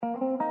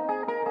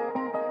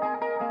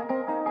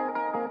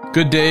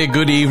Good day,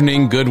 good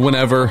evening, good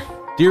whenever.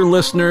 Dear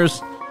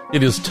listeners,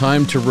 it is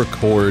time to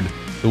record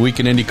the Week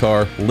in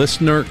IndyCar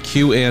listener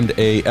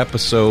Q&A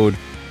episode,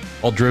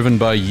 all driven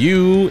by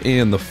you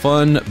and the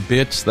fun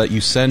bits that you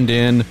send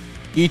in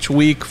each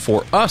week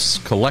for us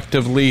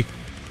collectively.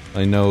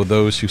 I know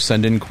those who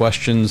send in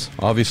questions,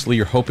 obviously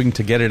you're hoping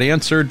to get it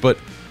answered, but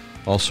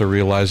also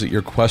realize that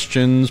your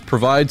questions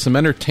provide some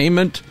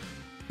entertainment.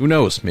 Who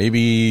knows,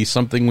 maybe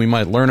something we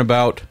might learn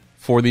about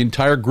for the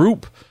entire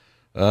group.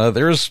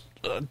 There's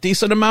a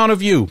decent amount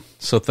of you,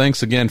 so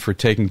thanks again for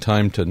taking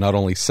time to not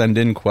only send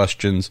in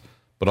questions,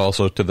 but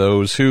also to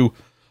those who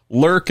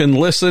lurk and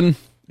listen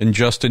and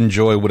just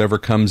enjoy whatever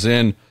comes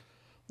in.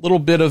 A little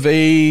bit of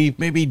a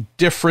maybe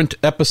different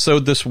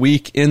episode this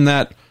week in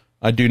that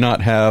I do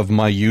not have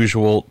my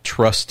usual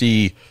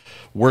trusty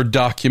Word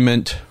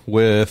document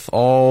with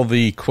all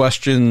the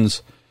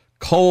questions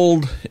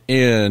culled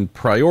and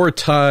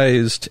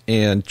prioritized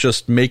and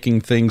just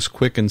making things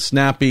quick and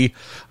snappy.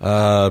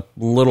 A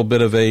little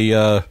bit of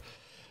a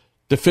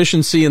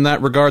deficiency in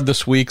that regard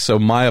this week, so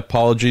my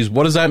apologies.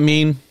 What does that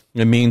mean?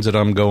 It means that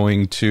I'm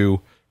going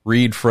to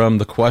read from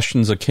the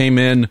questions that came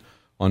in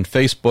on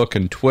Facebook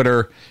and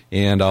Twitter,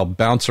 and I'll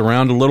bounce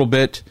around a little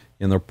bit,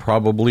 and there'll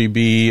probably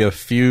be a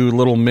few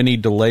little mini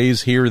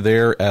delays here or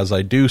there as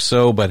I do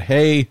so, but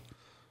hey,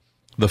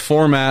 the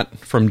format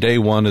from day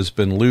one has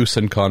been loose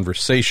and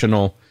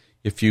conversational.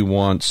 If you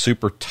want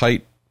super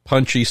tight,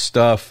 punchy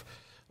stuff,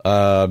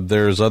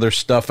 there's other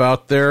stuff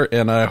out there,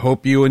 and I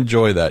hope you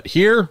enjoy that.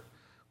 Here,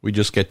 we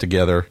just get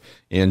together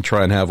and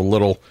try and have a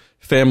little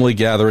family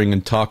gathering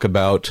and talk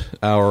about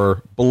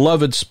our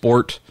beloved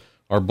sport,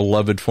 our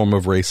beloved form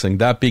of racing,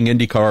 that being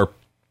IndyCar.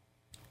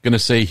 Going to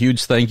say a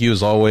huge thank you,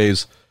 as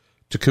always,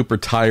 to Cooper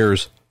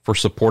Tires for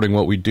supporting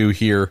what we do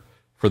here,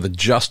 for the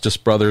Justice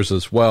Brothers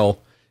as well,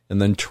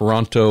 and then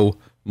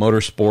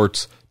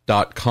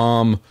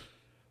TorontoMotorsports.com.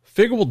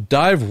 Figure we'll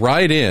dive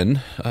right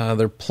in.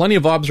 There are plenty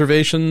of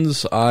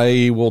observations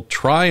I will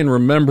try and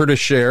remember to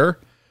share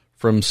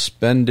from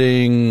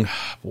spending,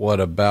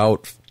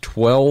 about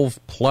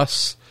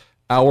 12-plus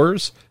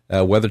hours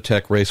at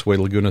WeatherTech Raceway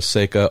Laguna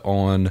Seca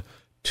on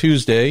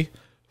Tuesday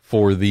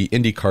for the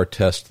IndyCar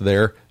test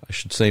there. I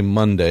should say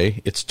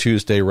Monday. It's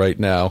Tuesday right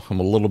now. I'm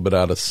a little bit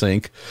out of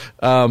sync.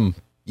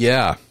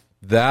 Yeah,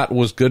 that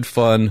was good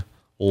fun.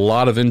 A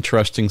lot of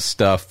interesting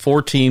stuff.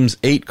 4 teams,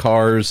 8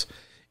 cars,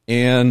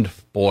 and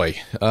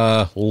boy,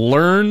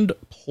 learned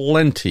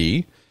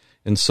plenty.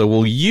 And so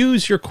we'll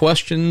use your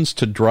questions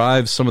to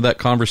drive some of that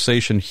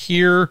conversation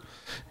here.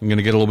 I'm going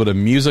to get a little bit of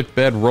music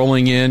bed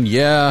rolling in.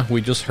 Yeah,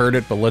 we just heard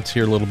it, but let's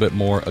hear a little bit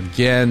more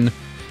again.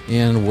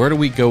 And where do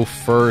we go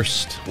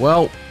first?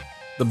 Well,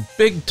 the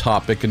big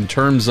topic in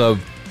terms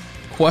of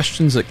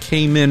questions that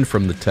came in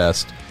from the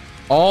test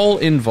all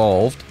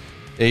involved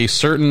a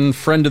certain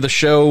friend of the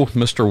show,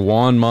 Mr.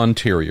 Juan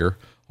Monterior,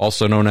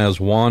 also known as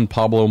Juan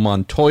Pablo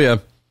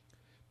Montoya,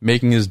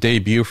 making his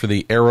debut for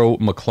the Aero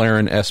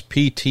McLaren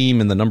SP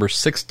team in the number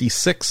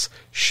 66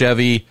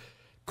 Chevy.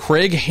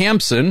 Craig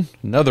Hampson,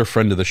 another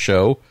friend of the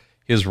show,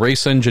 his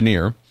race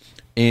engineer,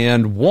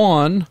 and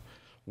Juan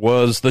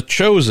was the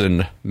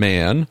chosen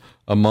man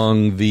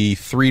among the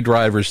 3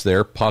 drivers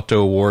there.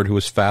 Pato Award, who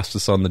was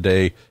fastest on the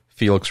day,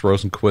 Felix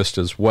Rosenquist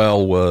as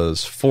well,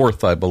 was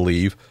 4th, I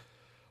believe.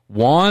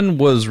 Juan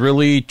was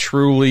really,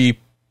 truly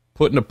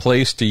put in a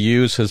place to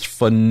use his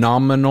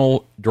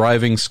phenomenal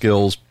driving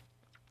skills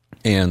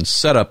and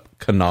setup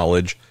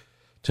knowledge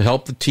to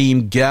help the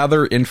team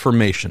gather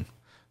information.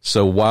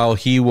 So while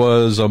he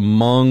was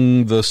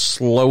among the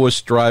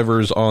slowest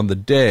drivers on the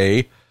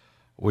day,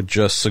 would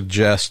just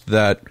suggest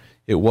that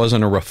it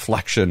wasn't a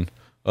reflection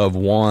of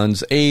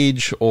Juan's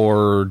age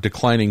or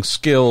declining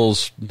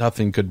skills.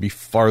 Nothing could be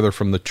farther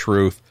from the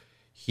truth.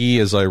 He,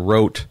 as I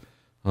wrote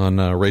on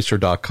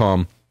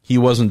Racer.com, he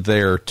wasn't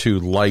there to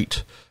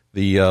light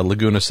the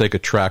Laguna Seca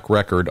track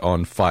record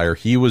on fire.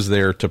 He was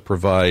there to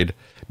provide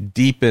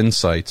deep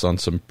insights on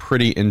some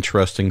pretty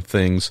interesting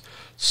things,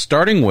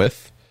 starting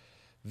with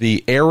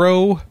the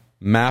aero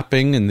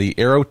mapping and the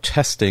aero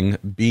testing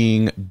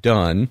being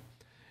done.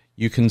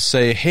 You can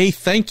say, hey,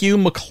 thank you,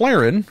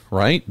 McLaren,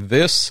 right?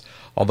 This,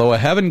 although I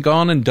haven't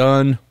gone and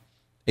done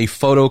a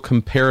photo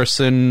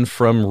comparison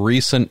from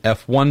recent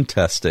F1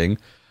 testing,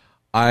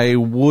 I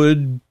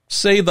would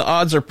say the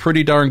odds are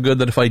pretty darn good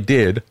that if I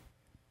did,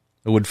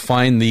 I would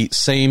find the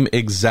same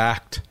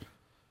exact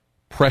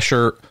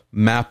pressure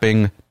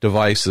mapping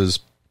devices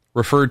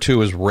referred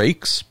to as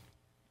rakes.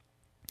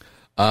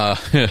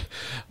 For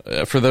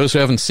those who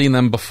haven't seen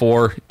them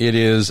before, it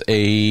is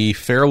a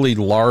fairly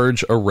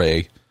large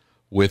array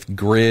with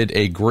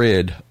a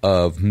grid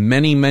of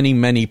many, many,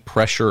 many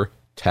pressure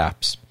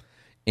taps.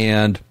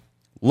 And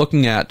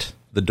looking at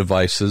the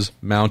devices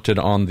mounted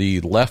on the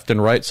left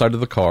and right side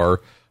of the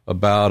car,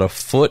 about a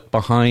foot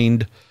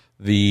behind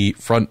the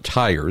front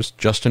tires,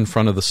 just in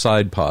front of the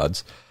side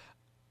pods,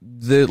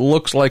 it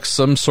looks like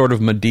some sort of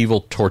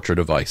medieval torture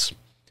device.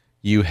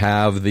 You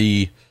have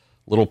the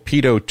little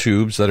pitot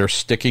tubes that are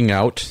sticking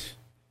out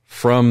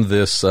from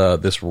this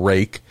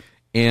rake,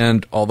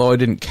 And although I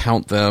didn't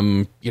count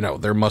them,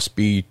 there must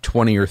be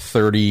 20 or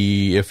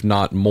 30, if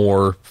not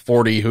more,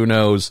 40, who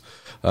knows,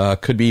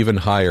 could be even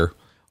higher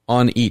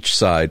on each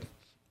side.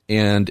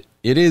 And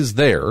it is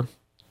there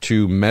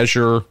to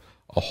measure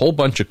a whole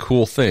bunch of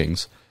cool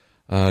things.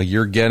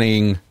 You're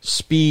getting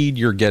speed,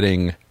 you're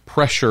getting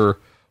pressure.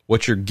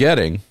 What you're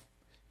getting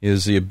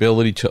is the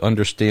ability to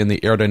understand the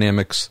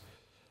aerodynamics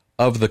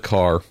of the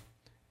car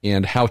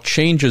and how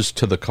changes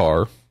to the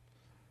car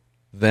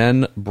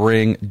then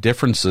bring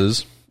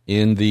differences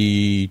in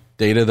the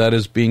data that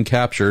is being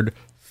captured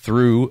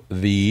through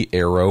the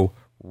aero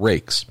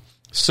rakes.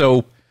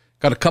 So,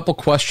 got a couple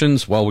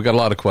questions. Well, we got a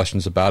lot of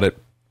questions about it.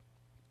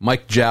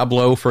 Mike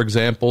Jablow, for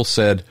example,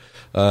 said,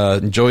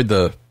 enjoyed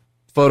the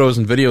photos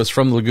and videos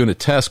from the Laguna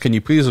test. Can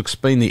you please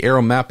explain the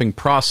aero mapping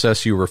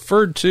process you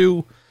referred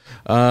to?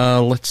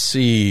 Let's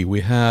see. We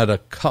had a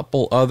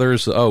couple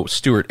others. Oh,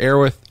 Stuart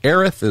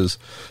Arith is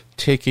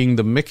taking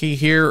the mickey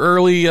here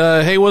early.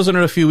 Hey, wasn't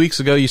it a few weeks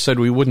ago you said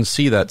we wouldn't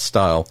see that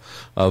style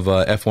of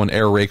F1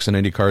 air rakes and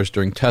IndyCars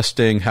during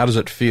testing? How does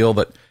it feel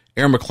that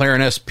Air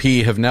McLaren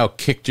SP have now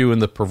kicked you in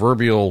the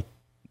proverbial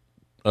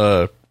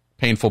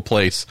painful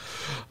place?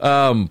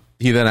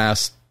 He then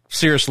asked,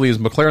 seriously, is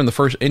McLaren the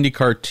first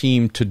IndyCar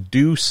team to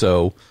do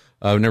so?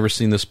 I've never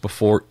seen this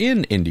before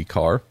in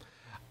IndyCar.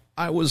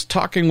 I was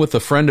talking with a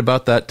friend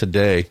about that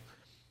today.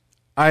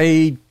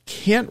 I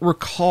can't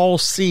recall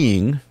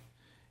seeing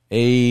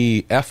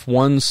a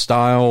F1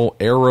 style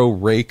aero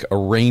rake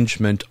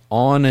arrangement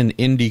on an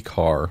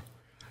IndyCar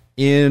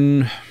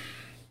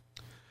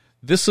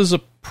this is a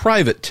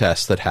private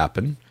test that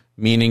happened,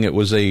 meaning it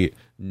was a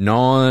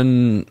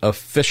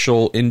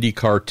non-official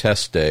IndyCar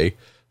test day.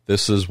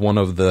 This is one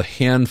of the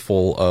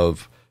handful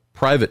of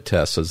private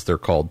tests, as they're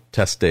called,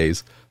 test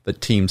days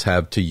that teams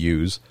have to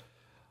use.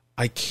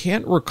 I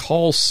can't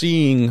recall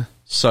seeing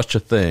such a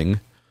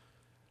thing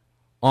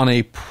on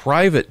a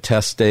private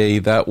test day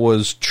that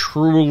was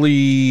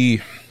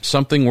truly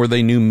something where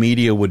they knew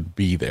media would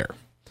be there.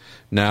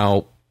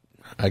 Now,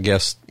 I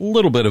guess a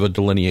little bit of a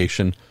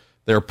delineation.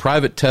 There are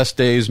private test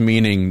days,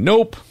 meaning,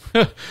 nope,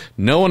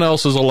 no one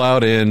else is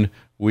allowed in.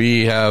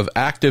 We have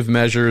active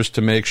measures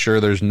to make sure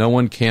there's no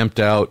one camped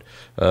out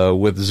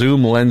with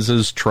zoom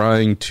lenses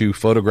trying to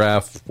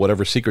photograph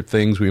whatever secret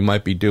things we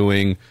might be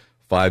doing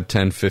 5,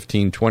 10,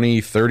 15,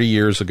 20, 30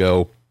 years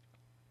ago.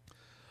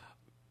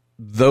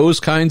 Those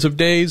kinds of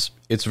days,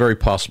 it's very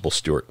possible,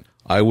 Stuart.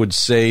 I would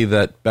say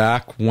that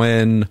back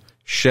when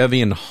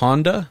Chevy and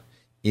Honda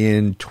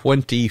in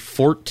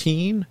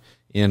 2014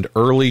 and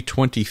early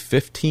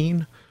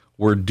 2015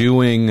 were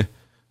doing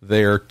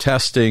their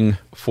testing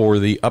for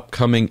the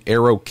upcoming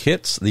aero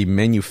kits, the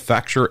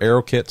manufacturer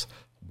aero kits,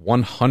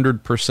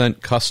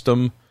 100%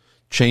 custom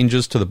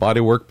changes to the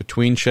bodywork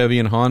between Chevy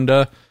and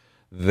Honda.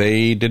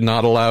 They did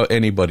not allow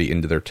anybody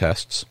into their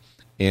tests.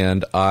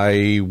 And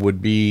I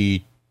would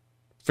be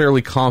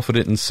fairly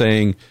confident in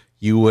saying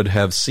you would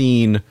have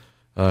seen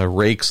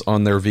rakes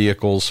on their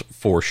vehicles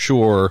for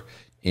sure,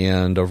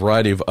 and a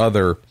variety of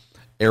other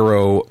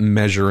aero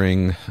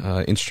measuring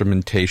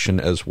instrumentation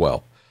as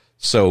well.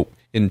 So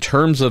in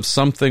terms of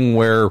something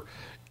where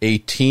a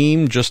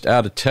team just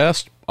out of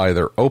test,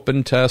 either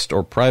open test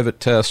or private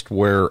test,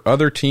 where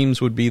other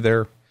teams would be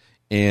there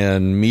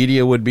and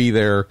media would be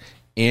there,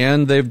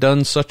 and they've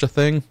done such a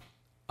thing,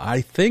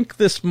 I think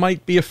this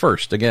might be a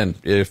first. Again,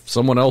 if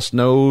someone else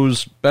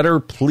knows better,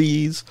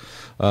 please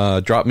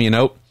drop me a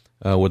note.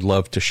 Would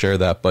love to share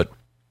that, but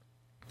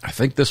I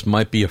think this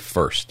might be a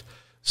first.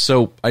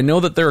 So I know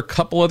that there are a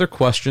couple other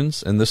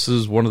questions, and this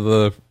is one of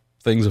the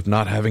things of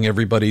not having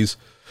everybody's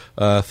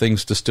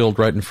things distilled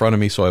right in front of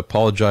me, so I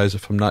apologize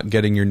if I'm not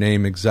getting your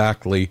name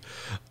exactly.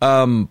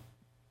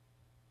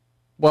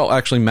 Well,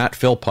 actually, Matt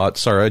Philpott,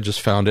 sorry, I just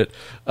found it.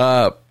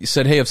 He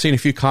said, hey, I've seen a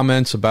few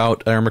comments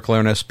about Air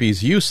McLaren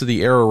SP's use of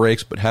the aero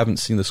rakes, but haven't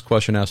seen this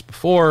question asked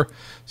before.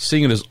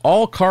 Seeing it as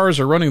all cars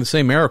are running the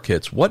same aero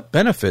kits, what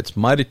benefits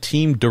might a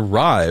team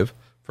derive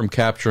from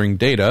capturing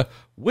data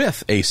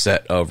with a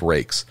set of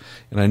rakes?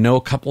 And I know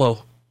a couple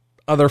of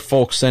other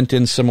folks sent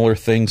in similar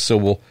things, so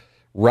we'll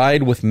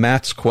ride with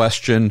Matt's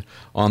question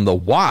on the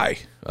why.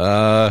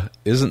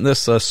 Isn't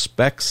this a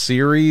spec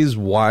series?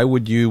 Why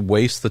would you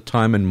waste the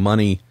time and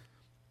money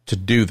to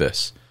do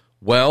this?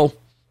 Well,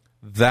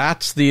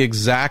 that's the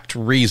exact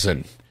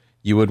reason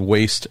you would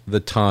waste the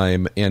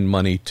time and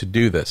money to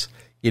do this.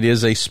 It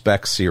is a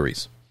spec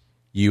series.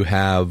 You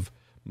have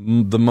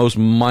the most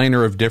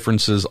minor of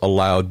differences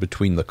allowed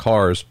between the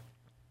cars.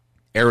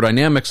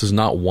 Aerodynamics is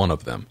not one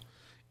of them.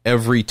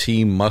 Every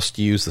team must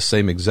use the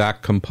same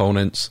exact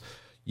components.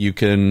 You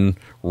can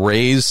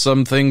raise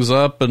some things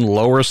up and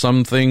lower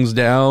some things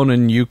down,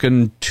 and you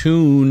can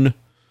tune,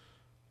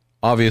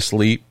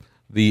 obviously,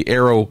 the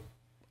aero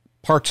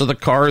parts of the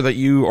car that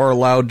you are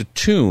allowed to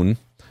tune,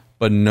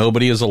 but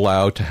nobody is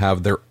allowed to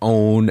have their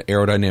own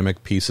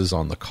aerodynamic pieces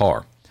on the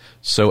car.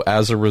 So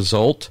as a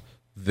result,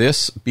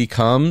 this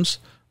becomes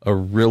a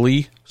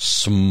really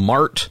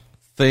smart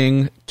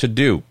thing to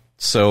do.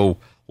 So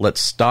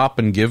let's stop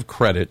and give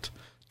credit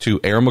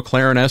to Air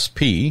McLaren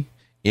SP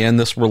and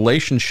this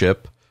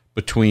relationship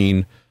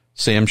between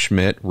Sam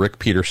Schmidt, Rick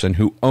Peterson,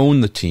 who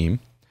own the team,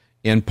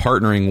 and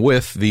partnering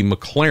with the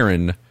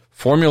McLaren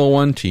Formula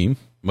One team.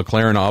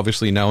 McLaren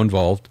obviously now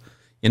involved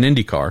in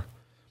IndyCar.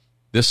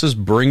 This is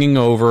bringing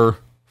over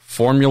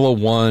Formula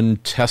One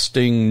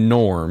testing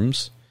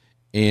norms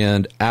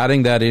and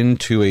adding that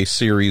into a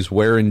series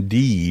where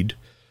indeed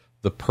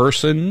the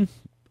person,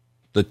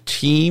 the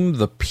team,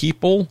 the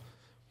people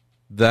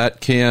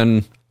that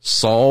can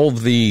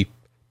solve the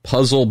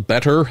puzzle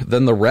better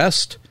than the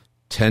rest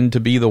tend to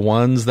be the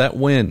ones that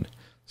win.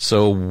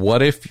 So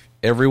what if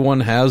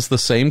everyone has the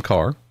same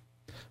car,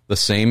 the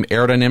same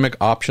aerodynamic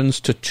options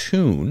to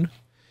tune,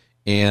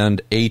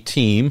 and a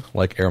team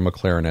like Air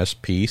McLaren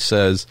SP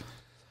says,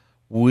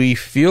 we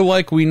feel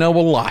like we know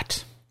a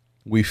lot.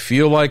 We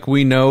feel like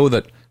we know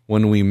that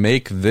when we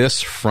make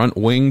this front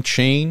wing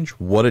change,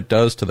 what it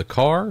does to the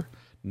car,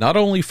 not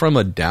only from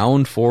a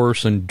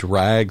downforce and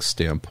drag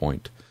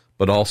standpoint,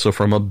 but also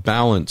from a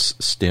balance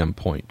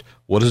standpoint.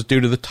 What does it do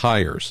to the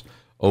tires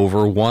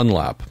over one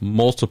lap,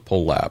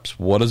 multiple laps?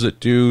 What does it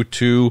do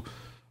to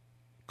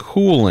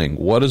cooling?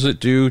 What does it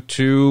do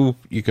to,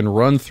 you can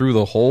run through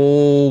the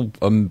whole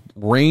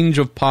range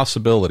of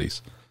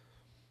possibilities.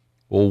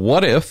 Well,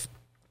 what if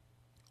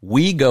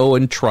we go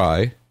and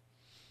try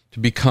to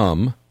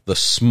become the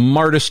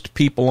smartest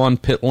people on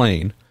pit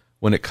lane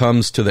when it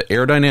comes to the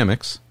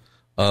aerodynamics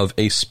of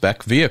a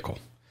spec vehicle?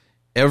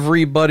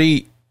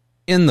 Everybody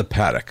in the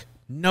paddock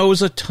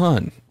knows a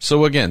ton.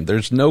 So again,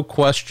 there's no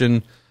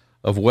question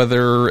of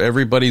whether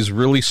everybody's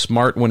really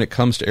smart when it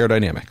comes to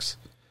aerodynamics.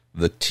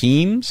 The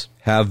teams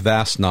have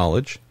vast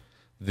knowledge.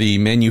 The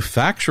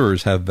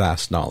manufacturers have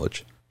vast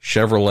knowledge.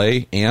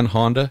 Chevrolet and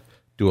Honda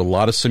do a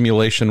lot of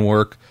simulation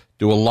work,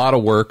 do a lot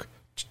of work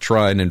to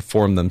try and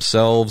inform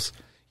themselves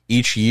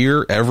each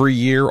year, every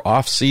year,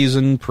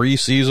 off-season,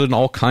 pre-season,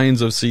 all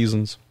kinds of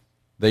seasons.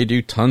 They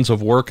do tons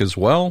of work as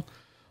well.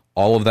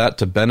 All of that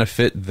to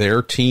benefit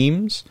their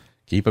teams.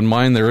 Keep in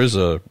mind there is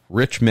a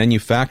rich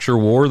manufacturer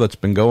war that's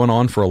been going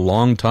on for a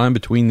long time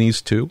between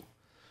these two.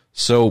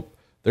 So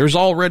there's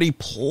already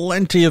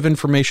plenty of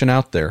information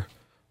out there.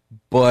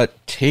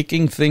 But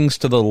taking things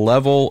to the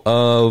level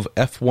of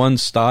F1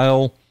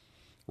 style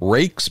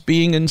rakes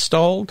being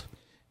installed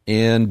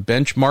and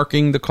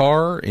benchmarking the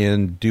car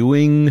and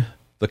doing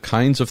the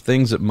kinds of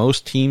things that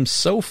most teams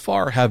so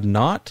far have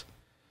not,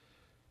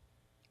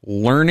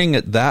 learning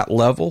at that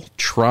level,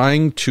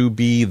 trying to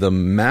be the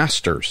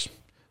masters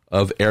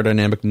of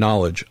aerodynamic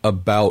knowledge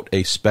about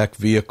a spec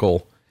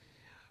vehicle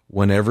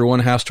when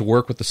everyone has to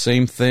work with the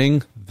same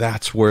thing,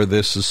 that's where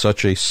this is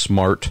such a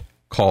smart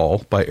call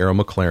by Aero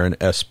McLaren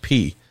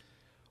SP.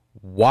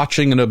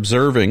 Watching and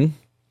observing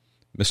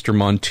Mr.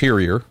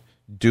 Monterier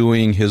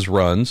doing his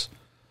runs,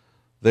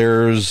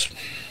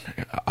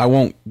 I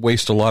won't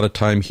waste a lot of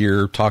time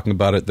here talking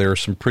about it. There are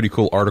some pretty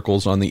cool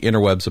articles on the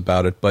interwebs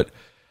about it, but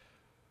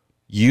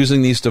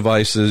using these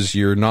devices,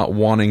 you're not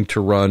wanting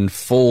to run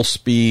full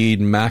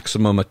speed,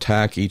 maximum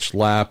attack each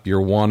lap.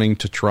 You're wanting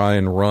to try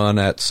and run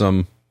at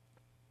some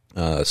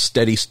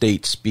steady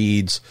state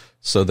speeds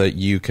so that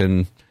you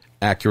can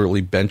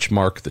accurately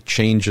benchmark the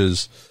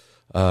changes.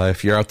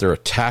 If you're out there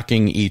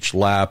attacking each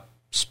lap,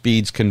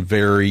 speeds can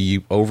vary.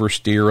 You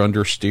oversteer,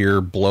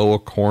 understeer, blow a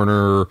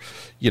corner.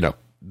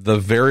 The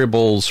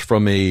variables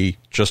from a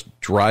just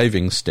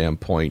driving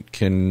standpoint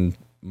can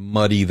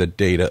muddy the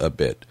data a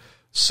bit.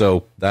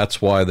 So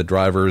that's why the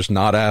driver is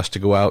not asked to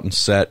go out and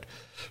set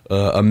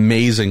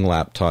amazing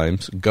lap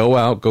times. Go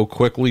out, go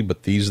quickly,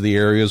 but these are the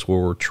areas where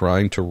we're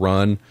trying to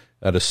run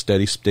at a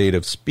steady state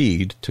of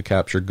speed to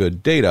capture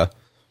good data.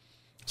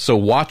 So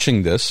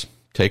watching this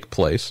take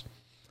place,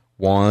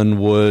 one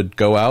would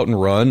go out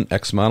and run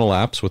X amount of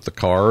laps with the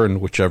car in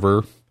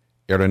whichever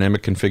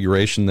aerodynamic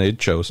configuration they'd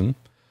chosen,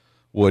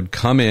 would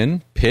come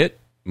in, pit,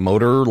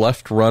 motor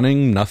left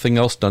running, nothing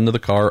else done to the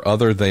car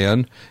other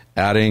than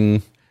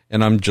adding,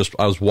 and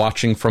I was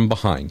watching from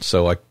behind,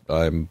 so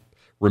I'm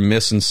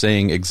remiss in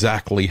saying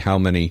exactly how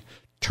many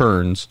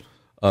turns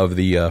of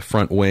the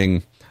front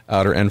wing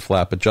outer end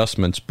flap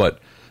adjustments, but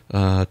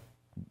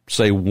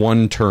say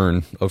one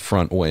turn of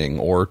front wing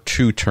or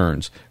two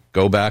turns,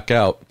 go back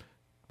out,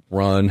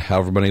 run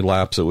however many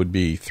laps it would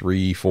be,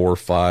 3, 4,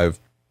 5,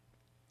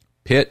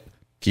 pit,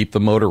 keep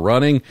the motor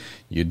running.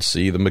 You'd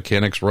see the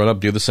mechanics run up,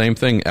 do the same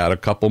thing, add a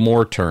couple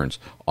more turns,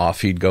 off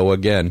he'd go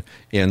again.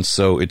 And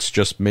so it's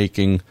just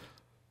making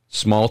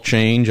small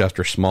change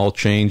after small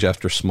change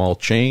after small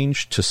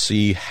change to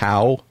see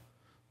how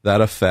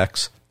that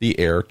affects the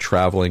air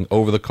traveling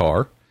over the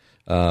car,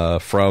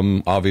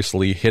 from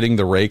obviously hitting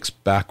the rakes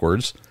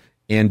backwards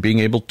and being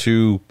able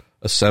to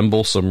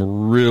assemble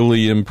some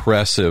really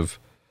impressive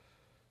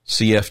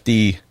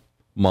CFD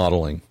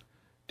modeling,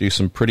 do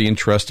some pretty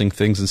interesting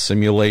things in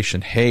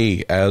simulation.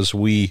 Hey, as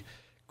we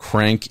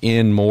crank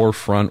in more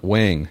front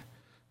wing,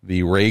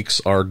 the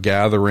rakes are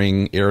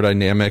gathering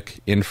aerodynamic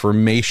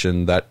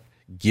information that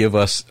give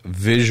us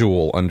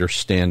visual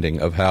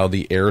understanding of how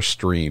the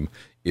airstream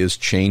is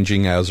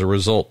changing as a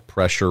result,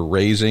 pressure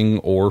raising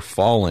or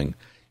falling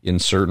in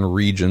certain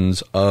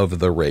regions of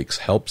the rakes.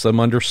 Helps them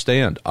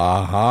understand,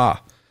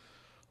 aha,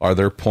 Are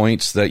there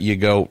points that you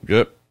go,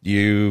 yep,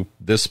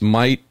 this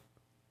might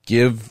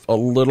give a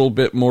little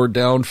bit more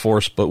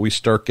downforce, but we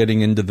start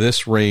getting into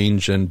this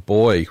range, and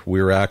boy,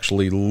 we're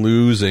actually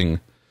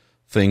losing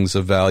things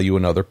of value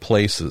in other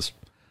places.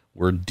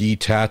 We're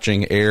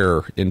detaching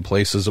air in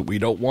places that we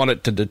don't want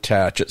it to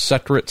detach, et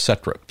cetera, et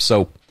cetera.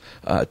 So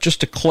just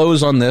to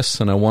close on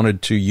this, and I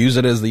wanted to use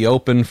it as the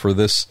open for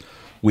this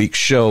week's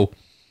show,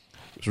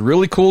 it was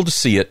really cool to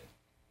see it.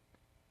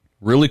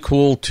 Really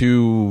cool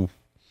to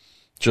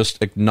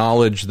just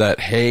acknowledge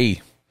that,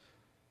 hey,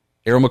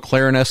 Aero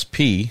McLaren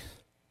SP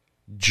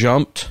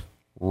jumped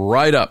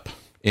right up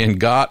and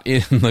got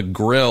in the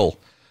grill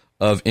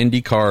of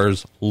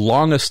IndyCar's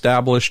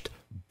long-established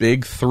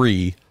Big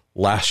Three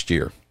last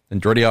year.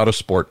 Andretti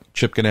Autosport,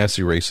 Chip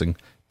Ganassi Racing,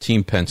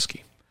 Team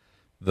Penske.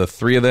 The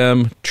three of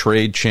them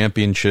trade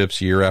championships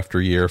year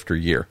after year after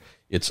year.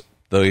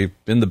 They've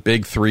been the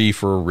Big Three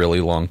for a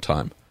really long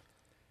time.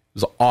 It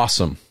was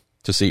awesome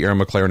to see Aero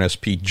McLaren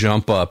SP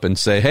jump up and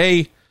say,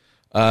 hey,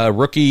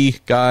 rookie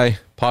guy,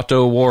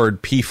 Pato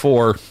Ward,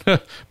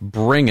 P4,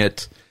 bring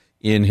it,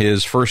 in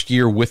his first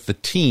year with the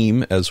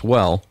team as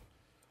well.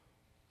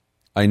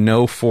 I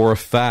know for a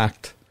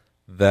fact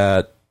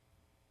that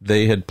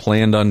they had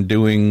planned on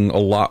doing a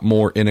lot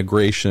more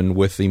integration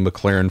with the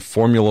McLaren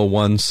Formula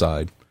One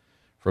side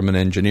from an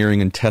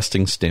engineering and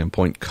testing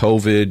standpoint.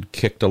 COVID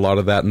kicked a lot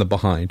of that in the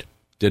behind.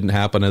 Didn't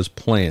happen as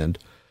planned.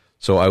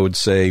 So I would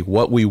say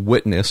what we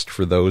witnessed,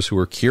 for those who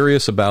are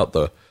curious about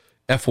the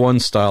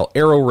F1 style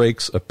aero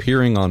rakes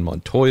appearing on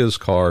Montoya's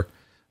car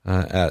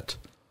at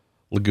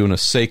Laguna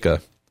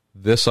Seca,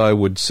 this I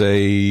would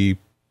say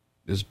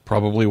is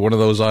probably one of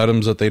those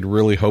items that they'd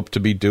really hoped to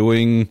be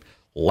doing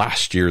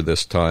last year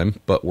this time,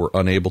 but were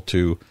unable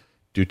to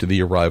due to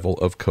the arrival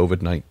of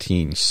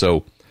COVID-19.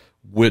 So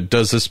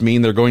does this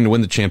mean they're going to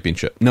win the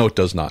championship? No, it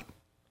does not.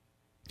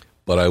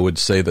 But I would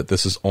say that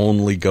this is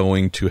only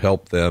going to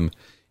help them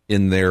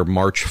in their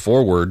march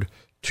forward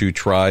to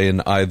try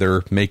and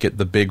either make it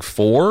the Big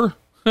Four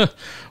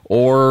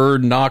or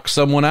knock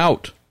someone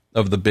out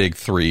of the Big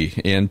Three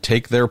and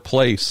take their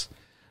place.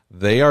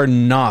 They are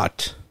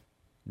not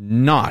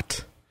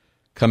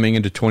coming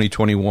into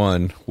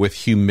 2021 with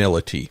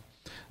humility.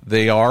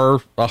 They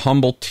are a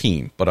humble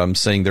team, but I'm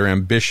saying their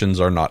ambitions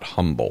are not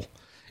humble.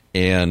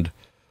 And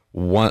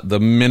the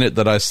minute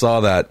that I saw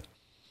that,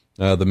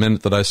 the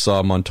minute that I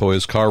saw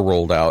Montoya's car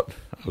rolled out,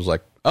 I was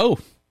like, oh,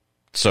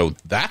 so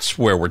that's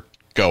where we're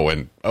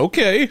going.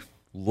 Okay,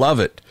 love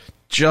it.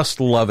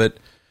 Just love it.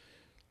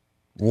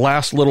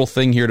 Last little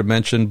thing here to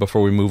mention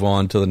before we move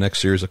on to the next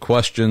series of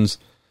questions.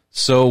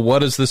 So what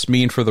does this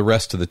mean for the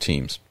rest of the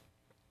teams?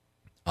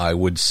 I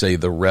would say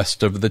the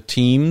rest of the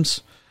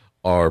teams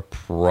are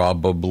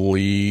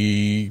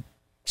probably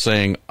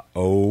saying,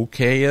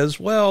 okay, as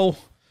well,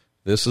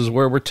 this is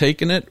where we're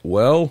taking it.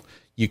 Well,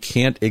 you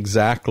can't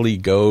exactly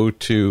go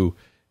to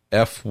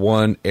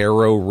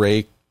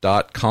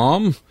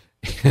f1aerorake.com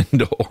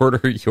and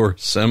order your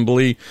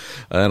assembly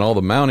and all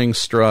the mounting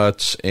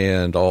struts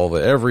and all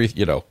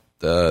the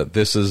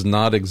this is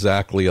not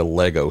exactly a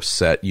Lego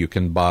set you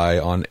can buy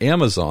on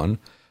Amazon.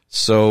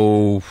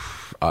 So,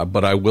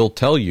 but I will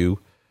tell you,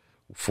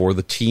 for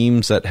the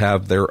teams that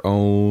have their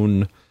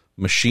own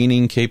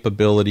machining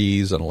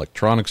capabilities and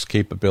electronics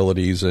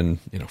capabilities, and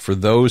for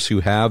those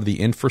who have the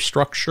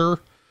infrastructure,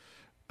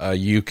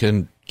 you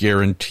can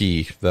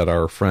guarantee that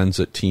our friends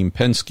at Team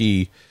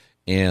Penske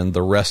and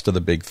the rest of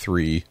the Big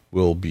Three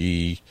will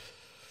be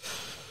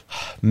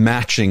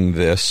matching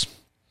this.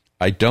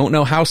 I don't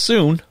know how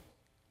soon,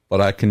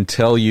 but I can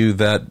tell you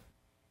that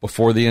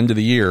before the end of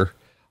the year,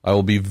 I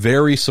will be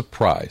very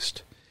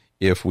surprised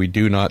if we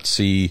do not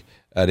see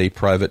at a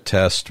private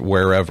test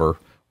wherever,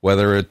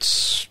 whether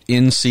it's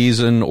in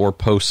season or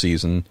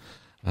postseason,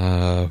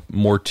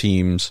 more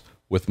teams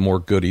with more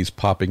goodies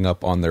popping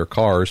up on their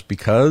cars,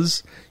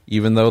 because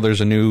even though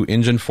there's a new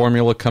engine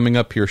formula coming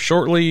up here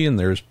shortly, and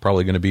there's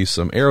probably going to be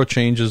some aero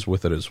changes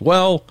with it as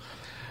well,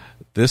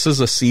 this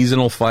is a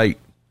seasonal fight.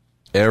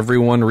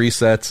 Everyone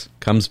resets,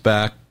 comes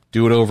back,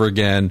 do it over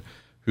again.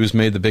 Who's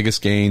made the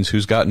biggest gains?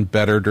 Who's gotten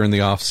better during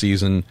the off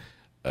season?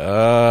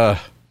 Aero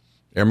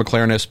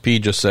McLaren SP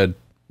just said,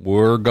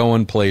 we're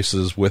going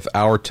places with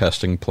our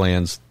testing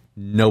plans.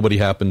 Nobody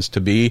happens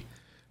to be.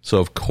 So,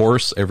 of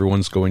course,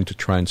 everyone's going to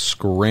try and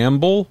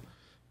scramble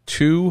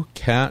to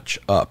catch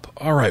up.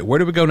 All right, where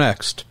do we go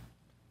next?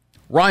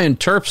 Ryan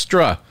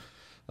Terpstra,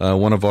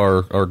 one of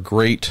our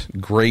great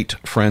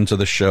friends of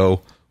the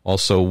show,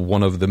 also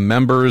one of the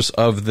members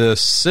of the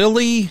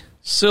silly,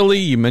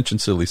 you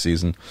mentioned silly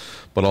season,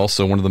 but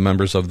also one of the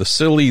members of the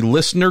silly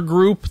listener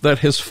group that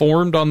has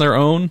formed on their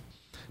own,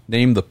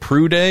 named the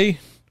Prue Day,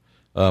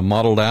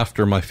 modeled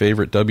after my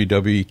favorite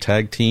WWE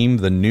tag team,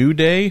 the New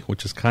Day,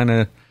 which is kind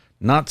of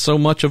not so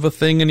much of a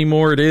thing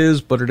anymore. It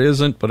is, but it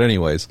isn't. But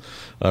anyways,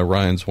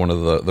 Ryan's one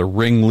of the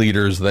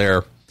ringleaders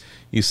there.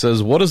 He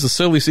says, what does the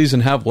silly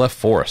season have left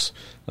for us?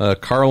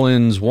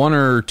 Carlin's 1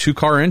 or 2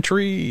 car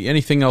entry?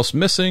 Anything else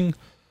missing?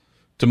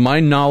 To my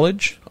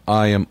knowledge,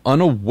 I am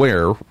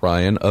unaware,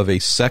 Ryan, of a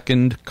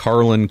second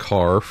Carlin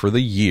car for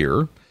the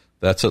year.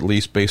 That's at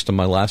least based on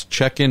my last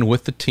check-in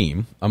with the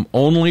team. I'm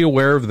only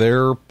aware of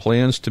their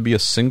plans to be a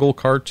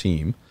single-car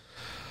team.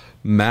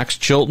 Max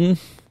Chilton,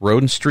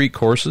 road and street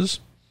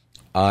courses.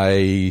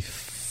 I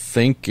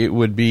think it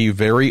would be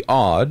very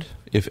odd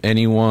if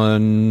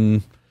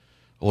anyone...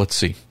 Let's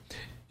see.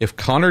 If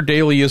Connor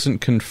Daly isn't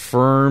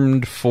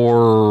confirmed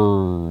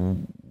for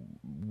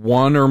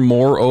one or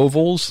more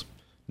ovals,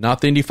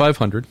 not the Indy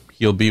 500,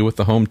 he'll be with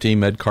the home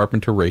team, Ed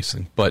Carpenter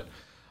Racing. But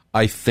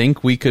I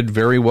think we could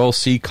very well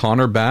see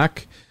Connor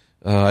back.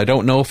 I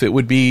don't know if it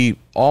would be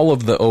all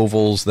of the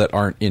ovals that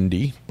aren't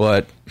Indy,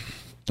 but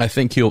I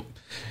think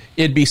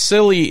it'd be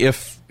silly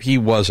if he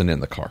wasn't in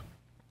the car.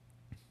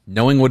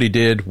 Knowing what he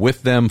did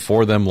with them,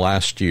 for them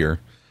last year,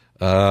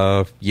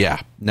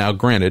 yeah. Now,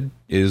 granted,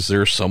 is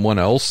there someone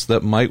else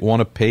that might want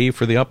to pay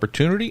for the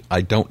opportunity?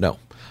 I don't know.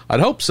 I'd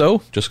hope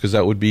so, just because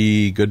that would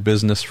be good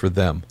business for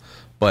them.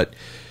 But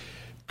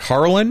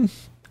Carlin,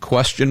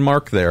 question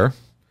mark there.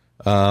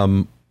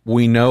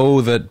 We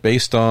know that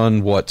based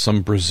on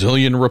some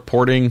Brazilian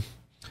reporting,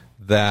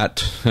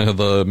 that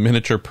the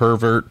miniature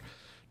pervert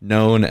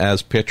known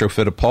as Pietro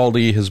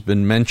Fittipaldi has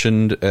been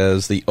mentioned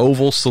as the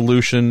oval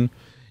solution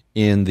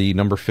in the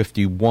number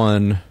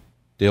 51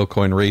 Dale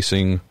Coyne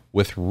Racing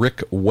with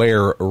Rick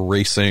Ware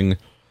Racing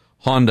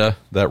Honda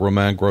that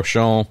Romain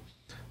Grosjean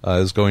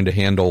is going to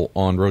handle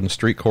on road and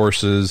street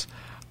courses.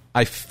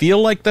 I feel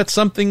like that's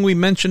something we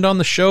mentioned on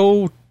the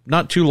show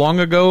not too long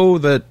ago,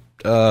 that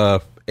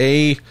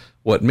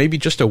maybe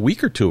just a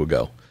week or two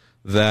ago,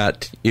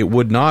 that it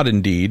would not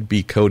indeed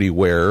be Cody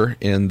Ware,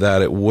 and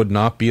that it would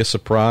not be a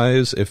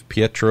surprise if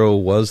Pietro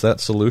was that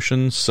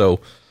solution. So,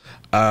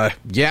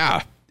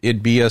 yeah,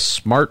 it'd be a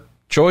smart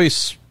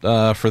choice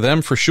for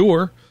them for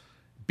sure.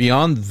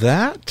 Beyond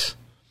that,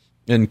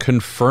 and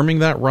confirming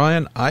that,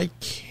 Ryan, I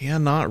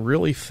cannot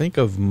really think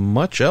of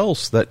much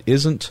else that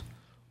isn't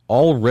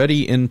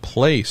already in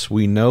place.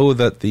 We know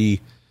that the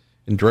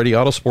Andretti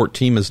Autosport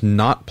team is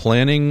not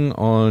planning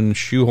on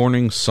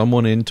shoehorning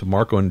someone into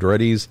Marco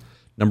Andretti's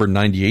number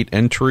 98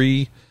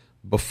 entry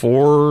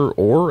before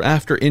or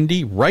after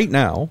Indy right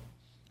now.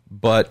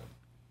 But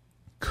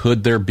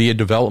could there be a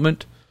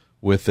development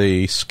with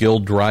a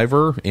skilled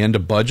driver and a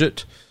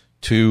budget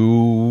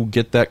to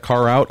get that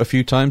car out a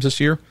few times this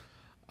year?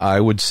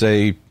 I would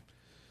say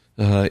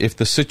if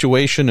the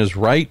situation is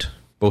right,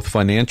 both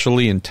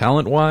financially and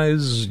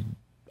talent-wise,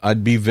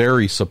 I'd be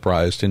very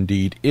surprised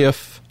indeed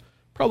if,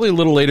 probably a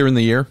little later in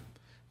the year,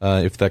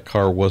 if that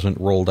car wasn't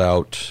rolled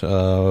out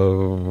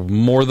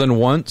more than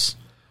once.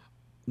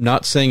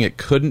 Not saying it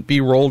couldn't be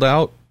rolled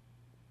out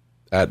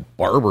at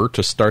Barber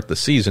to start the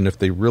season if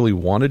they really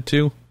wanted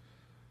to.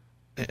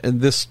 And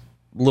this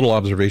little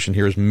observation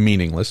here is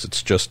meaningless.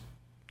 It's just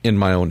in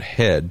my own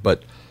head.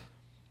 But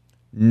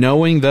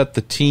knowing that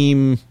the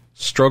team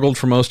struggled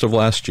for most of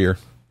last year,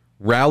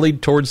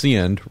 rallied towards the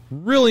end,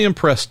 really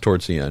impressed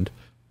towards the end,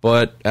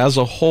 but as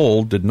a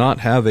whole did not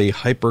have a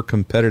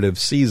hyper-competitive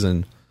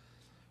season,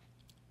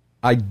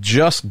 I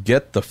just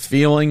get the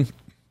feeling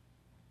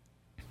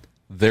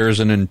there's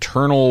an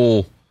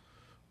internal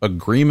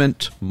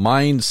agreement,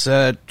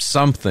 mindset,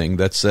 something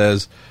that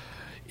says,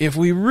 if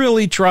we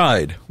really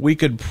tried, we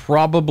could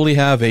probably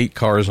have 8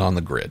 cars on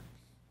the grid.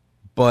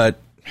 But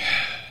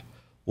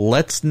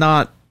let's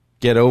not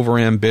get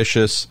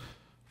overambitious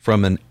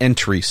from an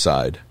entry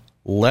side.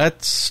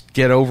 Let's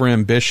get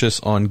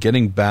overambitious on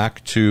getting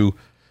back to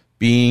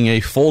being a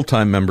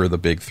full-time member of the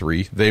Big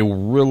Three. They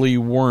really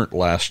weren't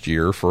last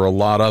year for a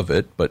lot of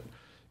it, but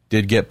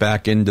did get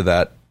back into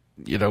that,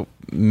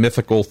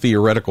 mythical,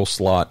 theoretical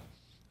slot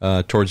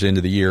towards the end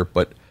of the year.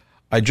 But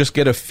I just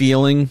get a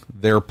feeling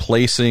they're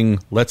placing,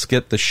 let's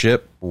get the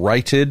ship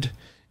righted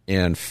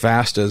and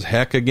fast as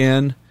heck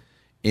again.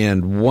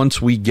 And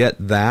once we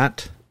get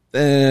that,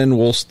 then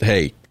we'll,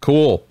 hey,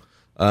 cool.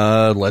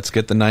 Let's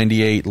get the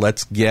 98.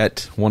 Let's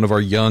get one of our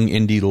young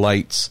Indy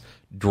Lights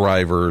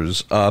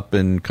drivers up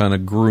and kind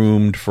of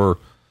groomed for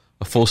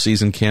a full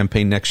season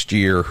campaign next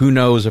year. Who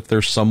knows if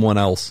there's someone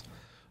else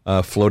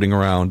floating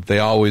around. They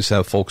always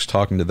have folks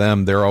talking to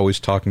them. They're always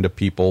talking to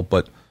people.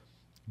 But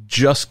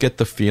just get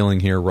the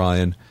feeling here,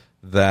 Ryan,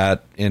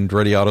 that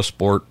Andretti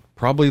Autosport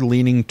probably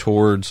leaning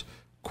towards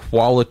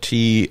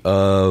quality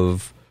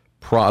of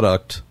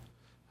product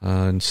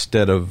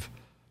instead of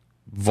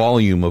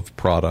volume of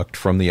product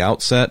from the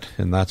outset,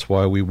 and that's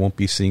why we won't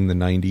be seeing the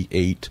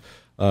 98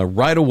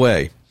 right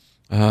away.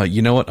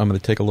 You know what? I'm going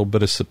to take a little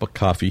bit of sip of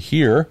coffee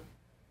here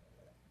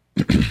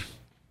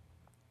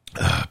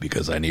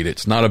because I need it.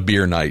 It's not a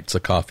beer night. It's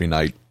a coffee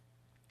night.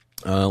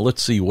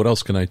 Let's see. What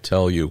else can I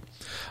tell you?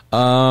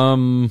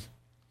 Let's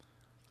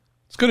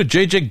go to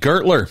JJ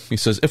Gertler. He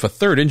says, if a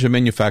third engine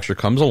manufacturer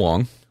comes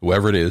along,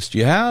 whoever it is, do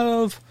you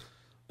have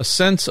a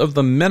sense of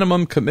the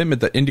minimum commitment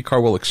that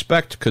IndyCar will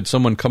expect? Could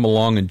someone come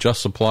along and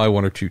just supply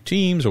 1 or 2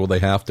 teams, or will they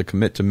have to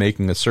commit to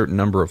making a certain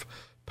number of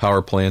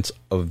power plants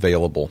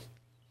available?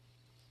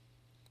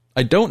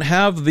 I don't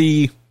have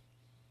the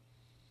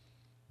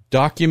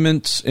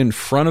documents in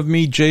front of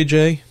me,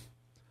 JJ,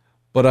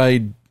 but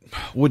I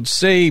would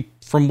say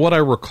from what I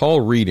recall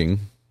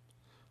reading,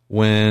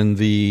 when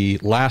the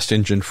last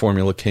engine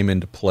formula came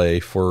into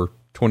play for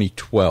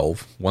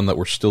 2012, one that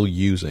we're still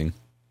using.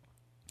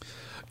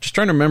 Just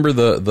trying to remember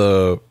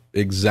the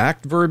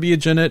exact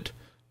verbiage in it,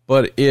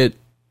 but if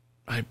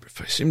I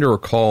seem to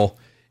recall,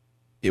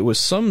 it was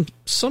some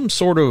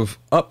sort of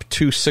up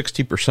to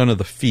 60% of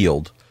the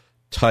field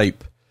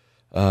type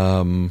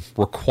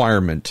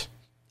requirement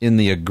in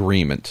the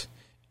agreement.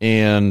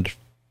 And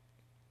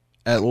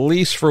at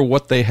least for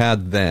what they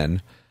had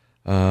then,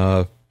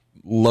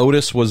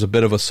 Lotus was a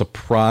bit of a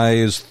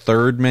surprise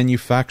third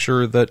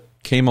manufacturer that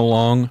came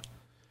along.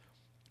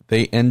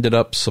 They ended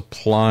up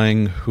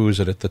supplying, who was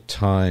it at the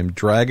time?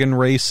 Dragon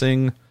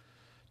Racing,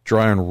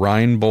 Dry and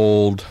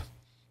Reinbold,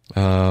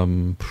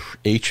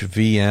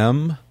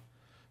 HVM.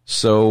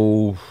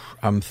 So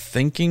I'm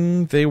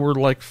thinking they were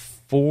like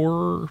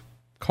 5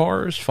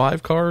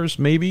 cars,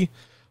 maybe.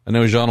 I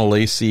know Jean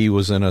Alesi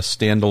was in a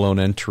standalone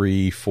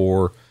entry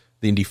for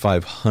the Indy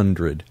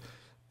 500,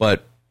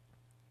 but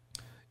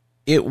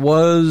it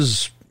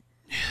was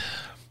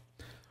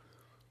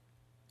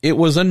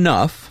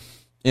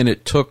enough, and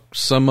it took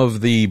some of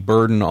the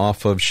burden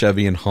off of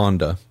Chevy and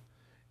Honda.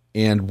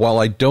 And while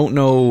I don't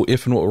know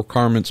if and what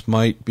requirements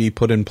might be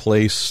put in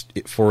place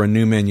for a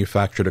new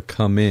manufacturer to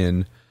come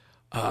in,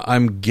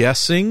 I'm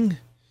guessing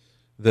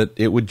that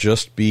it would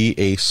just be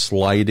a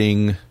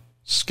sliding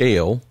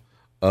scale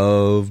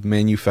of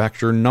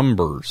manufacturer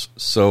numbers.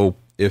 So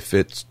if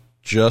it's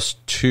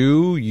just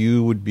 2,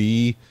 you would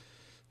be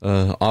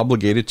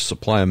obligated to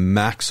supply a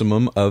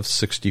maximum of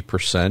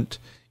 60%.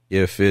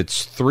 If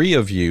it's 3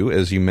 of you,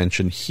 as you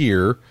mentioned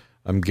here,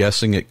 I'm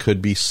guessing it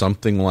could be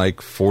something like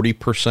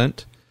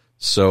 40%.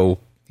 So,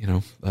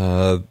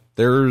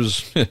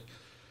 there's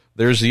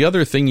the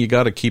other thing you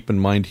got to keep in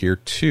mind here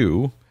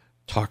too,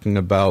 talking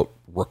about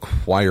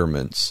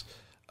requirements.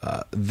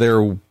 I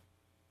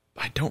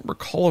don't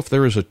recall if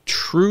there is a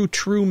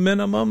true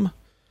minimum,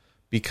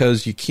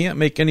 because you can't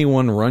make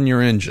anyone run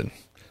your engine.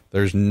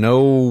 There's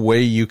no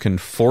way you can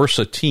force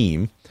a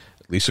team,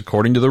 at least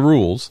according to the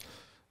rules,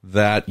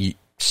 that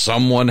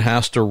someone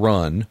has to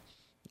run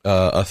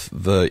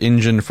the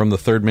engine from the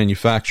third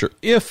manufacturer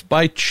if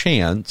by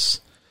chance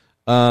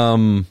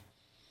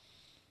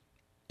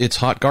it's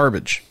hot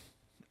garbage,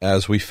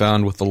 as we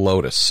found with the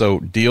Lotus. So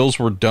deals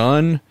were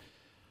done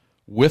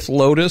with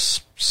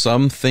Lotus,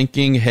 some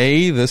thinking,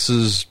 hey, this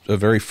is a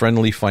very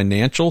friendly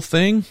financial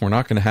thing. We're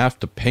not going to have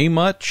to pay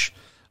much.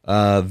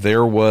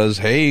 There was,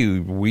 hey,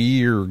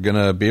 we're going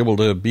to be able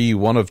to be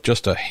one of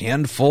just a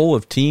handful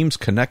of teams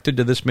connected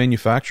to this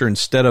manufacturer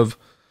instead of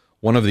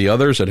one of the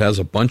others that has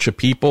a bunch of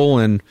people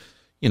and,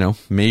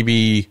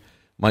 maybe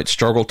might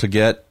struggle to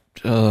get,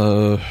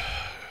 I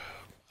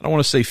don't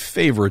want to say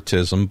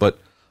favoritism, but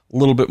a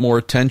little bit more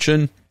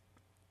attention.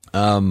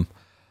 And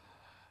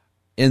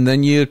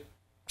then you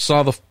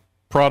saw the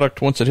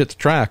product once it hit the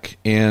track,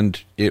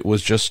 and it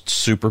was just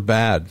super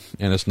bad.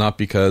 And it's not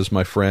because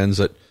my friends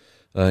at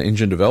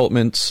Engine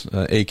Developments,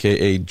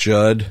 a.k.a.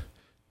 Judd,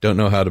 don't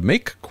know how to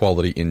make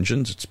quality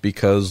engines. It's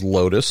because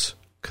Lotus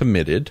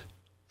committed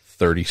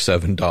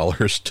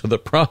 $37 to the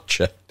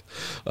project.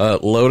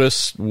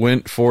 Lotus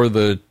went for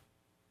the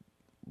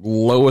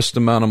lowest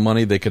amount of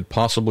money they could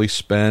possibly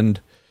spend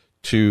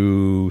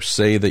to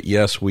say that,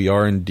 yes, we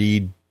are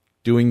indeed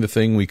doing the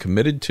thing we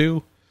committed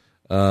to.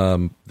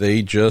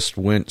 They just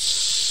went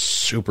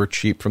super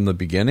cheap from the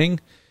beginning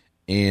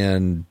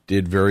and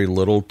did very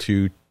little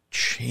to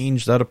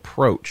change that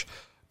approach.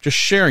 Just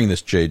sharing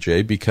this,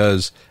 JJ,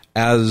 because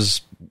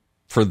as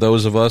for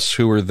those of us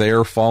who were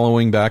there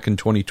following back in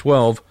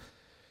 2012,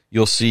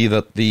 you'll see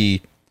that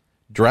the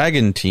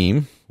Dragon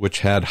team, which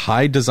had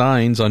high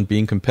designs on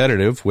being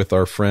competitive with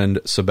our friend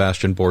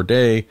Sebastian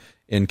Bourdais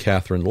and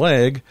Catherine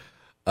Legge,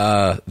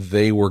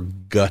 they were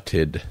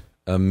gutted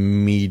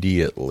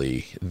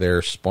immediately.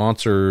 Their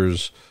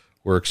sponsors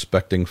were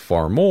expecting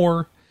far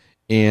more,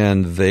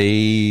 and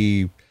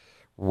they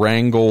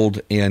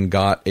wrangled and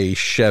got a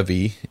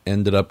Chevy,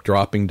 ended up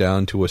dropping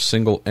down to a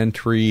single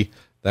entry.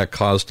 That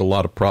caused a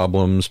lot of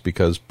problems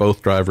because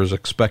both drivers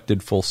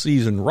expected full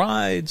season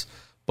rides,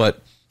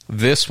 but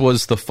this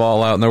was the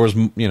fallout, and there was,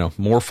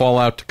 more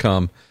fallout to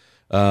come.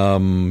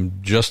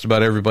 Just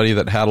about everybody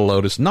that had a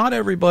Lotus, not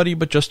everybody,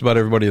 but just about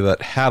everybody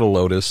that had a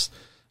Lotus,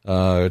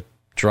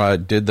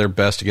 did their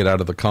best to get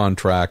out of the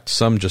contract.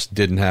 Some just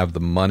didn't have the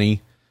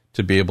money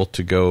to be able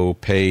to go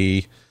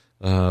pay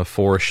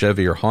for a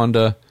Chevy or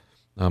Honda.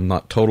 I'm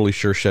not totally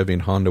sure Chevy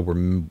and Honda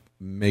were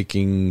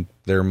making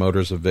their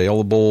motors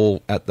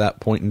available at that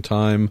point in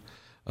time,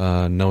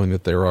 knowing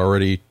that they were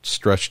already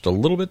stretched a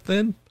little bit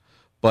thin.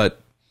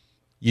 But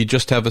you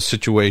just have a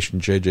situation,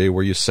 JJ,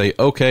 where you say,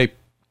 okay,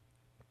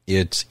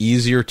 it's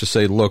easier to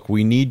say, look,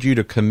 we need you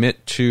to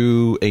commit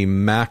to a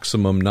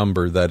maximum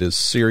number that is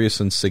serious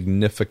and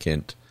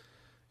significant.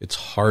 It's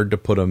hard to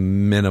put a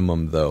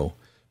minimum, though,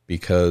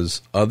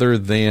 because other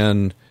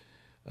than,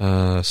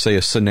 say,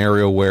 a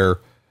scenario where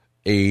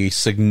a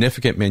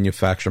significant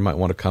manufacturer might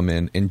want to come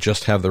in and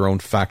just have their own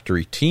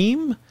factory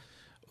team,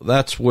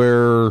 that's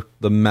where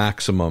the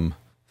maximum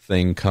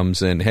thing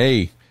comes in.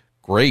 Hey,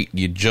 great.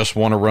 You just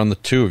want to run the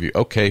two of you.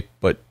 Okay,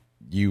 but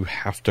you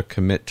have to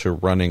commit to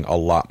running a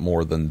lot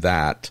more than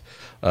that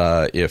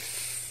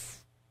if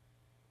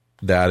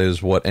that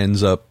is what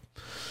ends up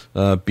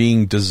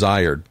being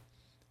desired.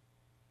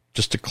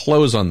 Just to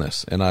close on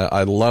this, and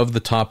I love the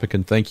topic,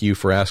 and thank you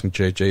for asking,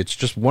 JJ. It's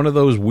just one of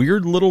those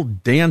weird little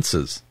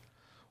dances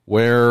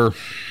where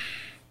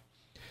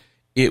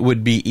it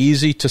would be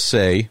easy to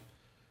say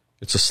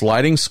it's a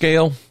sliding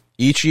scale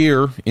each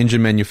year,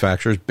 engine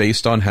manufacturers,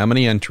 based on how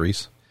many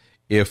entries.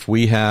 If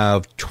we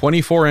have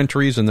 24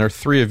 entries and there are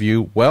 3 of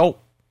you, well,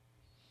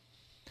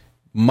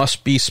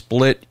 must be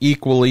split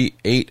equally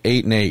 8,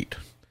 8, and 8.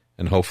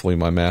 And hopefully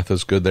my math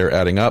is good there,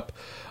 adding up.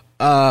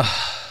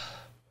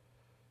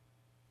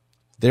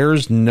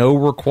 There's no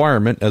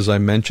requirement, as I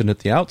mentioned at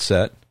the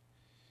outset,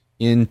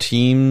 in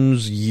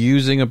teams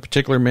using a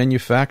particular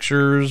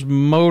manufacturer's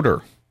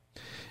motor.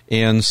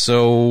 And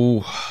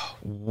so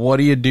what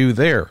do you do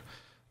there?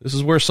 This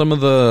is where some of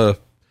the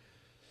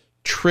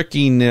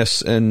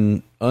trickiness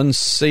and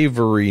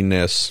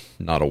unsavoriness,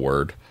 not a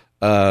word,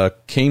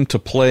 came to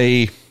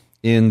play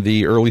in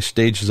the early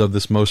stages of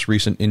this most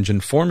recent engine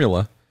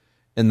formula.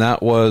 And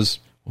that was,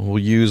 we'll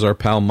use our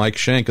pal Mike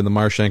Shank and the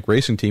Meyer Shank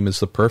Racing Team as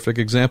the perfect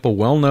example,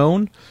 well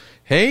known.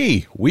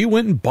 Hey, we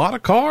went and bought a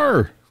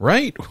car,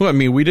 right? I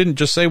mean, we didn't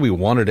just say we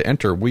wanted to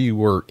enter. We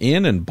were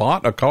in and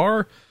bought a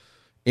car,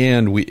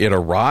 and it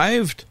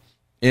arrived,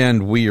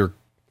 and we are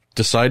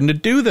deciding to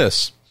do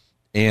this,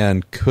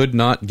 and could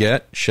not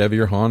get Chevy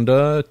or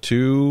Honda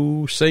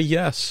to say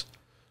yes.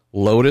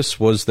 Lotus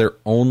was their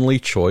only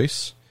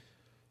choice,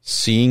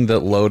 seeing that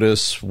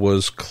Lotus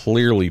was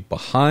clearly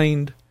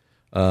behind,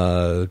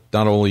 not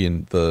only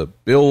in the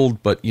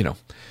build, but,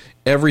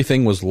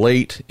 everything was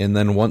late, and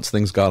then once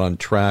things got on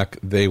track,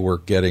 they were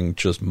getting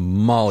just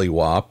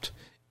mollywopped.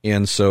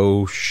 And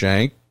so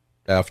Shank,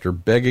 after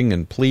begging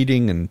and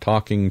pleading and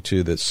talking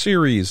to the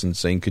series and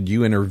saying, could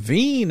you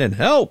intervene and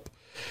help?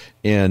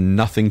 And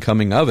nothing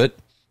coming of it,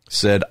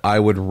 said, I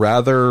would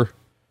rather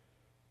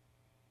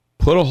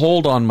put a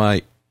hold on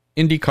my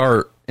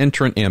IndyCar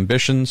entrant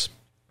ambitions,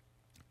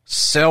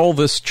 sell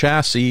this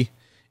chassis,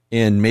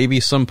 and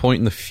maybe some point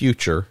in the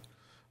future,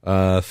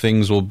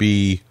 things will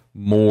be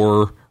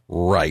more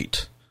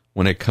right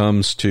when it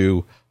comes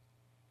to,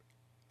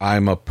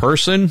 I'm a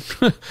person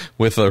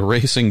with a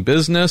racing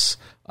business.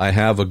 I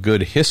have a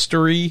good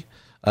history.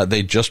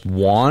 They just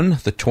won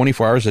the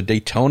 24 Hours of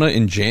Daytona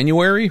in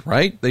January,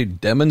 right? They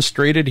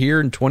demonstrated here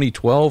in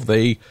 2012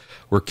 they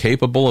were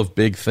capable of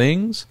big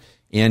things,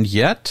 and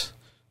yet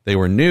they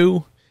were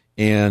new,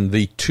 and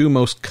the 2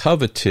 most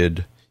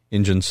coveted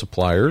engine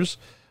suppliers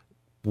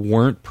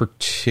weren't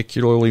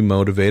particularly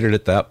motivated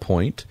at that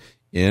point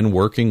in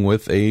working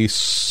with a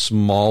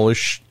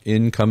smallish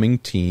incoming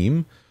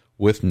team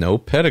with no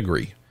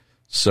pedigree.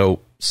 So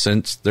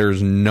since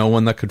there's no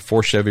one that could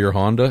force Chevy or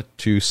Honda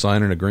to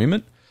sign an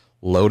agreement,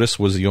 Lotus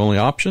was the only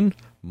option.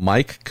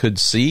 Mike could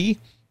see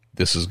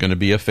this is going to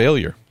be a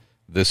failure.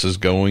 This is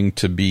going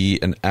to be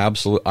an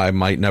absolute, I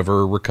might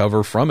never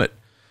recover from it.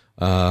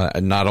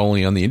 And not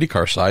only on the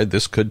IndyCar side,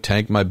 this could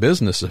tank my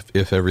business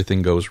if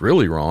everything goes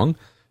really wrong.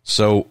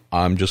 So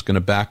I'm just going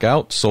to back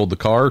out, sold the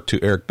car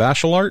to Eric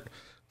Bachelart,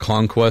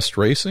 Conquest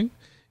Racing,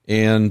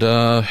 and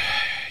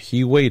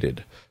he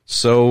waited.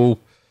 So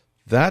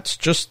that's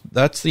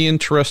the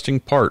interesting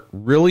part.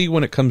 Really,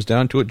 when it comes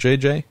down to it,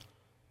 JJ,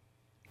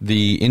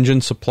 the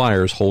engine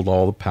suppliers hold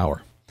all the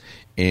power.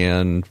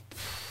 And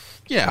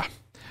yeah,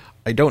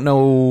 I don't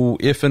know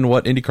if and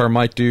what IndyCar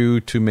might do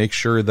to make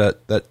sure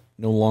that that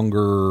no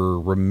longer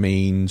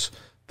remains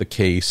the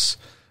case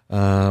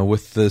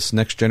with this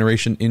next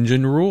generation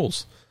engine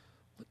rules.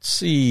 Let's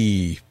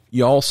see.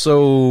 You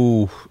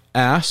also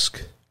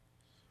ask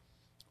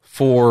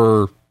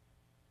for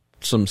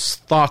some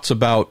thoughts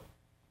about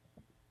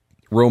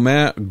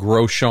Romain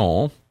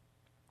Grosjean.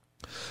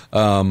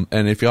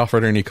 And if you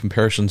offered any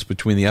comparisons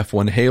between the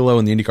F1 Halo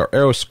and the IndyCar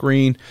Aero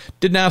screen,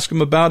 didn't ask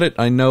him about it.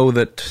 I know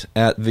that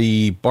at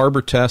the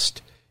Barber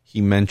test,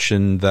 he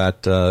mentioned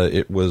that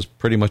it was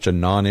pretty much a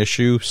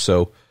non-issue,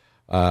 so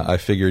I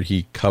figured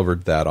he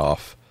covered that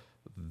off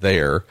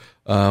there.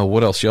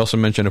 What else? He also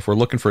mentioned if we're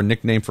looking for a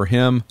nickname for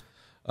him,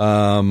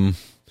 go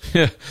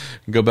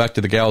back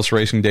to the Gallus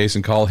Racing days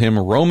and call him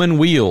Roman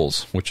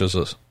Wheels, which is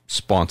a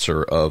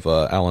sponsor of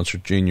Alan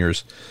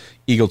Jr.'s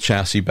Eagle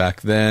chassis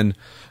back then.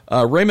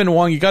 Raymond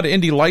Wong, you got an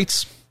Indy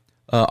Lights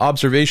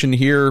observation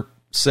here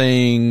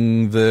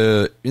saying in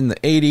the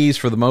 80s,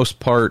 for the most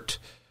part,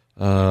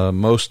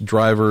 most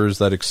drivers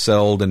that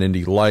excelled in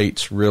Indy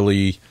Lights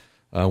really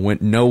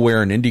went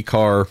nowhere in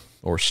IndyCar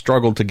or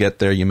struggled to get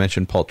there. You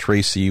mentioned Paul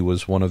Tracy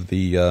was one of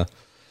the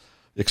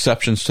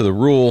exceptions to the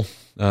rule.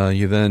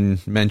 You then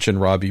mentioned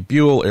Robbie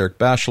Buell, Eric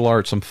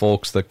Bachelart, some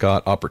folks that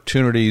got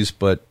opportunities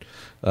but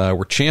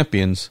were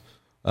champions,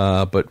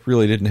 but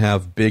really didn't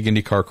have big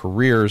IndyCar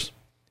careers.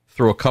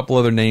 Throw a couple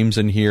other names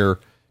in here,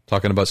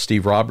 talking about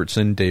Steve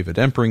Robertson, David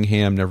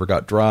Emperingham, never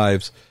got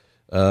drives.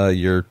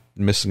 You're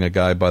missing a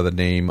guy by the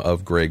name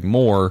of Greg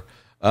Moore.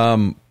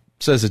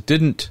 Says it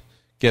didn't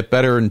get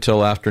better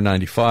until after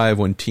 95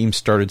 when teams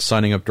started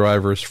signing up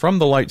drivers from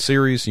the light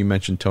series. You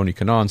mentioned Tony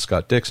Kanaan,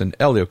 Scott Dixon,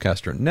 Helio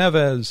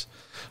Castroneves.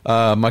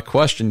 My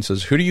question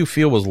says, who do you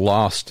feel was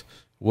lost?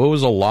 What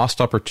was a lost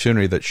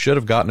opportunity that should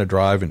have gotten a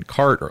drive in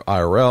kart or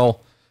IRL,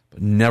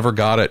 but never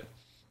got it?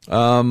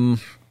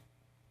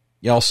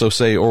 You also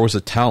say, or was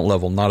the talent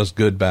level not as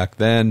good back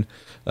then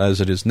as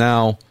it is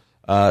now?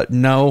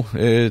 No,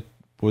 it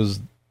was,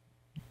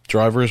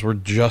 drivers were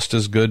just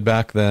as good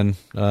back then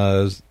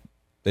as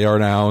they are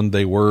now, and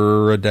they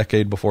were a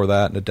decade before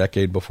that and a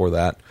decade before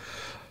that.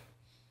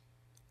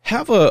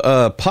 Have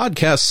a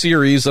podcast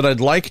series that I'd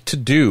like to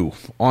do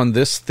on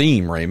this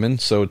theme, Raymond,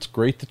 so it's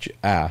great that you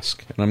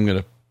ask. And I'm going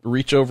to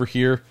reach over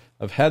here.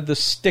 I've had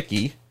this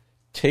sticky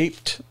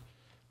taped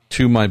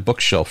to my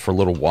bookshelf for a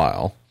little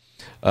while.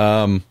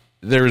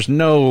 There's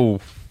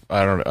no,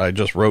 I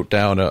just wrote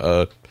down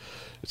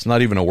it's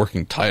not even a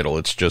working title.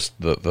 It's just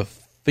the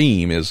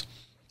theme is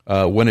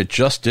when it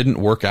just didn't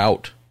work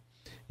out.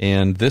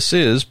 And this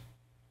is,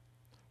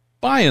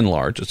 by and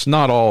large, it's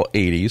not all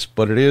 80s,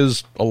 but it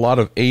is a lot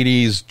of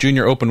 80s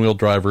junior open-wheel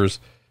drivers,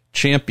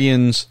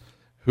 champions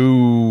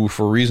who,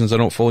 for reasons I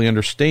don't fully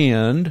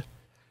understand,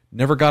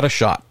 never got a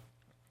shot.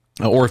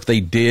 Or if they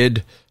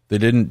did, they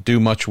didn't do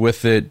much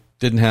with it,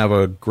 didn't have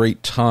a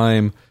great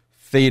time,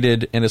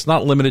 faded. And it's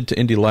not limited to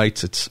Indy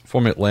Lights. It's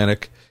Formula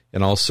Atlantic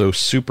and also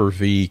Super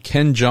V.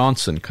 Ken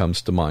Johnson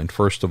comes to mind,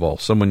 first of all,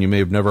 someone you may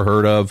have never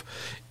heard of.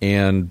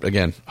 And,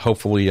 again,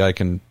 hopefully I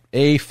can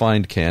A,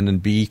 find Ken,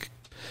 and B,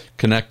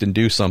 connect and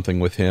do something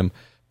with him. I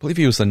believe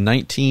he was the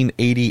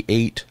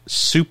 1988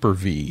 Super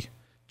V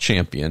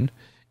champion,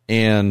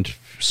 and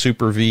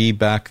Super V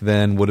back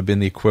then would have been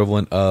the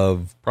equivalent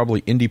of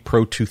probably Indy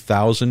Pro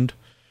 2000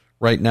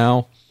 right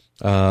now.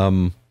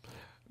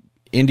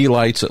 Indy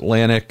Lights,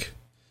 Atlantic,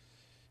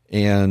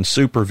 and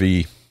Super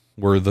V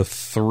were the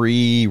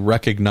three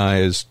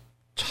recognized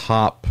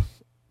top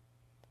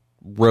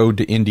road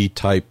to Indy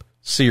type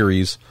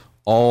series,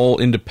 all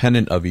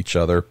independent of each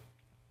other.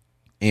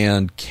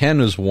 And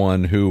Ken is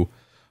one who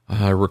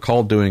I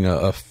recall doing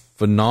a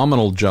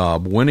phenomenal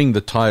job winning the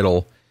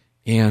title.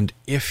 And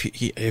if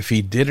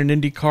he did an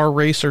IndyCar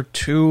race or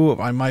two,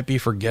 I might be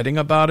forgetting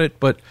about it,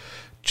 but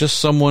just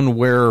someone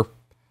where,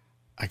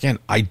 again,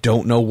 I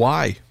don't know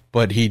why,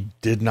 but he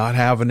did not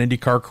have an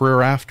IndyCar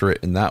career after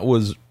it. And that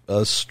was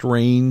a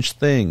strange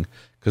thing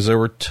because there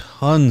were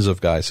tons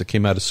of guys that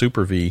came out of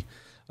Super V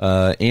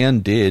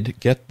and did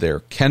get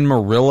there. Ken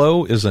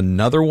Murillo is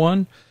another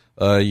one.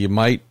 You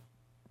might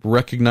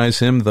recognize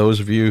him, those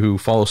of you who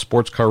follow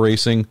sports car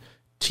racing.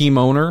 Team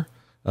owner,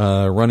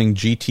 running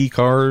GT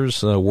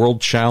cars,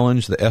 World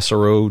Challenge, the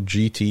SRO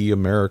GT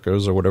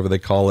Americas, or whatever they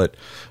call it.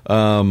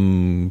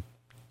 Kind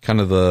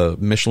of the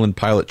Michelin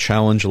Pilot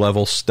Challenge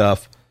level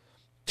stuff.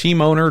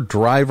 Team owner,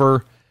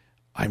 driver,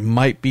 I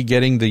might be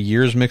getting the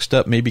years mixed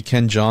up. Maybe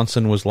Ken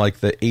Johnson was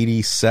like the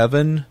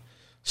 87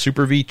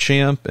 Super V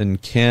champ,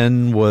 and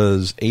Ken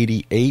was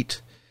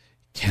 88.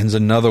 Ken's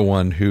another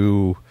one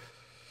who,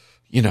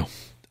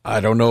 I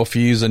don't know if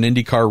he's an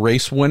IndyCar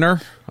race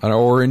winner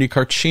or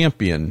IndyCar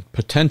champion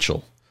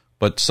potential,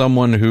 but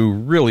someone who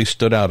really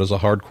stood out as a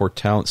hardcore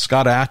talent.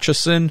 Scott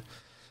Atchison,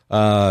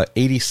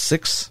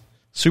 86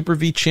 Super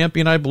V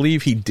champion, I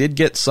believe. He did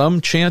get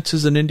some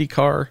chances in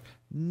IndyCar,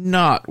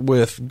 not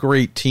with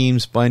great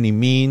teams by any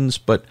means,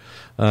 but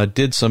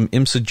did some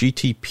IMSA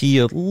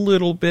GTP a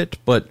little bit.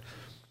 But,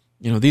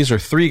 these are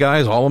three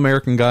guys,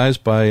 all-American guys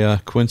by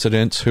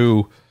coincidence,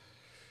 who...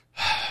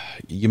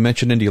 You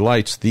mentioned Indy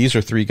Lights. These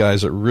are three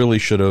guys that really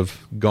should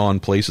have gone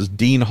places.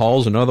 Dean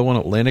Hall's another one,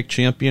 Atlantic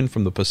champion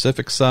from the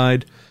Pacific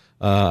side.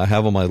 I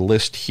have on my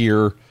list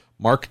here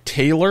Mark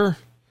Taylor,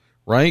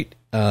 right?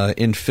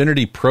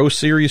 Infinity Pro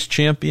Series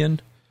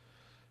champion.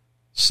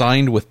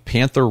 Signed with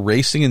Panther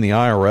Racing in the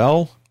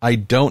IRL. I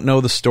don't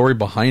know the story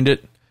behind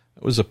it.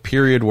 It was a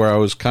period where I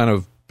was kind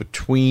of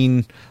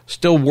between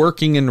still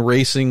working and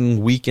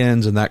racing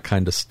weekends and that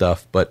kind of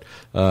stuff, but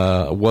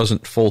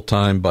wasn't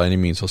full-time by any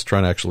means. I was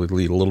trying to actually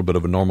lead a little bit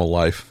of a normal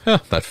life.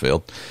 That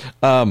failed.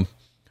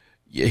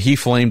 He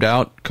flamed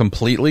out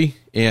completely,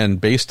 and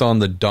based on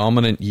the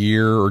dominant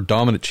year or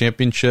dominant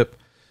championship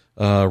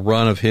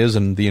run of his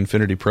in the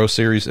Infinity Pro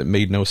Series, it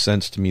made no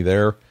sense to me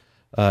there.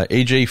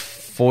 AJ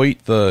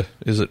Foyt,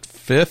 is it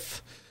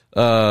fifth?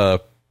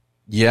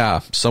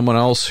 Someone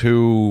else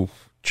who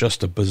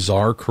just a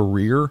bizarre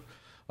career.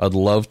 I'd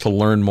love to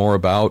learn more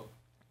about.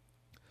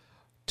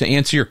 To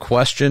answer your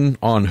question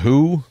on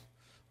who,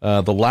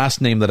 the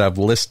last name that I've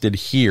listed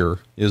here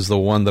is the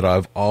one that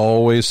I've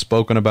always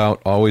spoken about,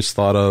 always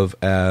thought of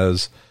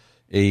as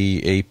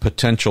a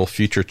potential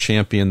future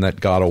champion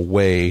that got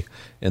away,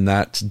 and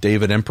that's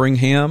David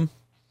Empringham.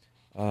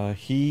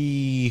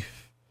 I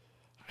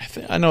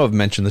know I've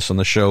mentioned this on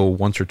the show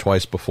once or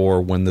twice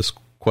before when this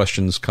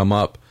question's come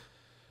up.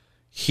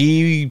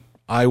 He,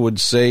 I would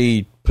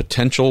say,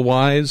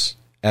 potential-wise,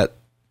 at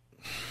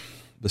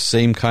the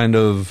same kind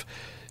of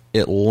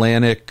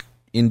Atlantic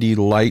Indy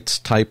Lights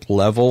type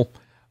level.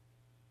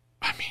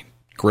 I mean,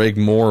 Greg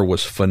Moore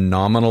was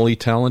phenomenally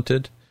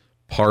talented.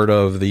 part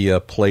of the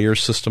player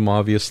system,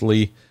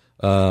 obviously,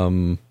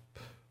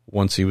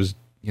 once he was,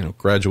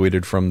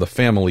 graduated from the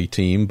family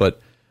team. But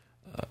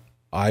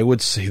I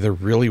would say there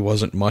really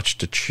wasn't much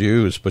to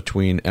choose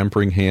between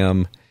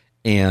Empringham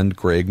and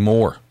Greg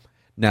Moore.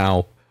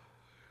 Now,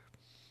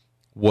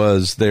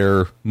 was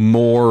there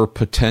more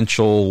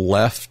potential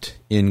left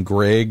in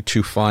Greg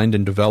to find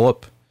and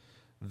develop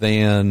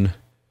than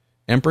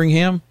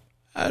Empringham?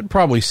 I'd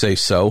probably say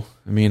so.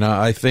 I mean,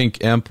 I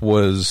think Emp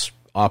was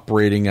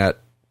operating at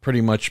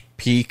pretty much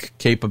peak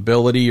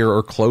capability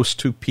or close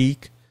to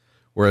peak,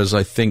 whereas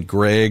I think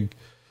Greg,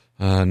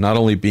 not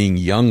only being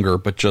younger,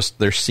 but just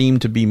there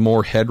seemed to be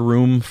more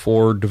headroom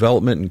for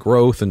development and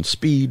growth and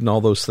speed and all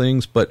those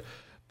things. But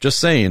just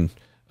saying,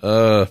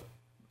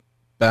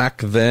 back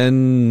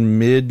then,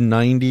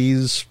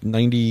 mid-90s,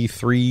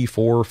 93,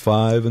 4,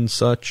 5, and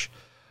such,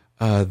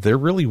 there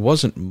really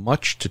wasn't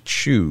much to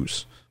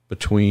choose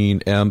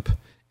between Emp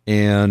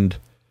and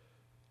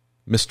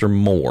Mr.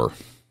 Moore.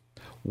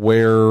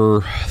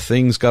 Where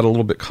things got a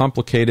little bit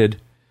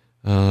complicated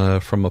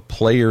from a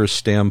player's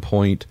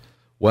standpoint,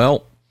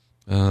 well,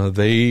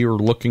 they are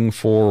looking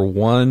for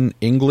one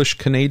English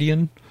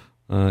Canadian,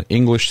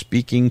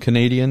 English-speaking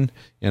Canadian,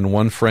 and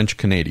one French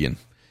Canadian.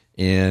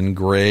 And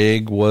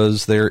Greg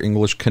was their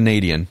English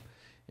Canadian.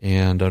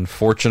 And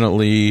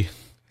unfortunately,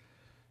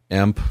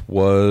 Emp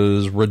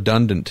was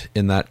redundant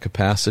in that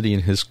capacity,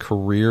 and his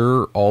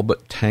career all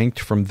but tanked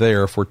from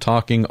there if we're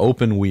talking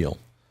open wheel.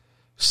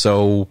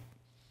 So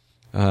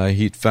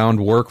he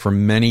found work for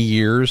many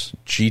years,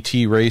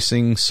 GT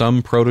racing,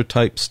 some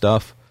prototype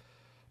stuff.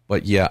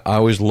 But yeah, I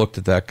always looked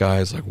at that guy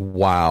as like,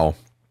 wow,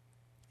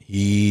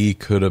 he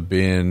could have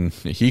been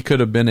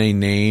a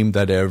name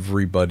that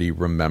everybody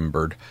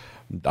remembered.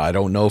 I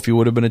don't know if he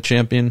would have been a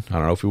champion. I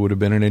don't know if he would have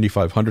been an Indy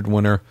 500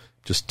 winner.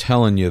 Just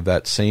telling you,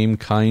 that same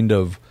kind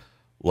of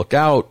look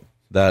out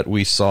that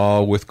we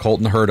saw with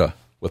Colton Herta,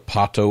 with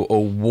Pato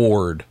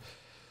O'Ward.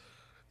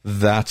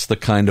 That's the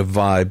kind of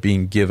vibe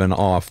being given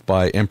off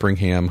by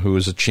Empringham, who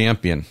is a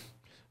champion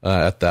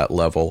at that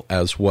level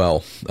as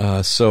well.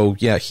 So,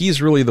 yeah,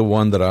 he's really the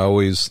one that I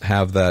always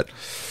have that,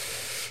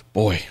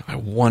 boy, I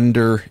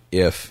wonder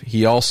if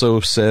he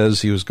also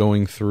says he was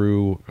going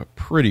through a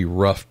pretty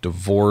rough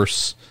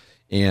divorce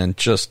and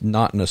just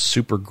not in a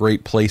super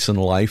great place in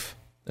life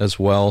as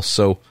well.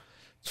 So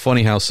it's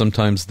funny how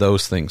sometimes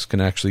those things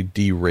can actually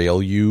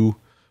derail you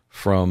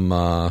from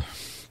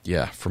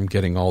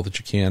getting all that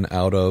you can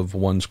out of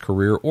one's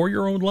career or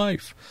your own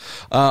life.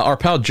 Our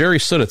pal Jerry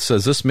Sudeth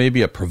says, this may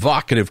be a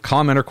provocative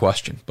comment or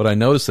question, but I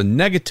notice the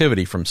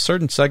negativity from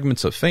certain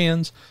segments of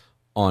fans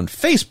on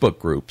Facebook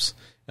groups,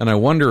 and I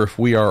wonder if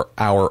we are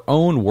our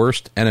own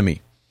worst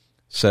enemy.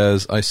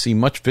 Says, I see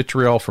much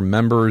vitriol from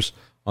members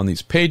on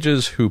these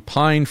pages who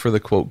pine for the,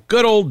 quote,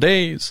 good old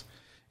days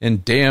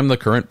and damn the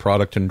current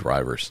product and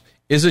drivers.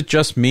 Is it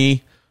just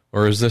me,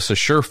 or is this a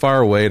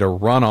surefire way to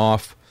run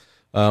off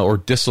or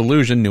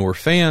disillusion newer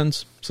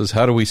fans? Says,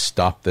 how do we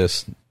stop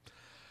this?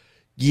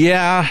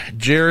 Yeah,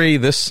 Jerry,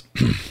 it's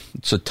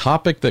a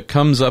topic that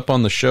comes up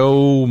on the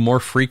show more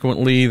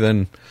frequently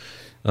than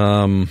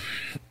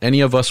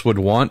any of us would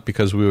want,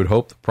 because we would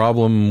hope the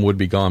problem would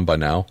be gone by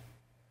now.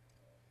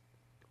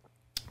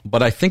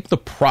 But I think the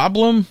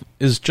problem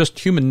is just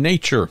human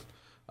nature.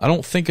 I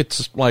don't think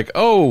it's like,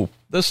 oh,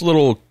 this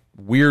little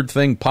weird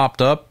thing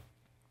popped up,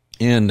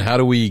 and how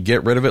do we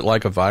get rid of it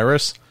like a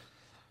virus?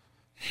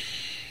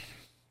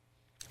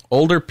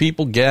 Older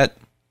people get,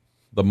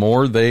 the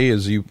more they,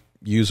 as you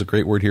use a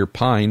great word here,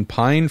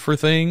 pine for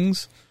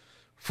things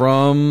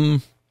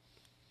from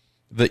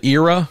the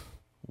era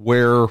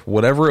where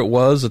whatever it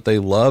was that they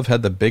love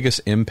had the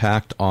biggest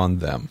impact on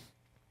them.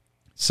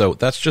 So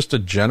that's just a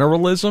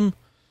generalism.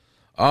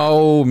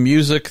 Oh,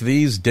 music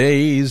these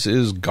days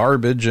is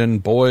garbage,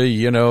 and boy,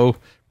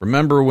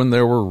 remember when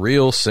there were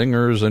real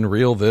singers and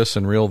real this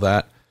and real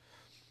that.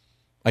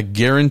 I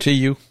guarantee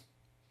you,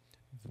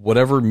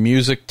 whatever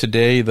music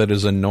today that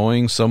is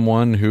annoying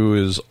someone who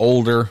is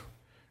older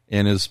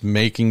and is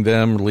leading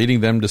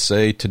them to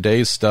say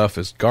today's stuff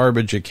is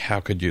garbage,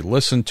 how could you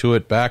listen to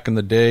it back in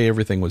the day,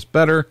 everything was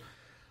better.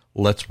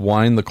 Let's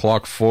wind the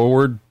clock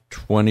forward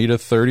 20 to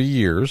 30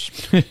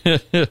 years,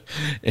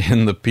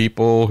 and the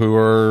people who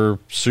are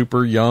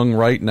super young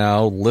right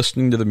now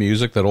listening to the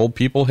music that old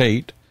people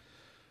hate,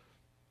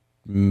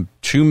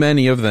 too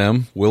many of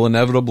them will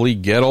inevitably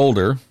get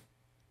older,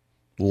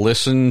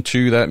 listen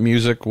to that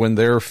music when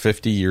they're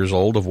 50 years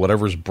old of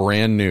whatever's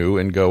brand new,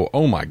 and go,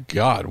 oh my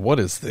God, what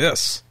is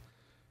this?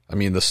 I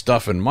mean, the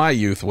stuff in my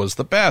youth was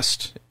the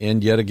best.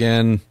 And yet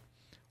again,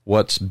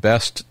 what's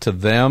best to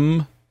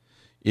them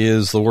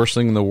is the worst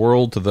thing in the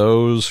world to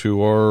those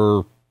who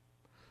are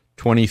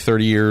 20,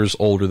 30 years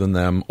older than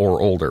them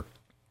or older.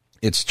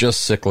 It's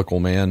just cyclical,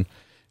 man.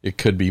 It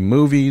could be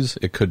movies,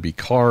 it could be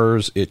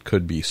cars, it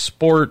could be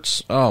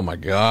sports. Oh my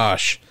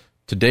gosh.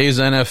 Today's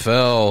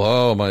NFL,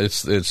 oh my,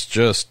 it's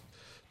just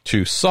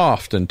too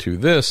soft and too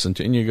this, and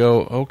you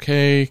go,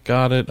 okay,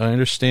 got it, I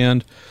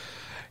understand.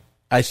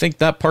 I think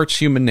that part's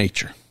human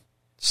nature.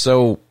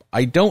 So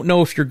I don't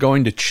know if you're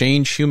going to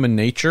change human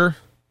nature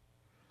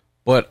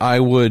but I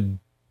would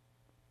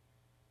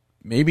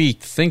maybe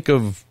think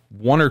of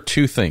one or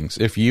two things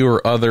if you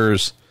or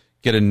others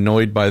get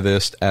annoyed by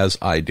this as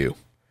I do.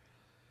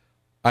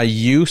 I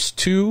used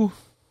to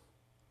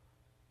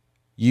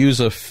use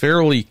a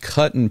fairly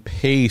cut and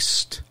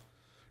paste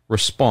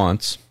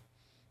response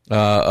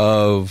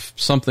of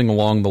something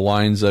along the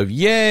lines of,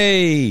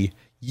 "Yay,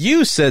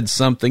 you said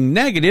something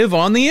negative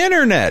on the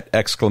internet!"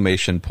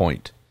 exclamation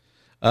point.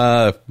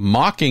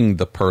 Mocking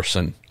the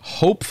person,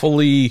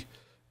 hopefully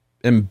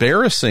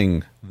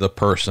embarrassing the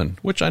person,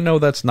 which I know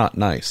that's not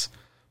nice,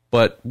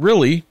 but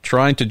really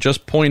trying to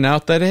just point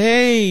out that,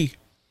 hey,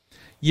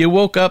 you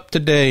woke up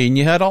today and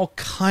you had all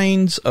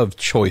kinds of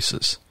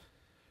choices.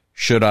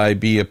 Should I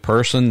be a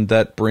person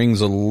that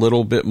brings a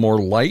little bit more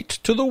light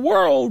to the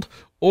world,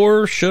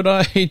 or should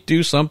I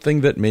do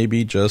something that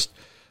maybe just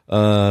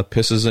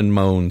pisses and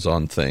moans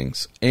on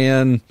things?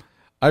 And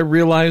I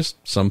realize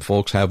some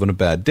folks having a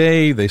bad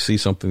day, they see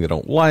something they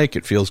don't like,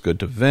 it feels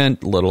good to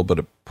vent, a little bit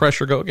of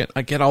pressure go. Again,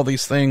 I get all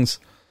these things.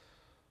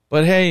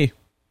 But hey,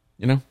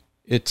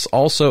 it's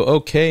also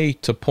okay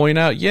to point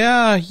out,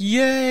 yeah,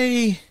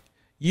 yay,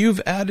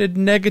 you've added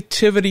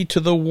negativity to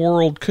the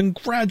world.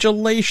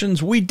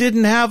 Congratulations, we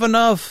didn't have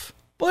enough.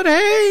 But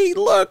hey,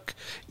 look,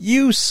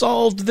 you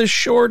solved the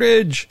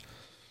shortage.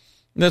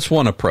 That's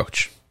one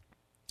approach.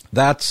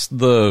 That's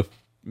the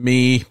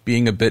me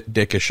being a bit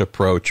dickish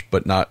approach,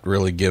 but not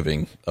really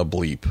giving a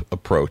bleep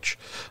approach.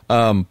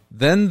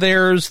 Then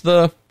there's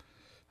the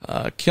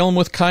kill 'em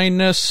with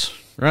kindness,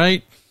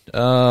 right?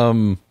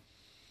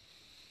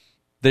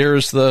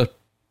 There's the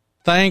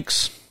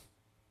thanks,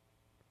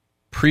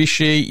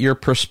 appreciate your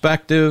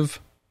perspective,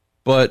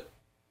 but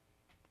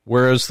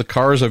whereas the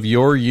cars of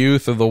your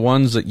youth are the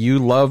ones that you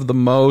love the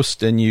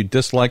most and you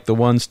dislike the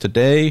ones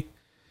today,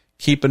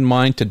 keep in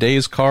mind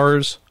today's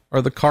cars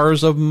are the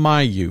cars of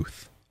my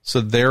youth. So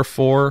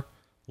therefore,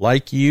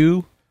 like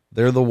you,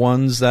 they're the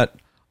ones that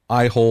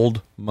I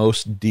hold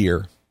most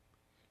dear.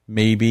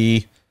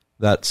 Maybe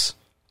that's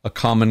a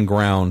common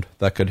ground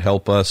that could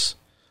help us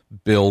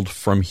build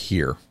from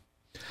here.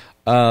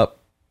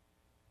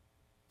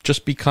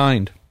 Just be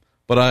kind.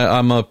 But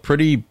I'm a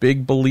pretty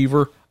big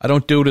believer. I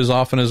don't do it as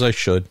often as I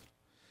should.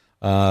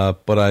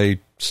 But I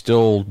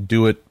still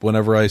do it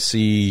whenever I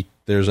see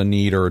there's a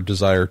need or a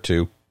desire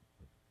to.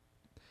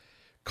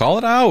 Call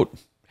it out.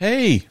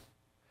 Hey,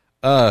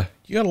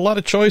 you got a lot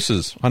of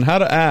choices on how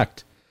to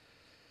act.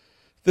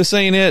 This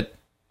ain't it.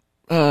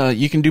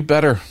 You can do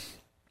better.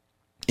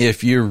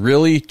 If you're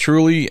really,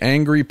 truly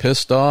angry,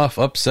 pissed off,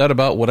 upset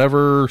about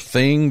whatever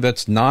thing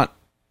that's not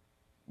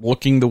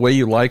looking the way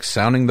you like,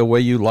 sounding the way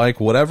you like,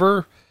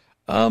 whatever,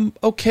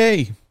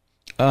 okay.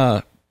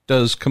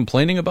 Does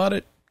complaining about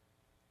it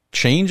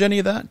change any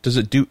of that? Does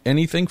it do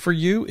anything for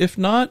you? If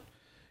not,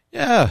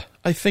 yeah,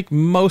 I think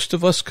most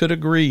of us could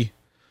agree.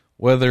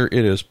 Whether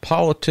it is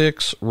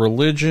politics,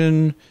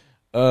 religion,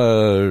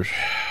 you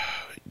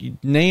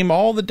name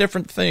all the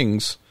different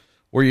things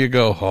where you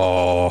go,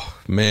 oh,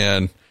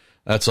 man,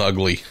 that's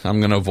ugly. I'm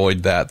going to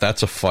avoid that.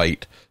 That's a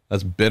fight.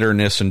 That's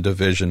bitterness and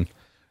division.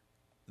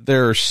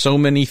 There are so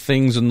many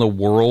things in the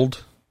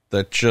world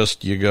that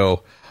just, you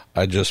go,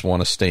 I just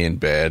want to stay in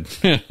bed.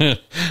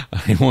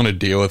 I want to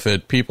deal with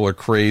it. People are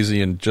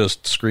crazy and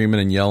just screaming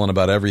and yelling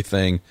about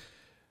everything.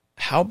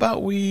 How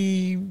about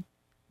we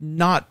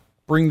not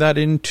bring that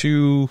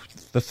into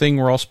the thing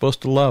we're all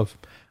supposed to love?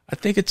 I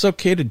think it's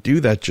okay to do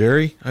that,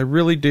 Jerry. I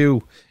really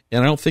do.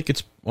 And I don't think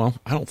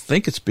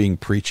it's being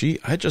preachy.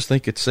 I just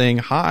think it's saying,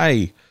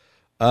 hi,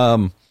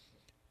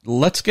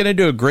 let's get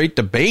into a great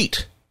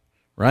debate,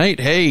 right?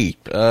 Hey,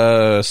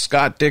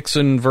 Scott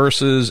Dixon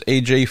versus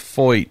AJ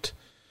Foyt.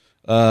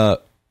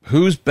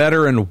 Who's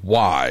better and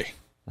why,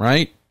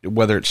 right?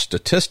 Whether it's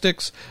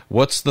statistics,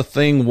 what's the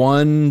thing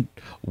won?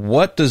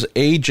 What does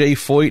AJ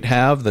Foyt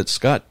have that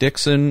Scott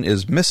Dixon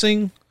is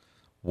missing?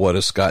 What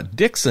does Scott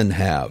Dixon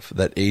have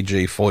that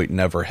AJ Foyt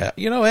never had?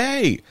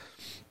 Hey,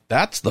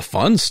 that's the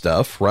fun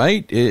stuff,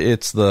 right?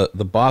 It's the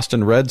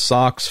Boston Red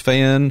Sox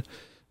fan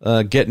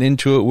getting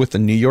into it with the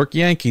New York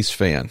Yankees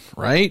fan,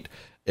 right?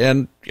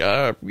 And,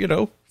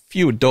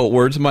 few adult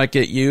words might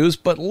get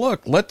used, but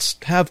look, let's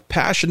have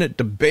passionate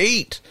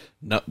debate.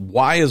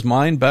 Why is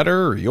mine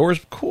better or yours?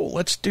 Cool,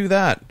 let's do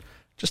that.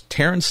 Just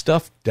tearing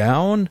stuff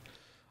down?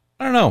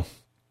 I don't know.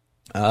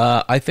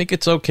 I think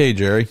it's okay,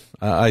 Jerry.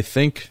 I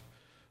think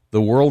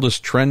the world is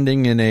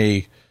trending in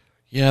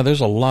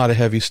there's a lot of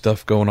heavy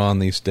stuff going on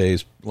these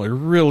days, like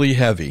really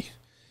heavy.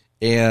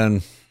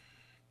 And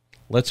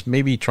let's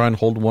maybe try and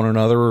hold one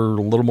another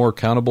a little more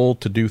accountable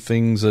to do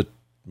things that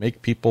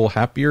make people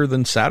happier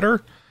than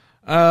sadder.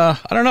 I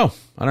don't know.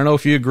 I don't know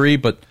if you agree,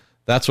 but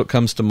that's what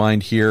comes to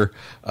mind here.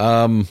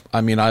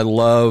 I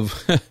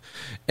love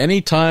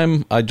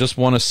anytime I just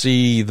want to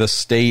see the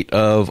state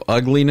of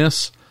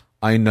ugliness.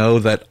 I know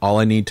that all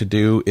I need to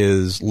do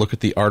is look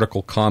at the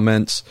article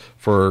comments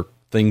for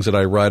things that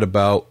I write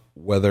about,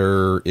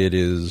 whether it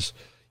is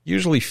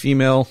usually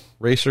female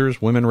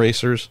racers, women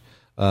racers,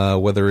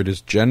 whether it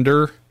is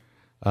gender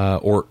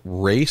or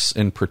race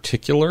in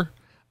particular.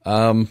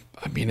 I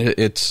mean,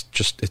 it's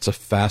a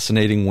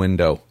fascinating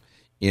window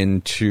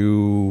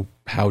into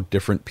how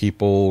different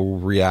people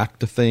react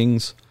to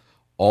things,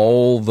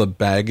 all the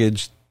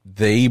baggage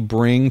they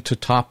bring to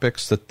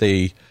topics that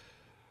they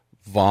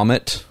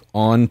vomit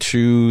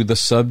onto the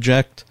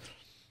subject.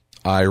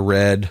 I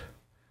read,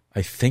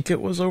 I think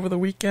it was over the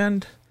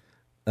weekend,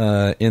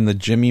 in the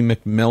Jimmy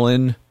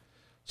McMillan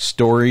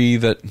story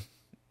that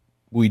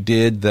we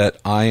did, that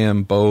I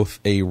am both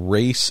a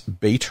race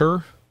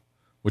baiter,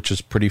 which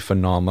is pretty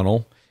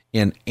phenomenal,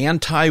 and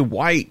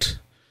anti-white.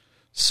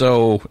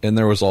 So, and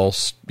there was all,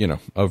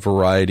 a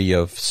variety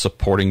of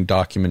supporting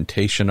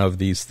documentation of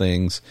these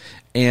things.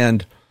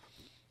 And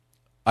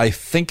I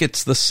think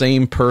it's the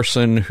same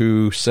person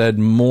who said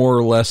more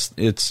or less,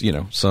 it's,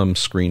 some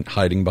screen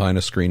hiding behind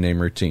a screen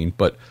name routine,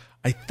 but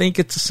I think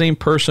it's the same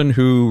person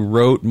who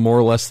wrote more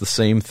or less the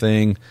same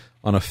thing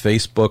on a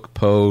Facebook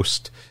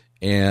post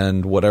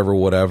and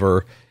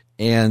whatever.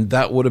 And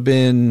that would have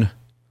been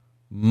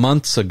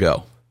months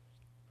ago.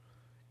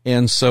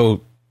 And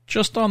so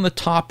just on the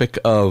topic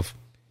of,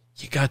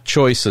 you got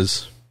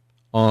choices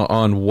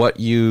on what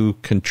you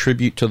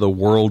contribute to the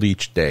world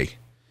each day.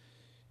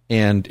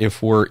 And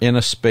if we're in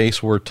a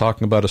space where we're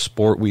talking about a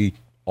sport we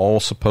all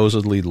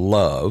supposedly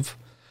love,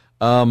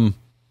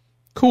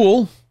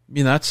 cool.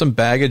 That's some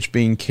baggage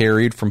being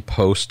carried from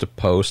post to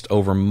post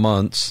over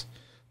months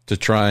to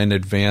try and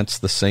advance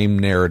the same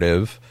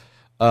narrative.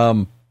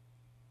 Cool,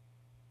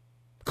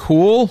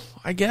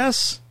 I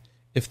guess.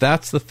 If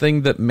that's the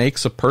thing that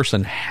makes a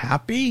person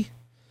happy,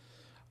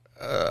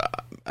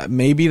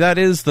 maybe that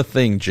is the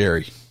thing,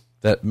 Jerry,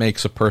 that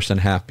makes a person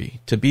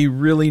happy. To be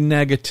really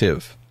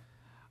negative.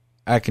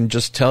 I can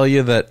just tell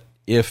you that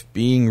if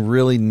being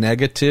really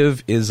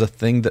negative is a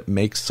thing that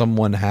makes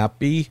someone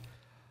happy,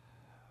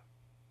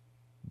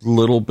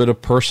 little bit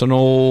of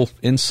personal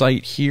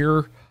insight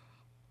here,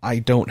 I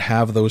don't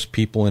have those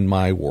people in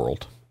my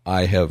world.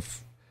 I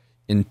have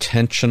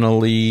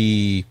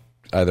intentionally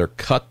either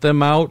cut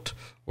them out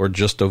or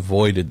just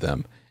avoided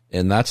them.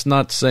 And that's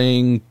not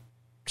saying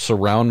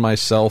surround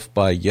myself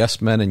by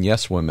yes men and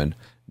yes women.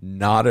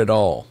 Not at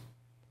all.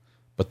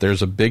 But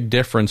there's a big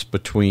difference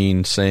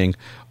between saying,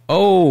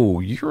 oh,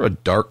 you're a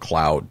dark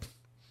cloud,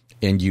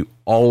 and you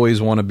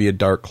always want to be a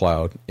dark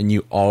cloud, and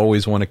you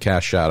always want to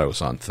cast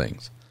shadows on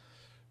things.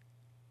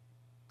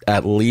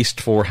 At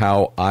least for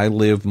how I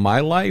live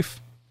my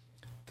life,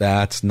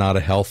 that's not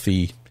a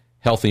healthy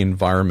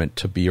environment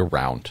to be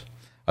around.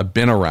 I've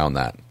been around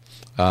that.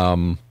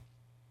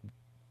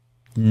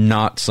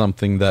 Not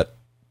something that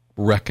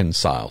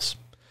reconciles.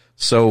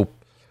 So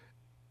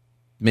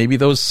maybe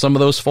some of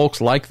those folks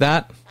like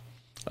that,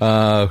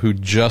 who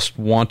just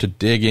want to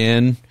dig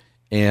in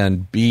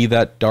and be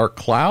that dark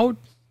cloud,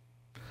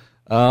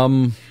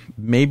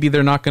 maybe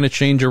they're not going to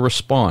change or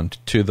respond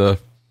to the,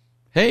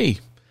 hey,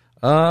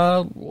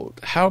 how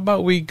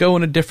about we go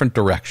in a different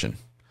direction?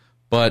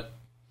 But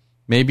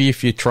maybe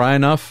if you try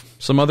enough,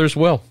 some others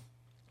will.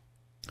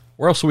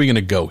 Where else are we going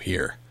to go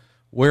here?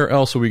 Where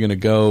else are we going to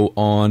go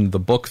on the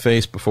book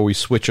face before we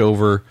switch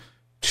over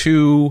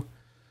to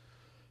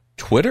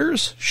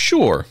Twitters?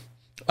 Sure.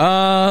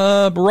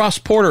 Ross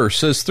Porter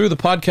says, through the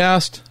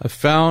podcast, I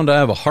found I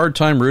have a hard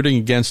time rooting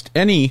against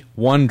any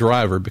one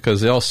driver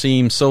because they all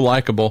seem so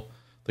likable.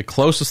 The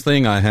closest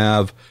thing I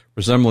have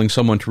resembling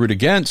someone to root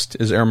against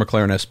is Aaron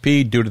McLaren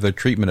SP due to their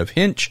treatment of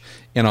Hinch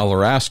and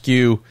I'll ask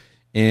you,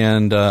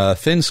 and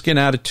thin skin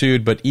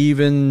attitude, but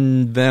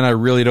even then I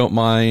really don't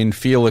mind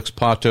Felix,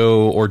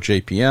 Pato, or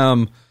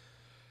JPM.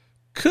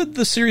 Could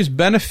the series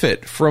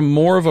benefit from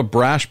more of a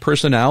brash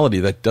personality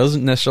that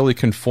doesn't necessarily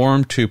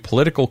conform to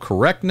political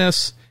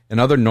correctness and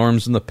other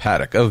norms in the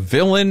paddock? A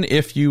villain,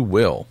 if you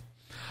will.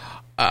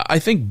 I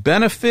think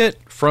benefit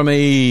from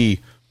a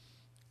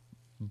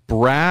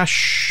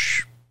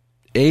brash,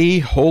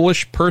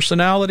 a-holish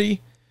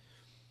personality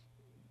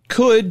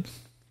could.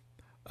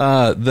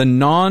 The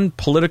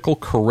non-political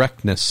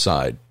correctness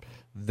side,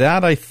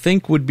 that I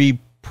think would be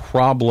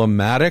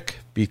problematic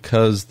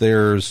because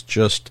there's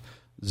just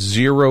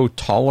zero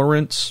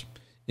tolerance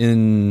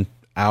in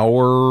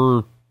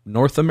our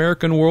North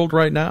American world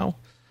right now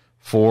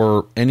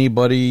for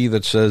anybody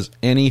that says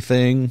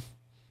anything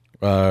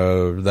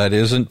that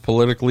isn't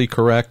politically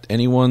correct.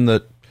 Anyone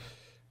that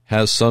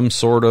has some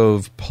sort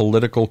of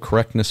political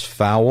correctness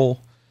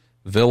foul,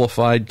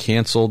 vilified,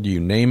 canceled, you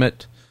name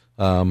it.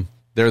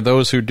 There are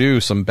those who do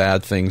some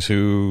bad things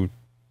who,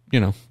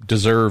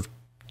 deserve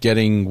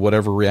getting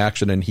whatever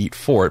reaction and heat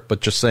for it.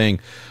 But just saying,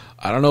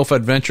 I don't know if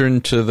I'd venture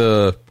into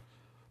the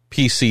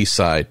PC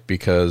side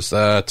because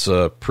that's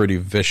a pretty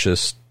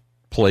vicious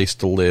place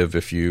to live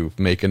if you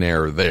make an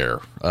error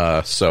there.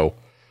 So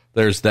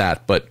there's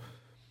that. But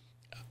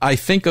I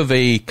think of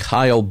a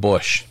Kyle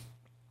Busch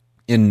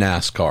in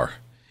NASCAR,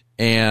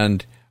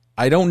 and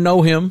I don't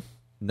know him,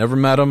 never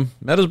met him,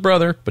 met his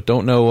brother, but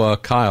don't know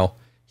Kyle.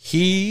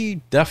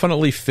 He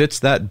definitely fits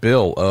that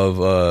bill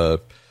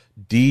of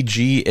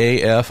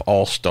DGAF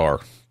All-Star.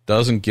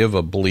 Doesn't give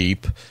a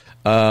bleep.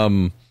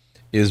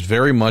 Is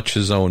very much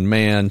his own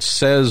man.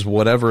 Says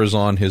whatever is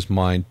on his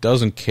mind.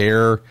 Doesn't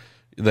care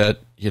that,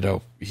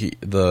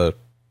 the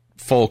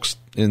folks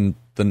in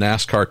the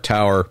NASCAR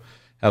tower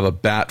have a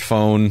bat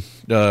phone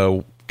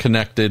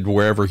connected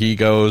wherever he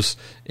goes,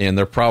 and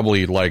they're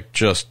probably like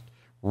just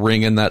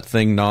ringing that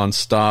thing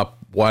nonstop.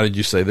 Why did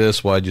you say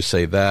this? Why did you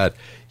say that?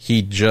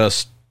 He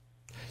just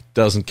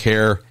doesn't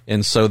care.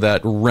 And so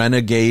that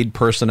renegade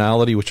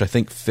personality, which I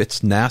think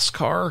fits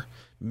NASCAR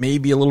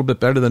maybe a little bit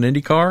better than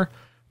IndyCar,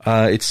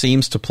 it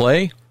seems to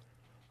play.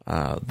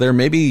 There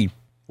may be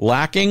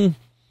lacking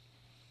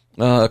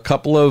a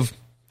couple of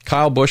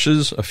Kyle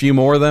Bushes, a few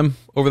more of them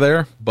over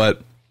there.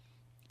 But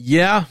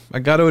yeah, I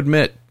got to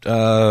admit,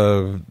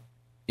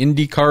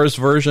 IndyCar's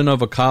version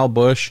of a Kyle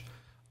Busch,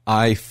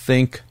 I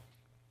think,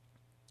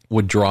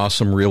 would draw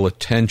some real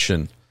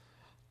attention.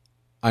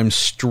 I'm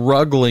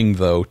struggling,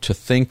 though, to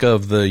think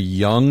of the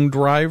young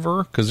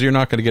driver, because you're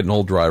not going to get an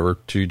old driver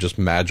to just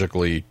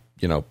magically,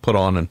 put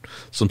on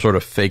some sort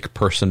of fake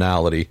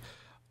personality.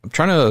 I'm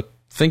trying to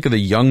think of the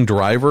young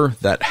driver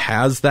that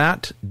has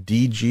that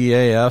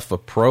DGAF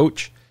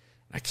approach.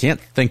 I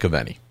can't think of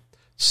any.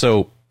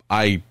 So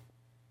I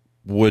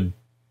would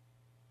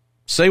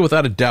say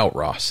without a doubt,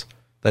 Ross,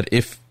 that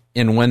if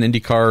and when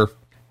IndyCar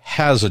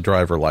has a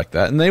driver like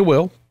that, and they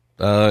will,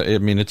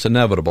 it's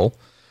inevitable,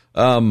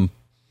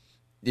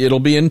 it'll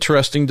be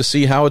interesting to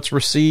see how it's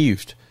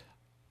received.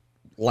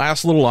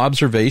 Last little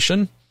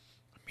observation,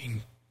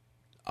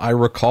 I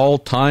recall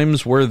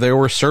times where there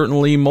were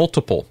certainly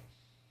multiple,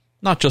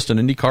 not just in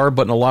IndyCar,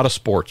 but in a lot of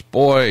sports.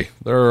 Boy,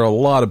 there are a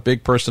lot of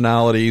big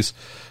personalities,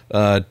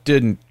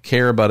 didn't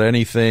care about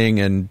anything,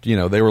 and,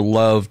 they were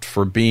loved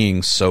for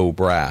being so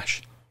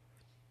brash.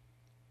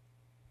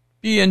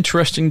 Be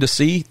interesting to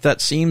see.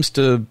 That seems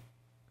to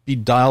be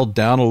dialed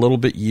down a little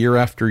bit year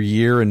after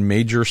year in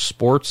major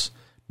sports.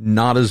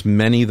 Not as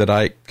many that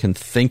I can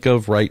think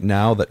of right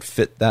now that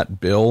fit that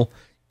bill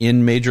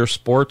in major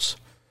sports.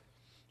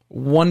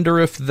 Wonder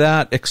if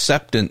that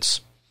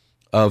acceptance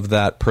of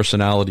that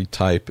personality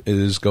type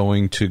is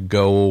going to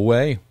go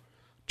away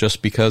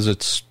just because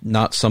it's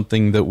not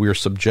something that we're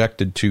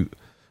subjected to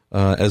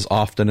as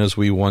often as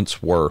we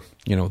once were.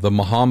 The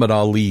Muhammad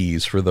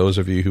Ali's, for those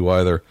of you who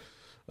either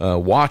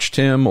watched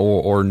him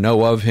or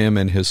know of him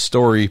and his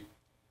story,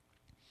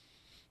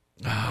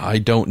 I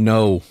don't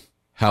know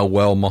how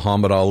well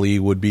Muhammad Ali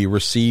would be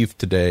received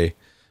today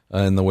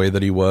in the way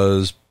that he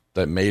was,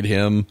 that made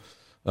him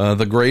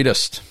the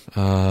greatest.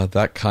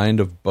 That kind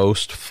of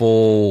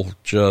boastful,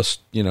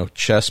 just,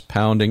 chest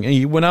pounding. And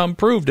he went out and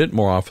proved it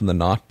more often than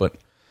not, but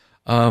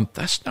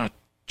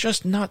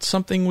that's not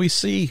something we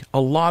see a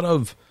lot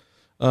of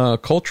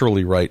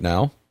culturally right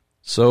now.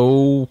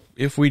 So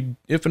if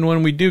and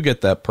when we do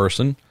get that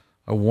person,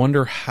 I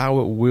wonder how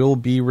it will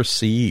be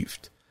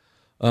received.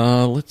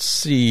 Let's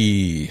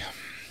see.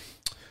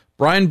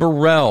 Brian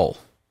Burrell,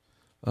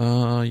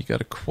 you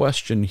got a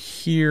question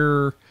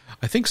here.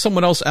 I think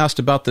someone else asked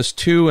about this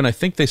too, and I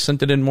think they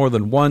sent it in more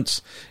than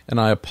once, and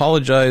I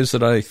apologize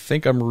that I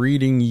think I'm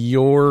reading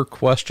your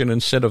question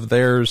instead of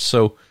theirs.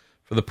 So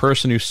for the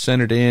person who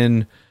sent it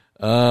in,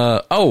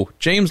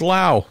 James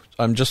Lau,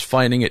 I'm just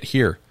finding it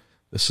here.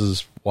 This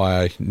is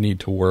why I need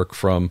to work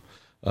from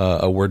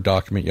a Word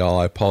document, y'all.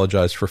 I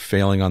apologize for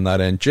failing on that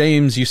end.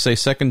 James, you say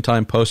second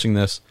time posting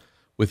this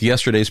with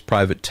yesterday's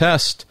private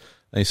test.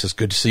 And he says,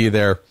 good to see you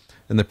there.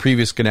 In the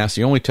previous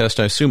Ganassi-only test,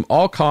 I assume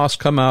all costs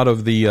come out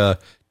of the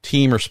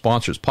team or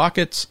sponsors'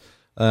 pockets.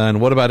 And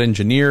what about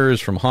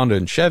engineers from Honda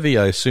and Chevy?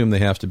 I assume they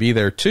have to be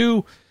there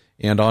too.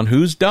 And on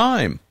whose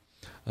dime?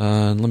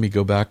 Let me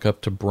go back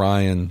up to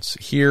Brian's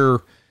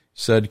here.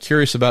 Said,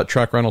 curious about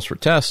track rentals for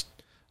test.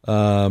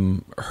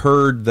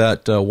 Heard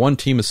that one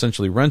team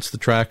essentially rents the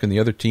track and the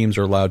other teams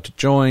are allowed to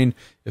join.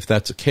 If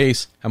that's the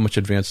case, how much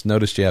advance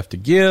notice do you have to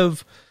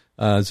give?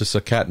 Is this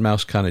a cat and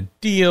mouse kind of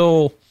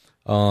deal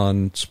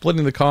on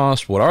splitting the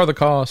cost? What are the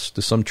costs?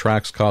 Do some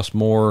tracks cost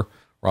more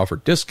or offer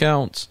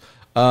discounts?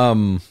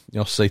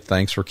 Say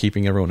thanks for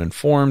keeping everyone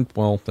informed.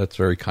 Well, that's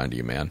very kind of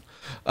you, man.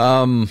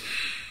 A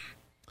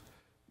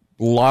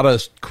lot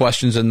of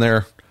questions in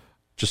there.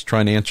 Just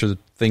trying to answer the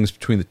things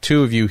between the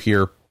two of you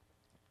here.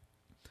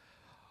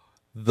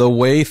 The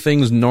way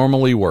things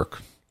normally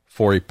work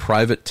for a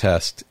private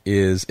test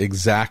is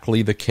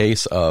exactly the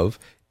case of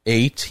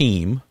a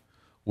team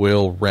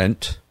will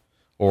rent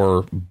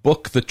or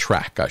book the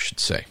track, I should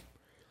say.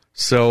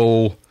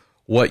 So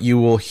what you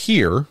will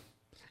hear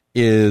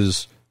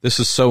is, this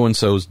is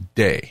so-and-so's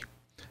day.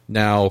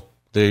 Now,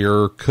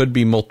 there could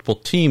be multiple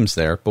teams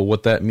there, but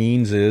what that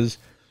means is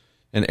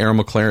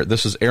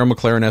this is Arrow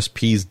McLaren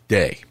SP's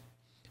day.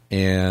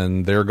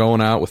 And they're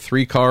going out with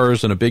 3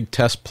 cars and a big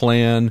test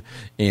plan.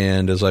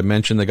 And as I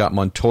mentioned, they got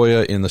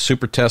Montoya in the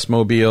super test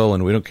mobile,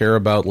 and we don't care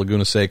about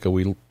Laguna Seca.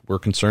 We're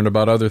concerned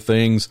about other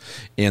things,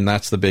 and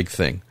that's the big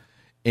thing.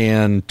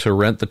 And to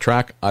rent the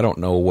track, I don't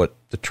know what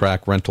the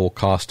track rental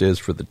cost is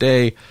for the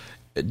day.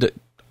 It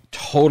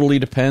totally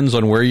depends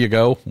on where you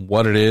go,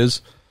 what it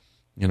is.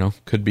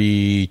 Could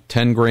be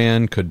 10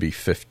 grand, could be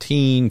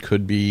 15,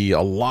 could be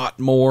a lot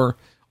more.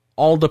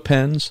 All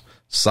depends.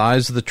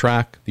 Size of the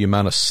track, the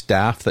amount of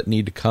staff that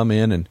need to come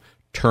in and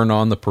turn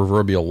on the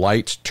proverbial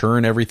lights,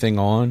 turn everything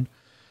on.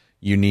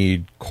 You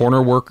need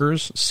corner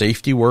workers,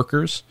 safety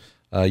workers.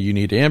 You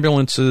need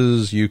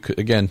ambulances. You could,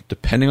 again,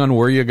 depending on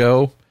where you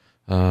go,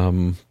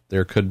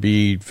 there could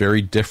be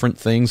very different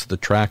things. The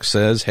track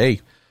says,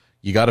 hey,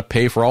 you got to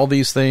pay for all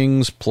these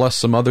things, plus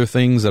some other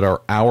things that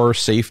are our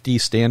safety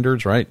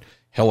standards, right?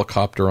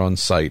 Helicopter on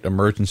site,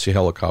 emergency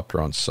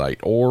helicopter on site.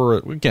 Or,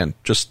 again,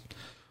 just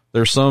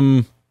there's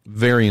some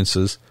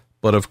variances,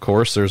 but of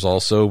course there's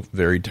also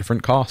very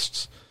different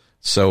costs.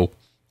 So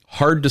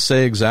hard to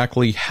say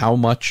exactly how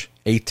much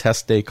a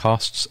test day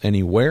costs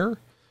anywhere,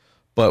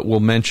 but we'll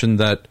mention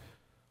that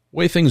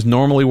way things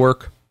normally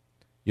work,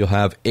 you'll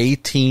have a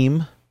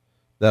team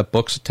that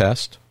books a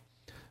test.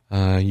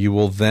 You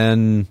will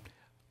then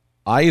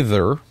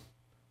either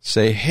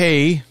say,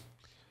 hey,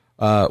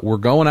 we're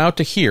going out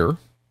to here,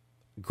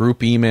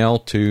 group email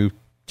to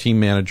team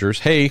managers,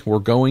 hey, we're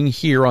going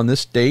here on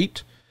this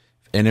date.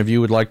 If any of you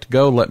would like to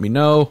go, let me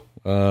know.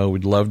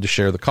 We'd love to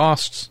share the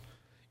costs.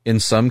 In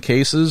some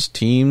cases,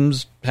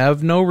 teams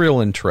have no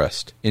real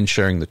interest in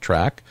sharing the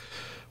track.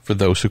 For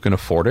those who can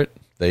afford it,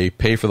 they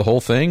pay for the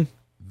whole thing.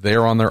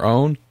 They're on their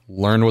own,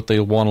 learn what they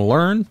want to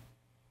learn.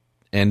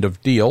 End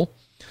of deal.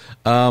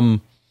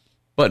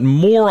 But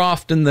more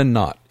often than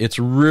not, it's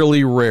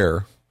really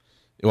rare.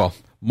 Well,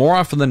 more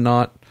often than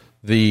not,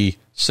 the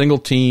single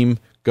team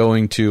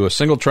going to a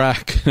single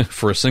track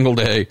for a single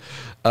day,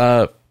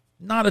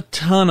 not a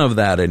ton of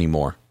that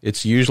anymore.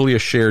 It's usually a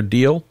shared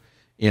deal.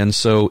 And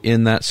so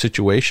in that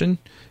situation,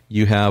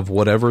 you have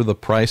whatever the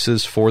price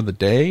is for the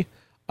day.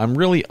 I'm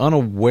really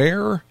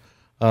unaware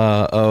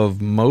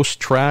of most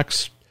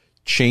tracks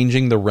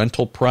changing the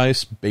rental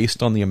price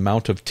based on the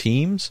amount of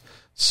teams.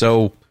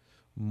 So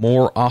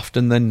more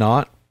often than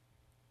not,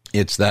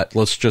 it's that,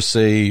 let's just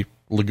say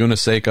Laguna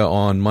Seca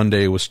on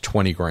Monday was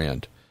 20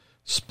 grand.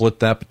 Split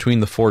that between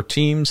the 4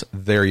 teams.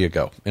 There you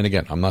go. And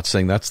again, I'm not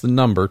saying that's the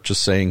number,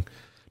 just saying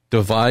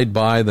divide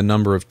by the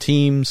number of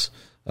teams,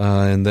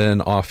 and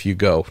then off you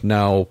go.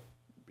 Now,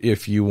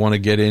 if you want to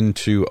get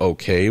into,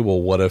 okay,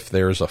 well, what if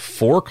there's a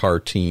 4-car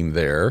team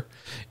there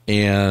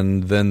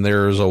and then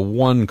there's a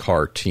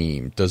 1-car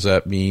team? Does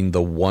that mean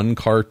the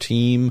 1-car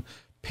team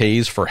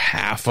pays for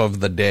half of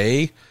the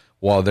day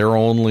while they're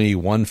only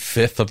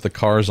 1/5 of the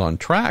cars on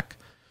track?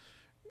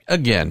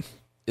 Again,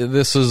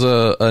 this is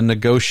a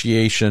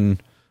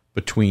negotiation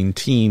between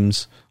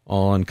teams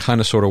on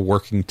kind of sort of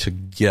working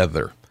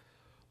together.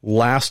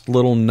 Last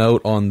little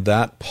note on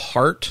that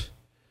part,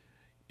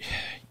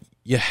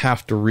 you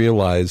have to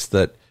realize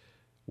that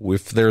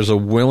if there's a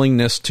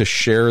willingness to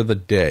share the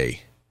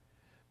day,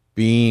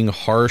 being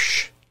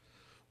harsh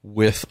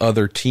with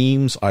other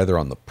teams, either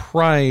on the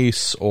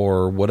price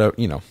or whatever,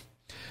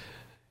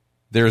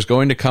 there's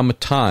going to come a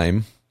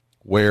time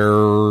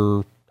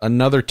where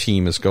another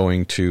team is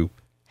going to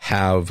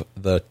have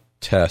the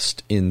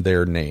test in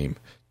their name,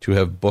 to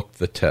have booked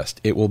the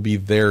test. It will be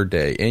their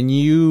day, and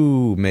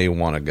you may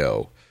want to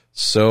go.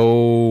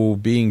 So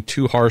being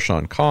too harsh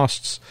on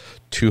costs,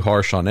 too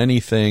harsh on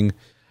anything,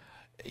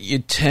 you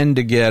tend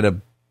to get a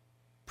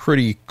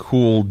pretty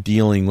cool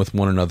dealing with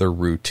one another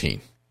routine,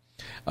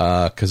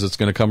 because it's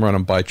going to come around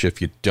and bite you if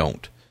you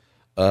don't.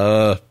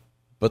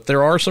 But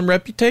there are some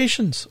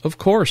reputations, of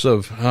course,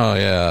 of, oh,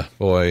 yeah,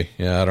 boy,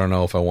 yeah, I don't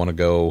know if I want to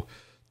go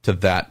to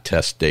that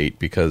test date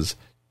because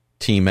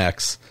Team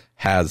X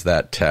has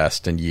that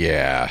test, and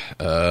yeah,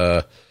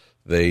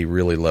 they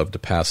really love to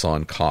pass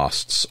on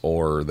costs,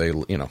 or they,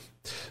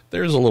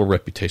 there's a little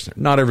reputation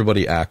there. Not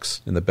everybody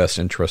acts in the best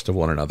interest of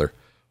one another.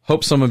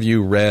 Hope some of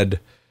you read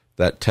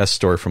that test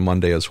story from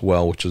Monday as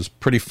well, which is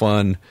pretty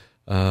fun.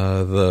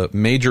 The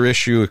major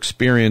issue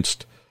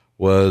experienced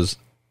was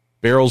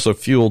barrels of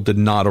fuel did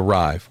not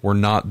arrive, were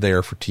not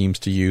there for teams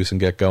to use and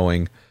get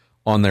going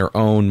on their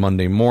own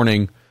Monday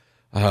morning.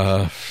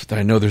 I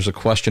know there's a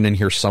question in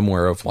here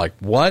somewhere of like,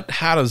 what?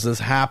 How does this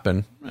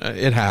happen?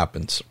 It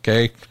happens,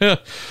 okay?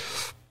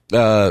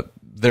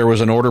 There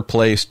was an order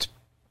placed,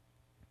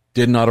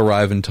 did not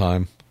arrive in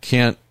time.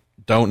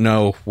 Don't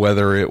know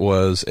whether it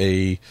was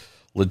a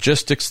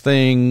logistics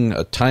thing,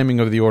 a timing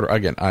of the order.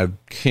 Again, I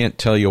can't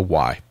tell you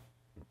why.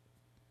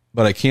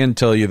 But I can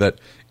tell you that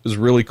it was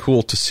really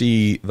cool to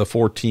see the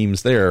 4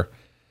 teams there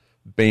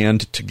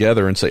band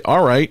together and say,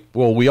 all right,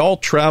 well, we all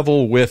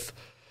travel with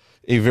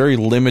a very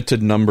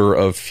limited number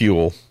of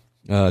fuel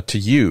to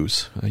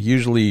use,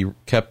 usually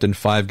kept in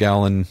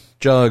 5-gallon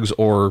jugs,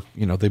 or,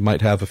 they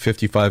might have a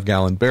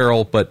 55-gallon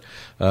barrel, but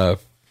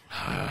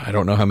I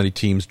don't know how many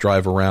teams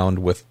drive around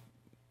with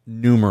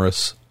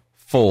numerous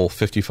full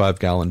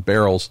 55-gallon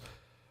barrels.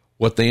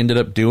 What they ended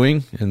up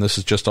doing, and this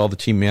is just all the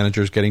team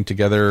managers getting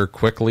together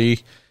quickly,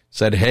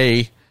 said,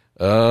 hey,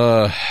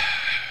 I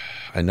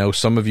know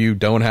some of you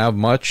don't have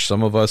much.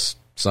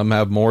 Some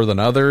have more than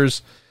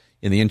others.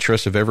 In the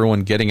interest of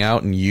everyone getting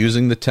out and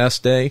using the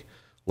test day,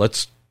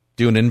 let's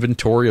do an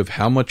inventory of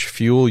how much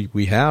fuel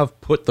we have,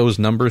 put those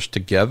numbers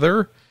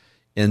together,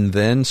 and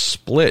then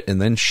split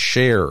and then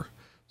share.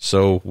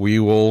 So we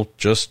will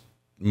just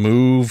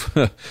move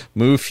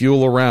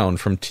fuel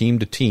around from team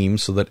to team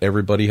so that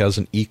everybody has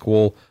an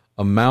equal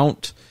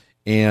amount.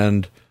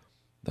 And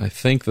I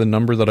think the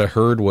number that I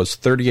heard was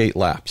 38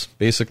 laps.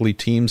 Basically,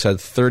 teams had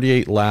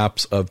 38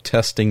 laps of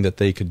testing that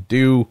they could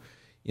do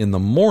in the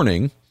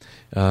morning,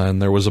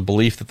 and there was a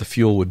belief that the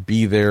fuel would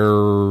be there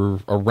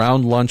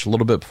around lunch, a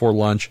little bit before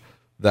lunch.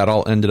 That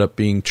all ended up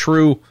being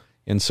true,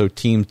 and so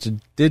teams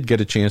did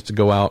get a chance to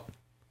go out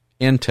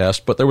and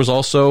test, but there was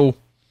also a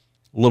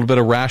little bit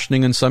of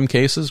rationing in some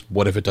cases.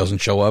 What if it doesn't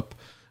show up?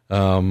 We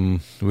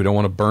don't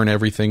want to burn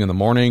everything in the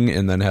morning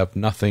and then have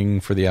nothing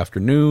for the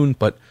afternoon,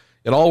 but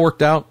it all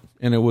worked out,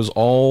 and it was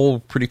all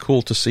pretty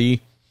cool to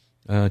see.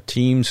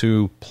 Teams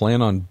who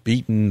plan on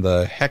beating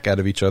the heck out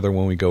of each other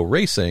when we go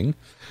racing,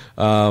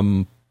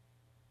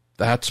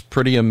 that's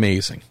pretty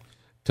amazing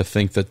to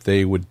think that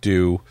they would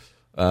do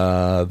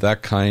that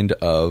kind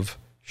of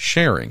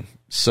sharing.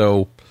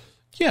 So,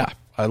 yeah,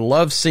 I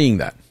love seeing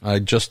that. I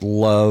just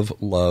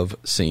love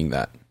seeing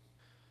that.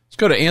 Let's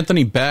go to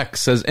Anthony Beck.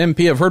 Says,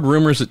 MP, I've heard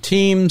rumors that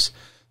teams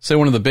say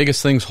one of the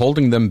biggest things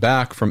holding them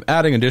back from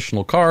adding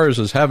additional cars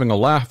is having a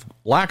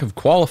lack of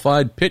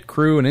qualified pit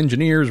crew and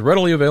engineers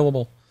readily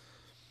available.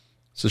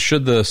 So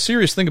should the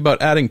series think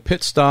about adding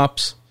pit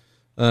stops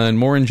and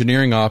more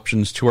engineering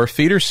options to our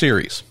feeder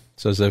series?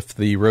 It says if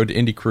the Road to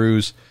Indy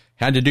crews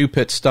had to do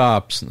pit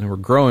stops and they were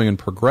growing and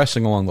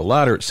progressing along the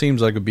ladder, it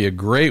seems like it would be a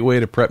great way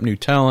to prep new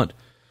talent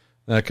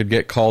that could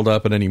get called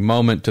up at any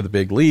moment to the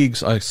big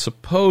leagues. I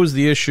suppose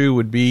the issue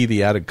would be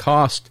the added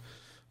cost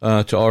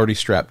to already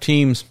strapped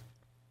teams.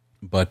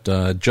 But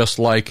just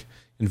like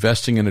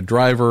investing in a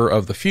driver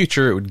of the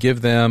future, it would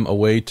give them a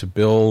way to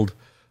build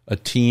a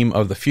team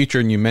of the future.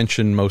 And you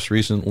mentioned most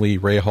recently,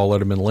 Ray Hall,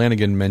 Letterman,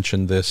 Lanigan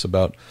mentioned this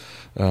about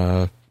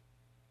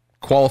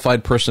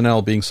qualified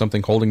personnel being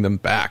something holding them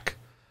back.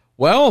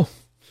 Well,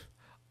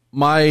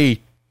 my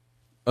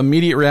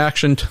immediate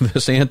reaction to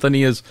this,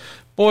 Anthony, is,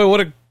 boy,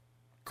 what a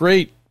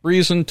great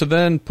reason to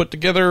then put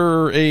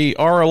together a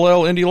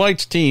RLL Indy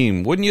Lights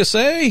team, wouldn't you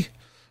say?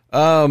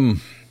 It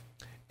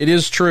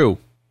is true.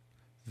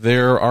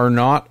 There are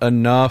not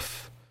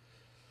enough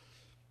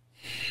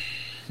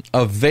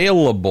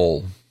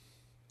available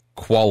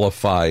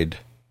qualified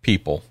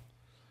people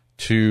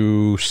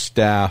to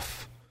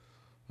staff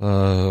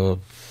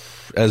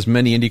as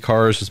many Indy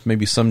cars as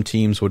maybe some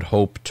teams would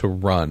hope to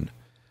run.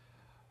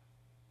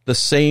 The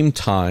same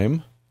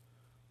time,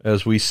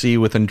 as we see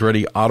with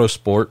Andretti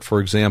Autosport, for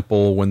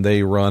example, when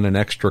they run an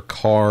extra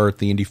car at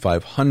the Indy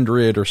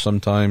 500 or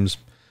sometimes,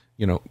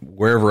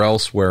 wherever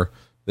else where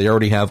they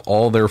already have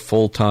all their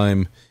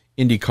full-time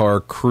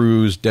IndyCar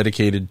crews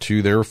dedicated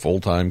to their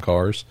full-time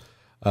cars,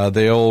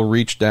 they'll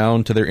reach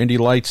down to their Indy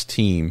Lights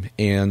team,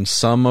 and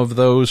some of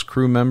those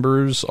crew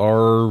members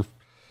are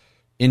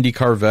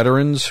IndyCar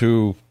veterans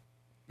who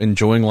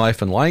enjoying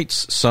life in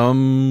lights.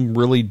 Some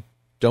really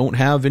don't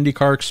have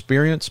IndyCar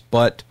experience,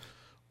 but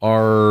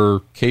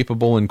are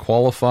capable and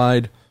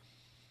qualified.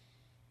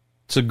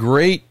 It's a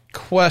great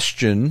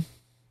question.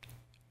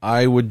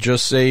 I would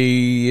just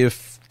say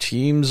if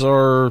teams,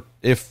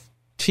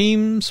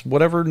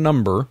 whatever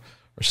number,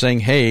 are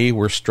saying, hey,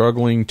 we're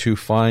struggling to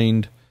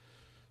find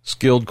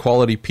skilled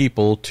quality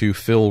people to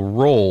fill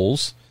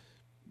roles,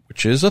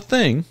 which is a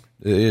thing.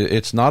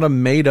 It's not a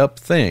made-up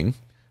thing.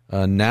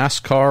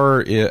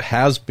 NASCAR, it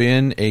has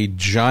been a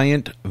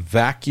giant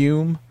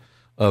vacuum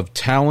of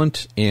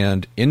talent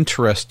and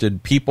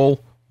interested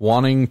people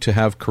wanting to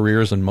have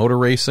careers in motor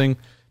racing.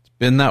 It's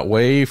been that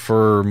way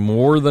for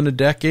more than a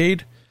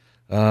decade.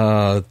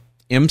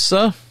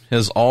 IMSA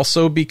has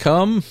also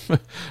become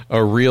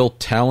a real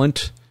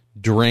talent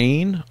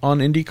drain on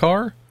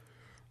IndyCar.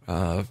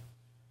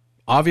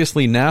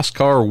 Obviously,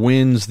 NASCAR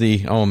wins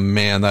the, oh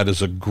man, that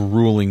is a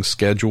grueling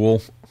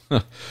schedule,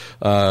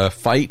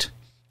 fight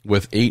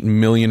with 8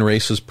 million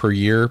races per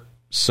year.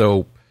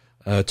 So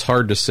it's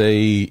hard to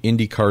say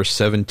IndyCar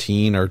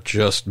 17 are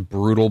just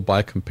brutal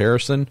by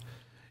comparison.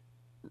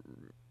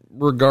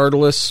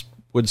 Regardless,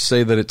 would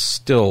say that it's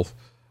still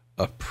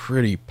a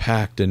pretty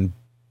packed and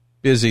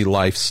busy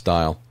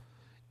lifestyle.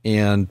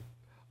 And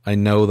I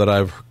know that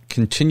I've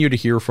continued to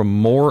hear from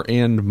more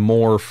and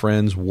more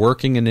friends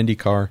working in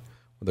IndyCar,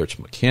 whether it's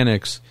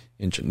mechanics,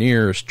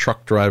 engineers,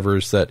 truck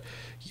drivers, that,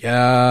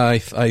 yeah,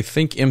 I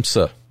think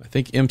IMSA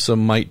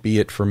might be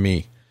it for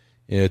me.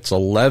 It's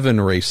 11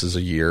 races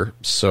a year,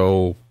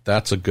 so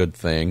that's a good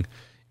thing.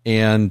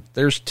 And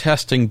there's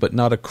testing, but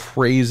not a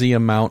crazy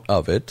amount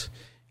of it.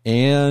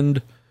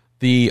 And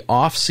the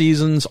off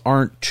seasons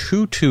aren't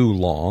too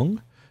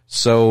long,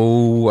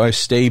 so I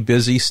stay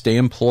busy, stay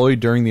employed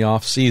during the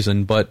off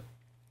season. But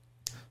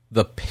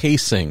the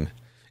pacing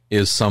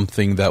is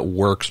something that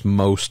works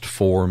most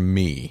for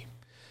me.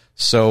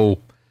 So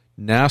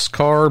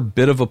NASCAR,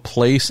 bit of a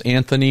place,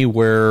 Anthony,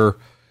 where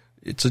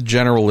it's a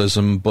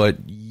generalism, but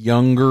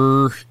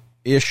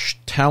younger-ish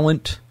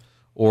talent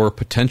or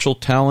potential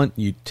talent,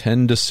 you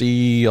tend to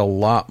see a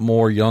lot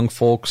more young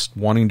folks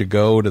wanting to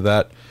go to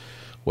that,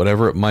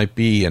 whatever it might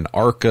be, an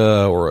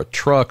ARCA or a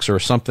Trucks or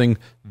something,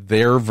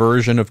 their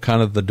version of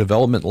kind of the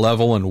development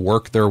level and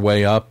work their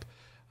way up.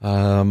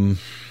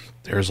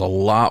 There's a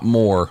lot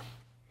more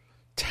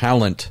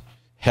talent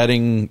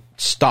heading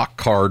stock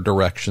car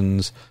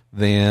directions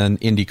than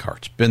IndyCar.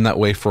 It's been that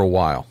way for a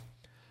while.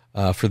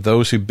 For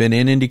those who've been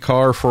in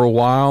IndyCar for a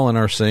while and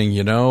are saying,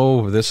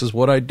 this is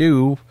what I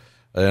do,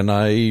 and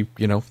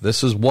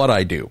this is what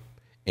I do,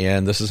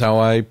 and this is how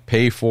I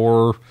pay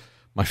for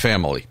my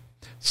family.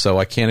 So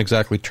I can't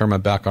exactly turn my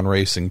back on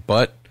racing.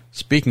 But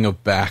speaking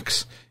of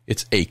backs,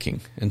 it's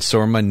aching, and so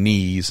are my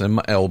knees and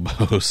my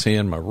elbows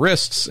and my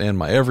wrists and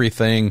my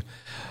everything.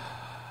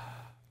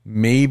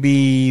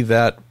 Maybe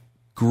that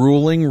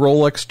grueling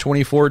Rolex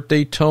 24 at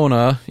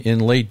Daytona in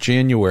late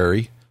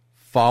January,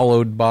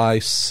 followed by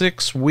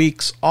 6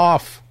 weeks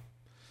off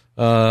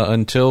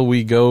until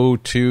we go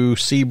to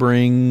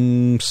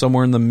Sebring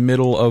somewhere in the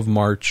middle of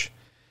March,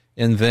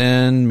 and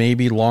then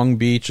maybe Long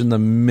Beach in the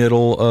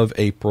middle of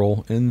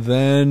April, and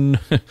then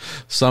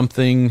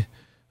something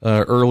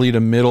early to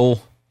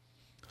middle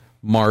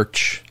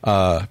March,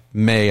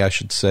 May, I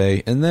should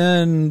say. And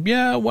then,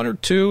 1 or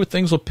 2,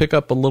 things will pick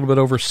up a little bit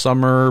over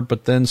summer,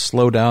 but then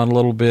slow down a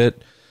little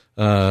bit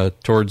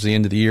towards the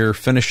end of the year,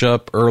 finish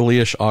up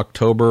early-ish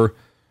October.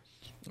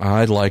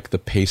 I like the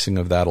pacing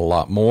of that a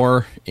lot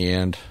more,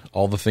 and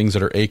all the things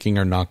that are aching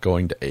are not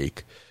going to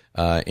ache.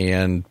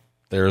 And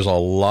there's a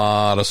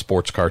lot of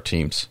sports car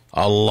teams.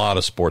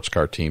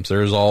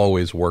 There's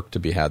always work to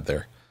be had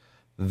there.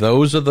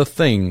 Those are the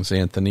things,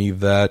 Anthony,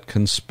 that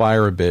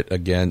conspire a bit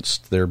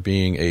against there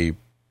being a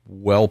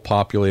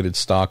well-populated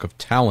stock of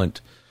talent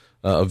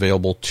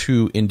available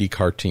to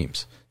IndyCar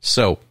teams.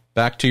 So,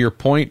 back to your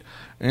point,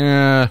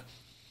 the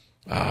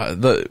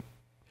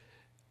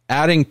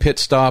adding pit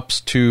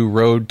stops to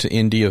Road to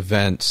Indy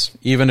events,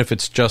 even if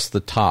it's just the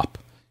top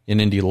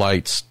in Indy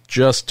Lights,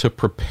 just to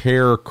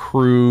prepare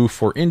crew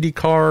for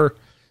IndyCar,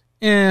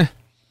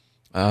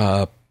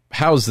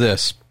 how's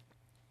this?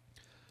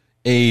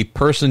 A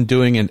person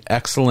doing an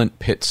excellent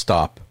pit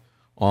stop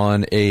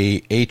on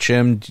a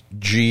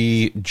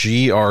HMG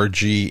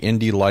GRG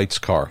Indy Lights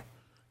car.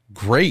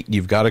 Great,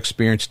 you've got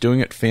experience doing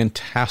it,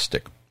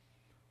 fantastic.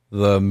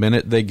 The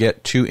minute they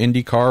get to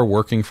IndyCar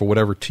working for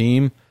whatever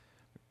team,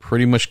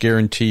 pretty much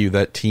guarantee you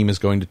that team is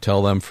going to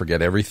tell them,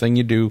 forget everything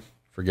you do,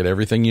 forget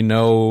everything you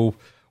know,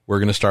 we're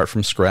going to start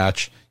from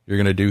scratch, you're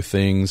going to do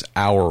things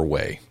our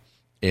way.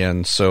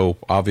 And so,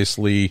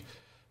 obviously,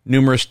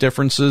 numerous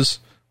differences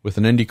with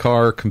an Indy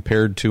car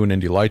compared to an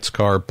Indy Lights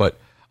car, but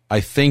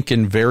I think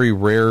in very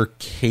rare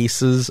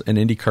cases, an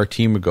IndyCar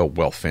team would go,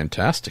 well,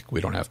 fantastic, we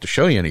don't have to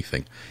show you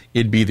anything.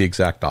 It'd be the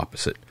exact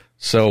opposite.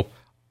 So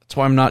that's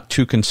why I'm not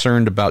too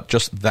concerned about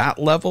just that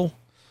level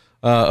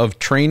of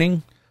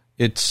training.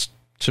 It's,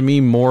 to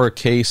me, more a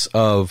case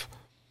of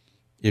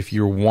if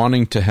you're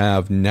wanting to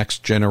have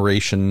next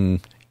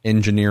generation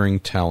engineering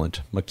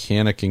talent,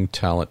 mechanicking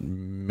talent,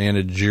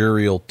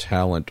 managerial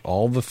talent,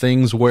 all the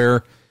things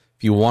where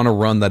if you want to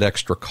run that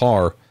extra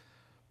car,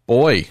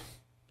 boy,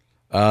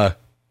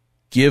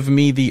 give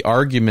me the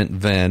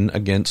argument then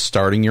against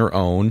starting your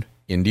own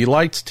Indy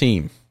Lights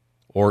team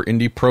or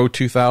Indy Pro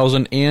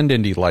 2000 and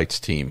Indy Lights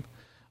team.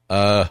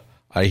 I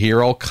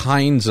hear all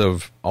kinds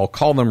of, I'll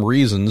call them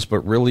reasons, but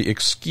really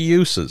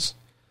excuses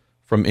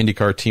from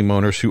IndyCar team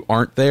owners who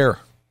aren't there.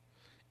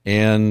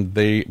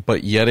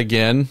 But yet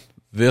again,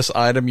 this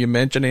item you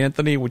mentioned,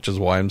 Anthony, which is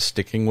why I'm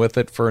sticking with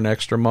it for an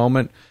extra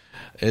moment,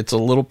 it's a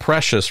little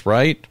precious,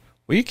 right?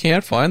 We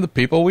can't find the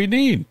people we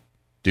need.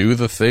 Do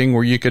the thing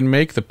where you can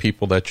make the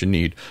people that you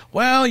need.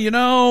 Well, I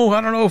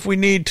don't know if we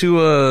need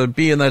to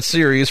be in that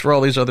series for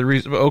all these other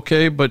reasons.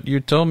 Okay, but you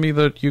tell me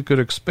that you could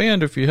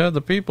expand if you had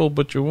the people,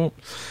 but you won't.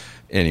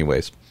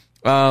 Anyways,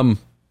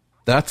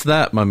 that's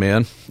that, my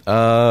man.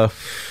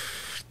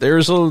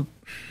 There's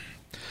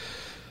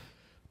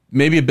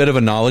maybe a bit of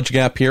a knowledge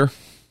gap here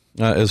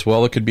as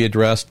well. It could be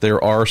addressed.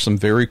 There are some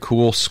very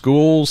cool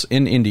schools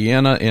in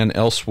Indiana and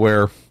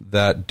elsewhere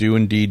that do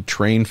indeed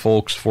train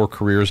folks for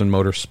careers in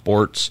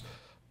motorsports,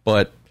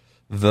 but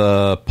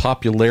the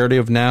popularity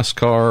of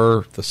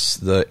NASCAR,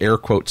 the air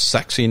quote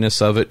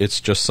sexiness of it,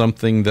 it's just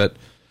something that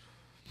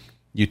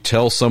you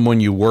tell someone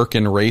you work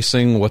in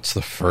racing, what's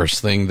the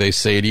first thing they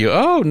say to you?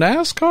 Oh,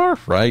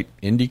 NASCAR? Right.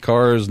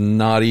 IndyCar is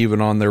not even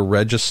on their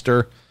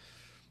register.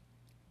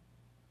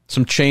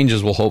 Some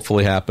changes will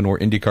hopefully happen where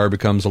IndyCar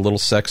becomes a little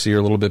sexier,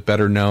 a little bit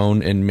better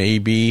known, and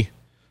maybe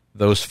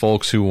those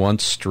folks who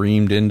once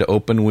streamed into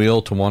open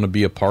wheel to want to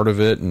be a part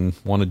of it and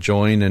want to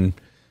join and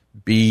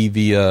be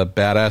the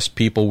badass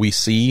people we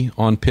see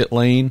on pit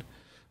lane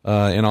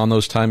and on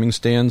those timing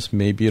stands,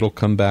 maybe it'll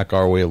come back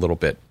our way a little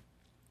bit.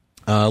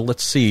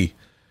 Let's see.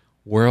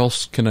 Where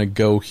else can I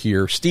go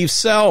here? Steve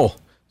Sell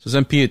says,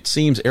 MP, it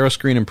seems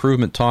Aeroscreen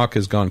improvement talk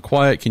has gone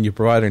quiet. Can you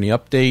provide any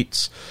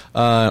updates?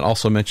 And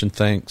also mention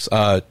thanks.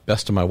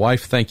 Best to my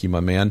wife. Thank you, my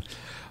man.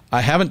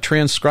 I haven't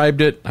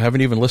transcribed it. I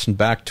haven't even listened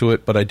back to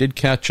it, but I did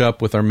catch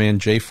up with our man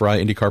Jay Fry,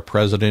 IndyCar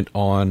president,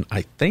 on,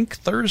 I think,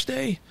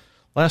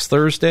 last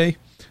Thursday.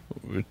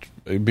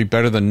 It'd be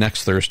better than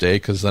next Thursday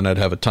because then I'd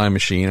have a time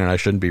machine and I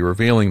shouldn't be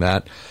revealing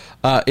that.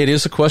 It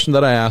is a question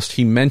that I asked.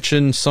 He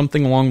mentioned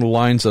something along the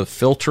lines of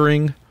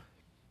filtering.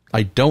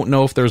 I don't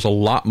know if there's a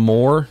lot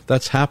more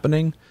that's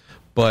happening,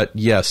 But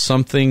yes,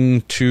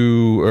 something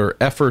or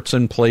efforts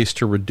in place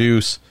to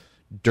reduce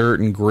dirt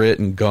and grit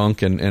and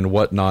gunk and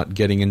whatnot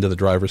getting into the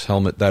driver's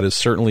helmet. That is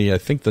certainly, I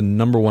think, the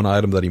number one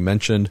item that he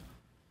mentioned.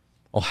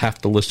 I'll have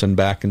to listen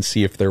back and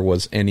see if there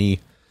was any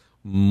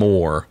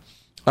more.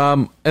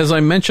 As I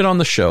mentioned on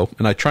the show,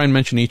 and I try and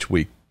mention each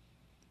week,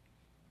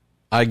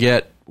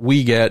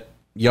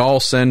 y'all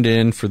send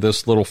in for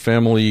this little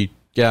family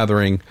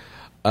gathering,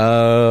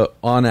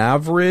 on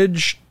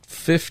average,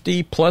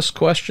 50 plus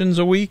questions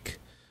a week.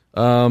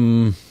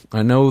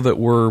 I know that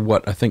we're,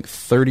 I think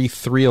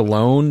 33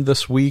 alone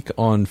this week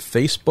on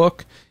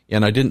Facebook,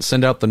 and I didn't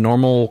send out the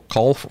normal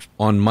call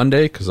on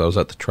Monday because I was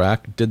at the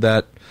track. Did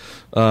that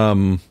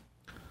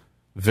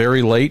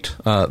very late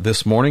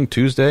this morning,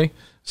 Tuesday,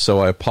 so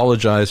I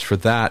apologize for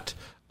that.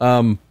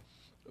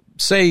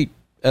 Say,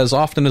 as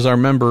often as I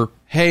remember,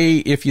 hey,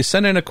 if you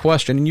send in a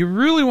question and you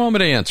really want me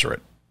to answer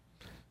it,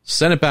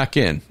 send it back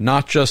in.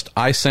 Not just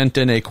I sent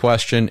in a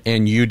question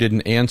and you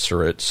didn't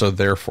answer it, so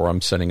therefore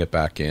I'm sending it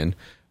back in.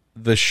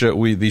 These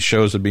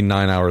shows would be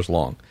 9 hours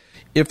long.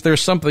 If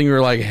there's something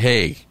you're like,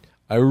 hey,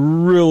 I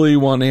really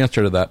want an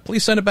answer to that,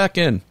 please send it back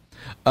in.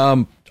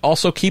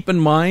 Also keep in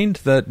mind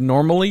that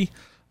normally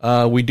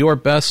we do our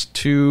best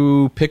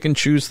to pick and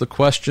choose the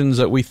questions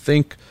that we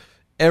think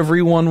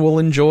everyone will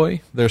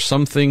enjoy. There's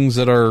some things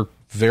that are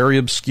very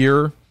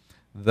obscure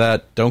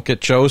that don't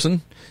get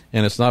chosen,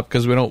 and it's not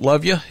because we don't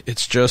love you.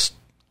 It's just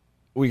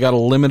we got a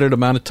limited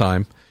amount of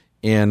time,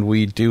 and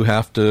we do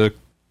have to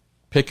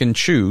pick and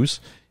choose.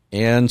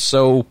 And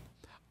so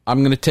I'm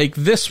going to take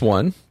this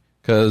one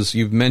because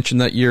you've mentioned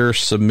that you're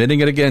submitting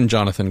it again,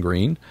 Jonathan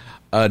Green.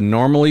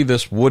 Normally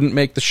this wouldn't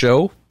make the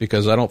show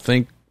because I don't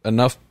think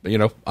enough,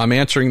 I'm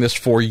answering this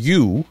for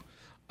you.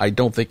 I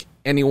don't think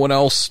anyone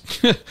else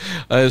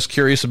is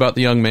curious about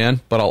the young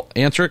man, but I'll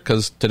answer it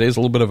because today's a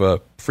little bit of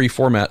a free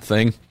format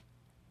thing.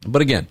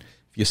 But again,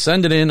 if you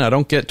send it in, I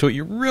don't get to it,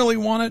 you really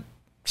want it,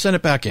 send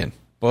it back in.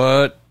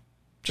 But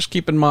just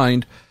keep in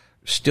mind,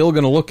 still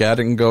going to look at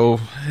it and go,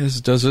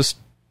 does this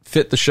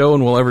fit the show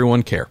and will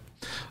everyone care?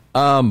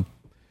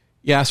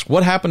 You ask,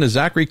 what happened to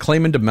Zachary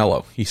Clayman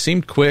DeMello? He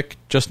seemed quick,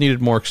 just needed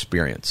more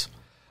experience.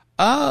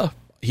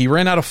 He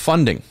ran out of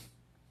funding.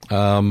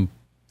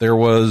 There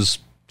was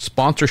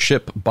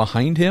sponsorship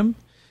behind him,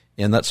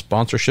 and that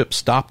sponsorship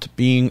stopped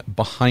being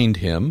behind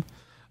him.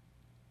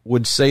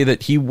 Would say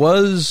that he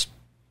was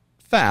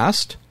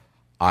fast.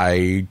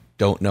 I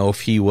don't know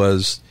if he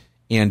was,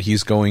 and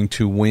he's going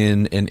to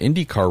win an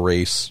IndyCar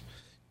race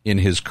in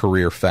his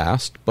career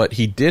fast, but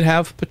he did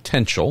have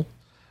potential.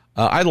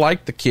 I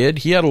liked the kid.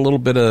 He had a little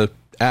bit of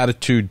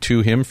attitude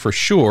to him for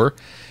sure,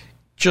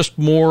 just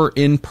more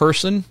in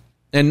person,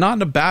 and not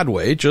in a bad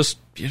way. Just,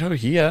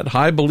 he had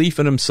high belief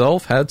in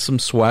himself, had some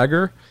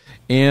swagger,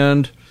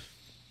 and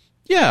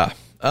yeah.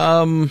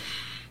 But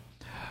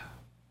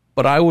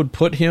I would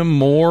put him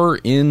more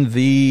in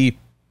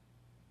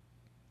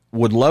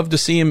would love to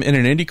see him in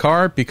an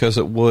IndyCar because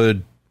it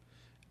would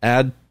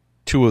add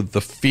to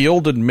the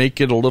field and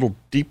make it a little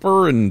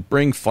deeper and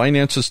bring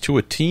finances to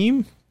a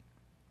team.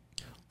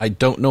 I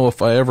don't know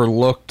if I ever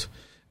looked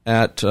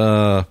at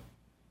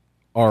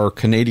our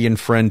Canadian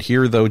friend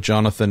here, though,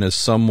 Jonathan, as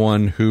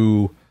someone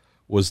who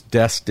was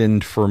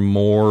destined for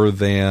more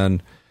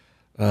than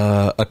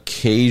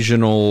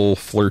occasional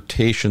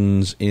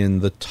flirtations in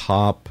the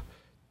top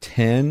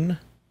 10,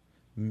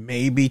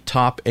 maybe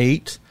top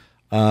 8.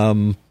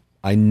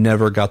 I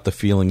never got the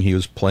feeling he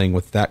was playing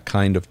with that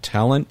kind of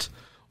talent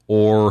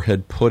or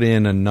had put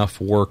in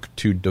enough work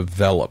to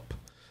develop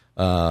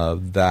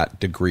that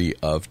degree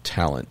of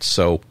talent.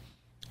 So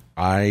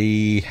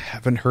I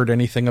haven't heard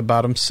anything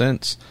about him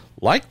since.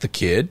 Like the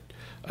kid,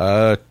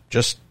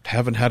 just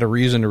haven't had a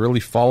reason to really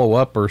follow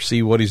up or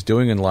see what he's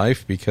doing in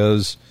life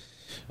because,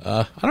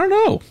 I don't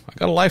know. I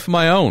got a life of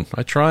my own.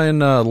 I try and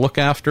look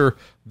after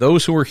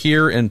those who are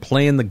here and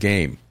playing the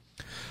game.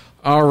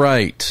 All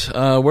right.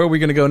 Where are we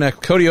going to go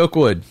next? Cody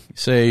Oakwood, you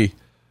say,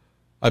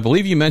 I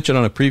believe you mentioned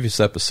on a previous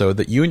episode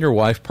that you and your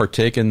wife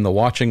partake in the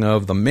watching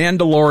of The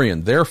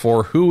Mandalorian.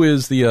 Therefore, who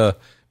is the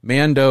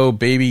Mando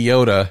Baby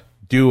Yoda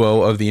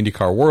duo of the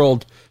IndyCar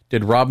world?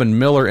 Did Robin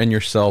Miller and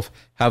yourself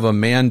have a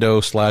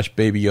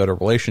Mando/Baby Yoda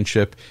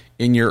relationship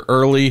in your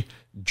early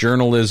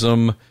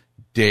journalism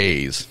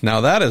days? Now,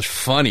 that is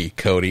funny,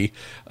 Cody.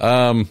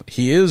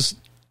 He is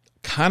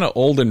kind of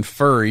old and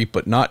furry,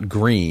 but not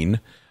green.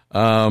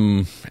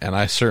 And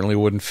I certainly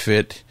wouldn't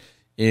fit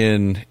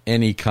in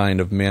any kind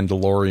of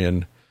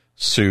Mandalorian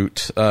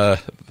suit.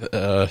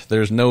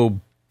 There's no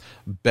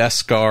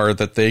Beskar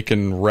that they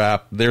can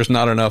wrap. There's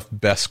not enough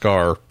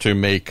Beskar to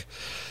make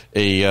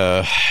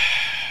a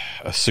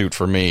suit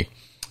for me.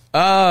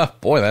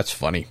 Boy, that's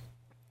funny.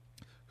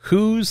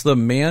 Who's the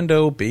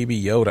Mando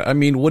Baby Yoda? I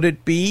mean, would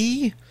it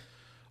be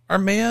our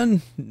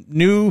man,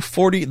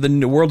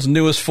 the world's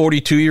newest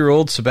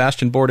 42-year-old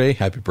Sebastian Bourdais?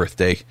 Happy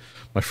birthday,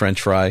 my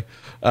French fry.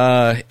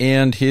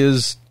 And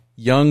his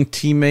young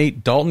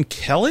teammate, Dalton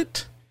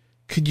Kellett?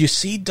 Could you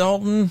see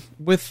Dalton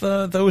with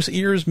those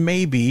ears?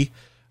 Maybe.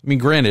 I mean,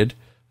 granted,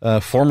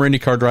 former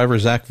IndyCar driver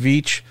Zach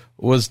Veach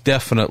was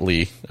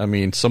definitely, I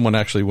mean, someone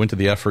actually went to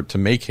the effort to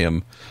make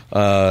him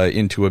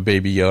into a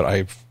Baby Yoda.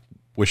 I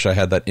wish I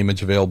had that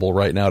image available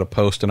right now to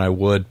post, and I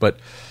would, but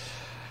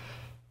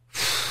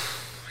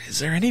is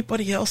there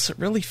anybody else that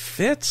really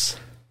fits?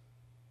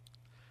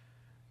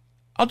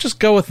 I'll just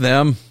go with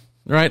them,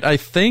 right? I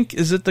think,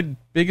 is it the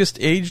biggest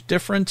age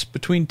difference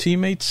between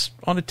teammates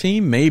on a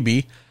team?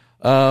 Maybe.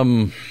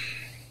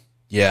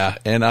 Yeah,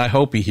 and I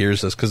hope he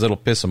hears this because it'll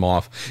piss him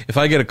off. If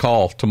I get a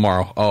call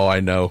tomorrow, I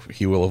know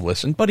he will have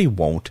listened, but he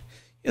won't.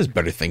 He has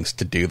better things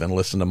to do than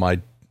listen to my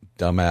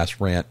dumbass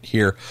rant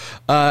here.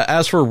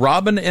 As for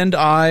Robin and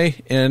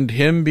I, and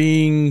him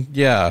being,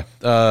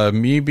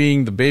 me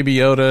being the Baby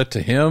Yoda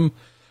to him,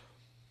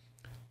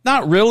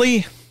 not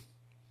really.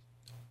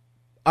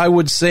 I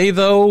would say,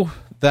 though,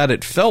 that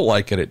it felt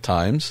like it at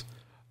times.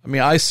 I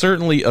mean, I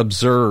certainly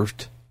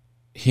observed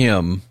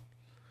him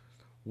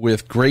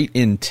with great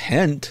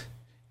intent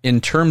in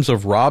terms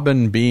of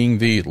Robin being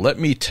the let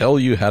me tell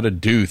you how to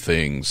do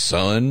things,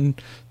 son,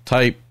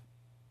 type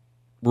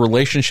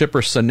relationship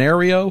or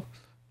scenario.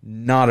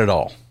 Not at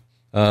all.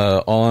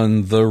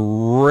 On the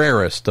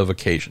rarest of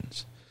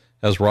occasions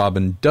has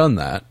Robin done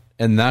that,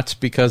 and that's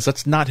because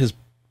that's not his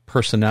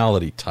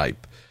personality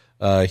type.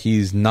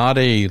 He's not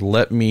a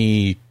let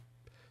me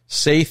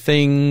say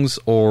things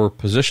or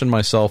position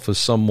myself as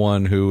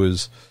someone who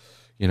is,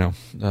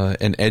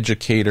 an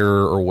educator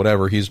or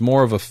whatever. He's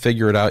more of a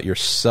figure it out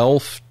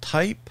yourself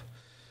type.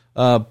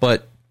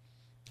 But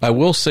I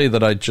will say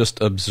that I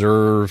just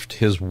observed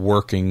his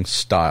working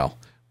style,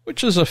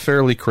 which is a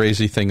fairly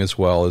crazy thing as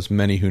well, as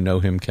many who know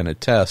him can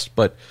attest.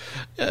 But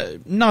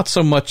not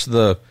so much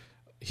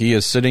he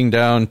is sitting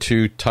down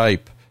to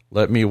type,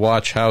 let me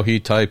watch how he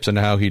types and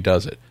how he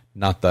does it.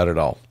 Not that at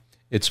all.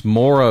 It's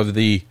more of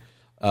the,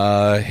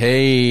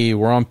 hey,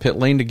 we're on pit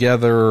lane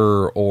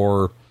together,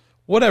 or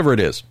whatever it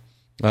is.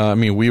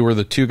 We were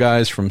the two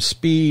guys from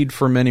Speed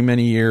for many,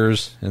 many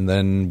years, and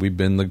then we've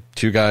been the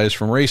two guys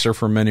from Racer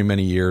for many,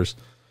 many years.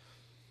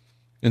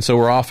 And so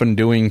we're often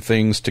doing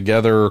things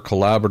together,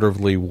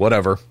 collaboratively,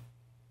 whatever.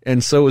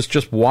 And so it's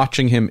just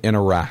watching him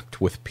interact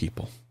with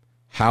people.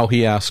 How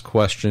he asked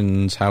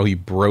questions, how he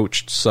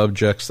broached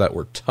subjects that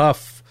were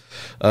tough,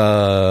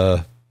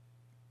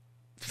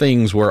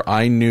 things where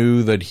I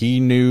knew that he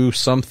knew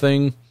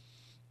something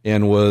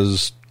and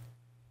was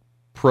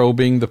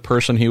probing the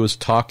person he was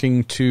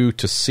talking to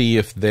see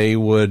if they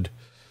would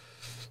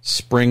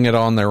spring it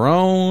on their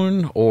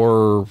own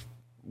or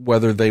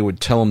whether they would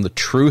tell him the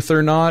truth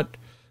or not.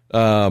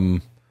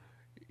 One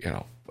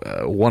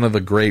of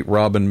the great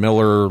Robin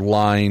Miller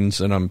lines,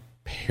 and I'm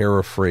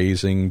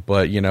paraphrasing,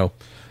 but,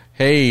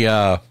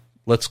 hey,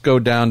 let's go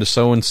down to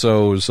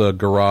so-and-so's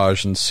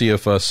garage and see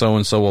if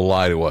so-and-so will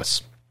lie to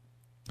us.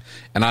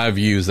 And I've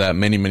used that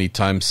many, many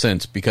times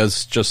since because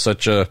it's just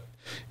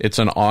it's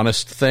an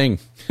honest thing,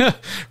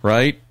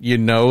 right? You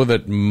know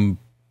that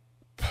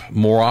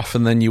more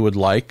often than you would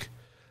like,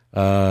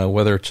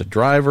 whether it's a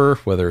driver,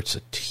 whether it's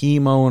a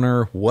team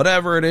owner,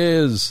 whatever it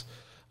is,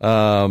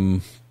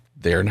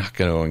 they're not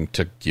going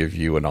to give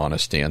you an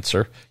honest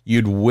answer.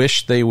 You'd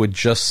wish they would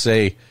just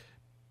say,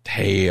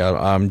 hey,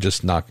 I'm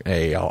just not,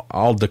 hey,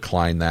 I'll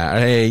decline that.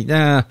 Hey,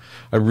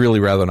 I'd really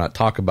rather not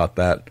talk about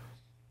that.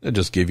 They'll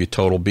just give you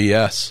total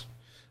BS.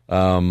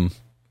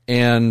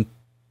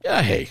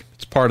 Hey,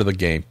 it's part of the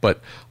game,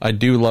 but I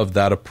do love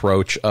that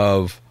approach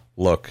of,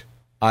 look,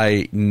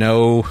 I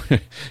know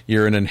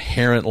you're an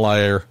inherent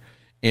liar,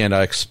 and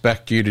I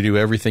expect you to do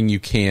everything you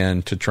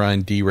can to try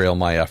and derail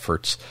my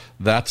efforts.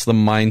 That's the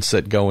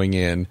mindset going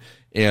in,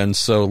 and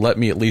so let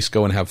me at least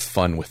go and have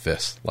fun with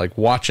this. Like,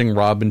 watching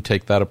Robin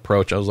take that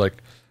approach, I was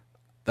like,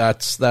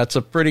 that's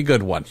a pretty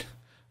good one.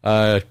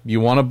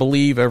 You want to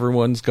believe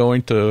everyone's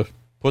going to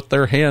put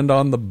their hand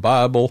on the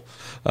Bible,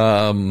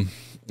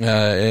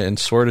 and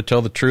swear to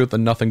tell the truth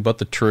and nothing but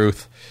the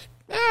truth.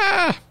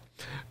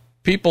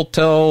 People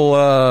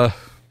tell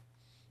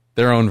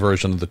their own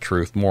version of the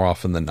truth more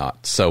often than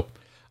not. So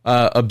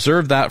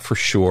observe that for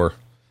sure.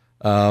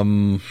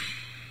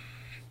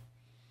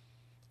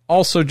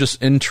 Also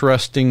just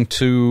interesting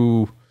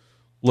to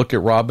look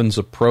at Robin's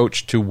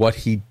approach to what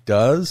he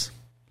does,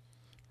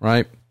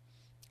 right?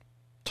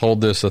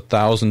 Told this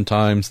 1,000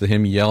 times,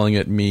 him yelling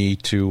at me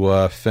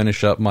to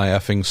finish up my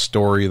effing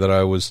story that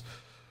I was,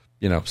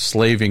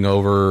 slaving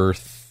over,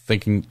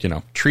 thinking,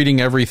 treating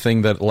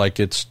everything that like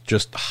it's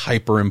just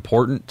hyper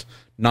important,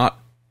 not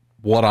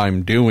what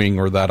I'm doing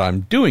or that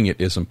I'm doing it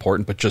is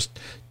important, but just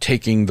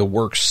taking the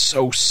work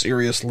so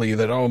seriously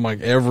that, oh my,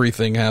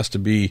 everything has to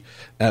be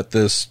at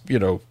this,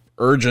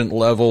 urgent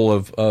level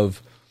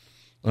of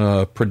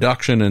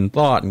production and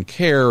thought and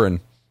care, and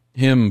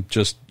him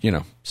just,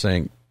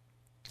 saying,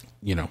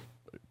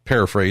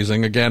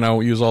 paraphrasing again, I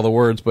won't use all the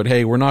words, but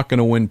hey, we're not going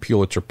to win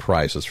Pulitzer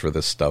Prizes for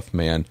this stuff,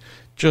 man.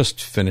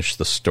 Just finish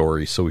the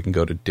story so we can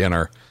go to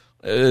dinner.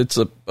 It's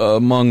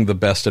among the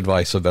best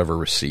advice I've ever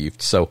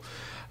received. So,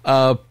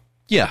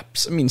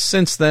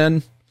 since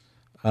then,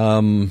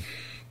 I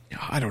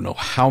don't know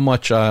how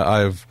much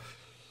I've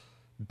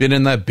been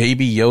in that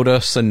Baby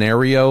Yoda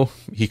scenario.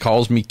 He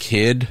calls me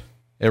kid,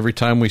 every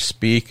time we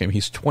speak. I mean,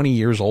 he's 20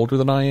 years older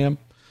than I am,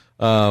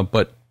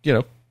 but,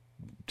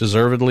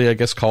 deservedly, I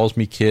guess, calls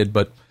me kid.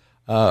 But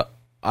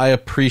I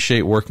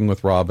appreciate working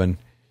with Robin.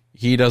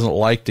 He doesn't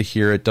like to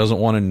hear it, doesn't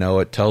want to know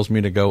it, tells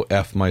me to go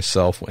F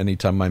myself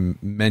anytime I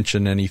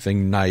mention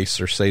anything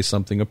nice or say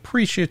something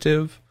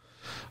appreciative.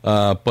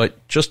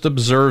 But just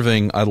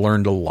observing, I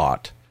learned a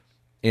lot.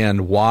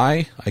 And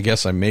why? I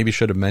guess I maybe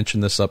should have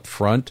mentioned this up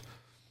front.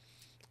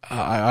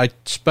 I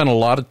spent a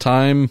lot of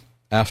time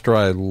after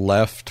I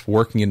left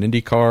working in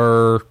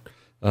IndyCar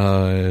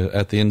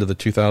at the end of the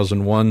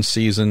 2001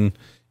 season,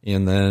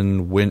 and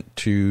then went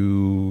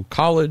to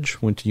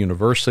college, went to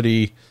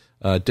university,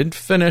 didn't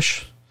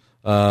finish,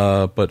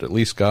 but at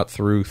least got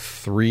through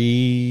 3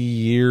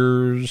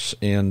 years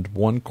and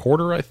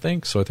 1/4, I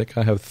think. So I think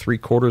I have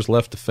 3/4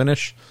 left to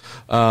finish.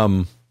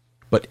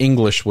 But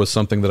English was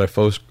something that I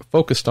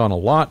focused on a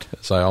lot,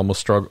 as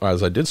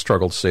I did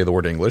struggle to say the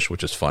word English,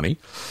 which is funny.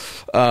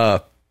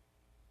 But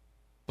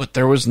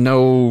there was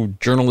no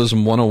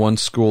journalism 101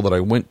 school that I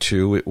went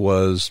to. It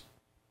was,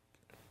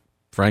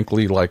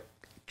 frankly, like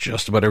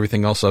just about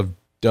everything else I've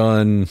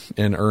done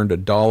and earned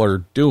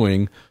 $1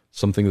 doing,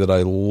 something that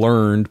I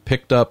learned,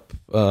 picked up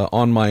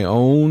on my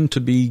own to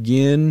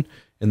begin,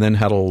 and then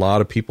had a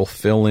lot of people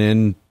fill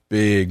in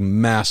big,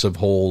 massive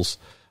holes,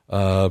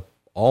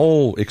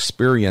 all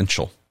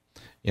experiential.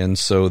 And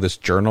so this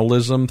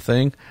journalism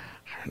thing,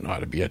 I don't know how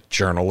to be a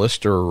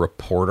journalist or a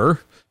reporter.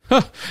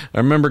 I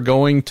remember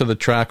going to the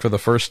track for the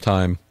first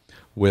time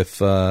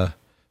with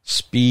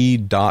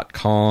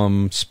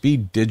Speed.com,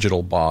 Speed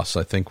Digital Boss,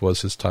 I think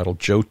was his title,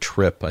 Joe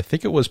Tripp. I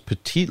think it was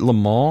Petit Le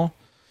Mans,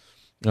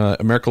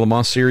 America Le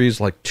Mans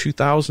Series, like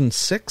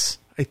 2006,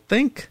 I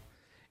think.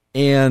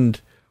 And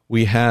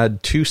we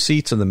had 2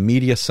 seats in the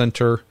media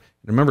center.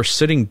 I remember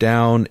sitting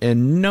down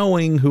and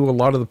knowing who a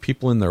lot of the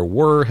people in there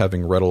were,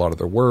 having read a lot of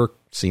their work,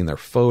 seen their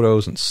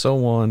photos and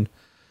so on.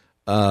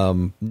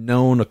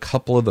 Known a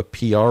couple of the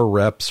PR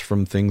reps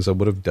from things I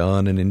would have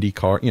done in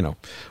IndyCar,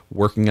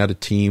 working at a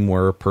team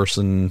where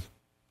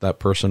that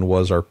person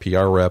was our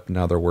PR rep.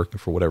 Now they're working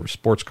for whatever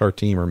sports car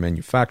team or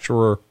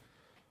manufacturer.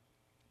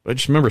 But I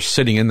just remember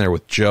sitting in there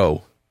with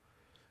Joe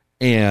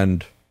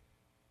and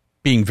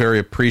being very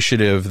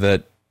appreciative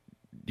that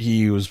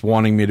he was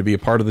wanting me to be a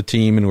part of the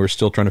team, and we were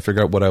still trying to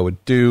figure out what I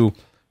would do.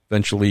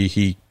 Eventually,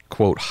 he,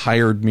 quote,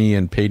 hired me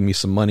and paid me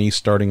some money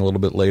starting a little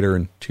bit later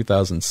in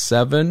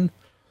 2007.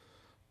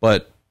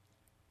 But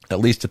at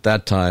least at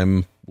that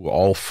time,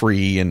 all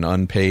free and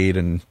unpaid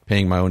and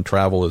paying my own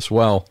travel as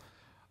well.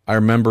 I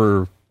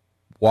remember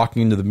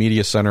walking into the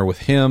media center with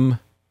him,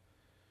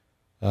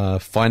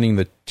 finding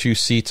the 2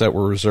 seats that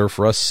were reserved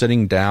for us,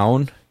 sitting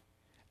down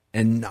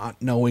and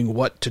not knowing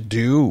what to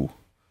do.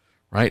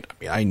 Right? I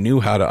mean, I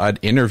knew I'd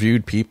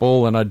interviewed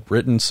people and I'd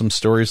written some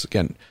stories.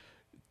 Again,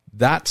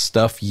 that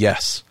stuff,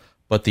 yes.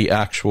 But the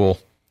actual,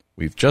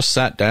 we've just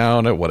sat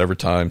down at whatever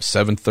time,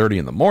 7:30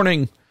 in the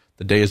morning.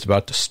 The day is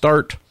about to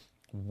start.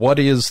 What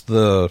is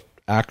the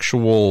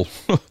actual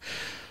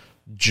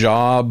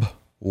job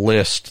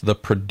list, the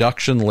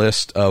production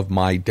list of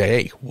my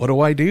day? What do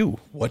I do?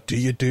 What do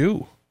you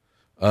do?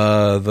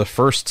 The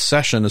first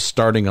session is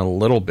starting a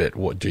little bit.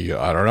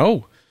 I don't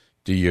know.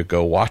 Do you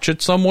go watch it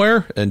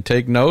somewhere and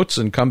take notes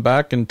and come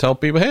back and tell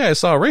people, hey, I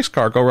saw a race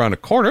car go around a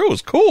corner. It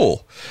was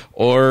cool.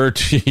 Or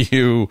do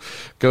you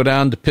go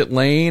down to pit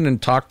lane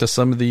and talk to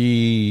some of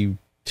the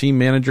team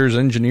managers,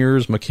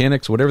 engineers,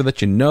 mechanics, whatever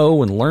that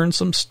and learn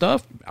some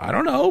stuff? I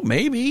don't know.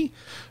 Maybe.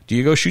 Do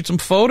you go shoot some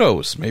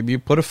photos? Maybe you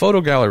put a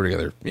photo gallery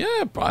together.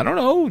 Yeah, I don't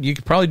know. You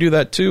could probably do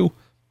that too.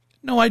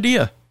 No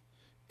idea.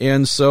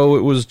 And so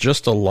it was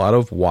just a lot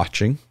of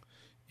watching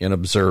and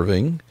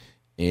observing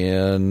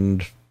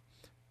and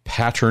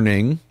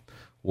patterning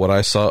what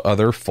I saw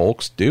other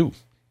folks do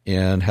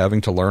and having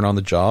to learn on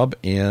the job,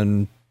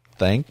 and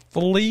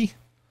thankfully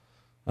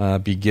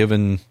be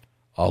given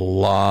a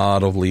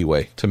lot of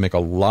leeway to make a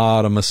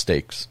lot of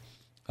mistakes.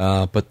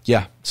 But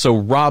yeah, so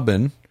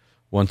Robin,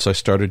 once I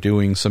started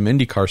doing some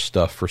IndyCar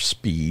stuff for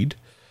Speed,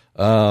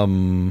 a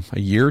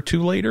year or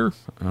 2 later,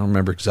 I don't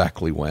remember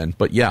exactly when,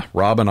 but yeah,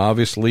 Robin,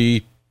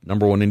 obviously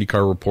number 1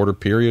 IndyCar reporter,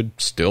 period,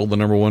 still the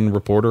number 1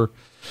 reporter.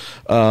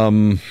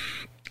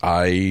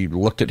 I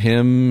looked at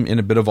him in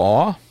a bit of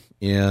awe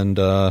and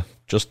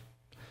just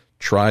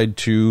tried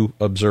to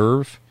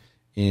observe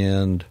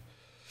and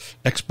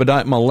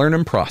expedite my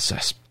learning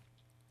process.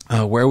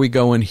 Where are we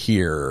going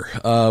here?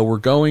 We're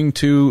going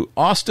to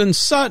Austin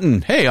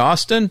Sutton. Hey,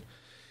 Austin.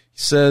 He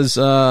says,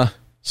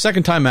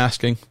 second time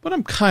asking, but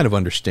I'm kind of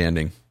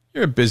understanding.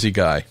 You're a busy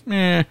guy.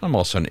 I'm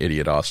also an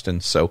idiot,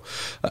 Austin. So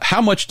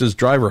how much does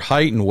driver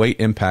height and weight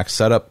impact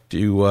setup?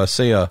 Do,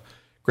 say,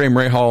 Graham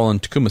Rahal and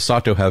Takuma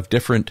Sato have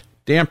different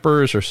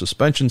dampers or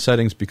suspension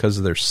settings because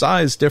of their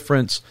size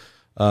difference?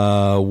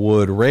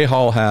 Would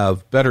Rahal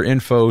have better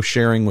info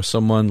sharing with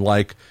someone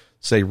like,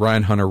 say,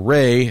 Ryan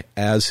Hunter-Reay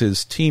as his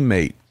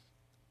teammate?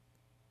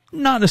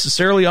 Not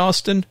necessarily,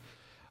 Austin.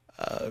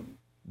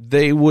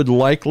 They would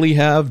likely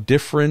have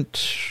different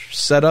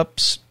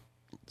setups.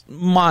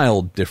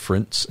 mild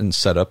difference in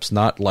setups,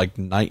 not like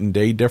night and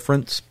day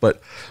difference,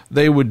 but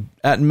they would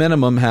at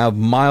minimum have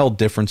mild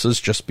differences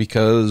just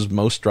because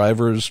most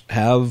drivers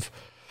have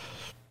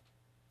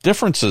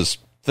differences,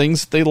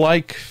 things that they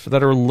like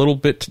that are a little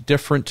bit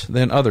different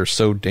than others.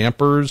 So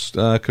dampers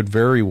could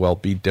very well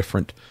be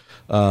different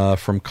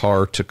from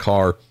car to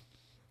car.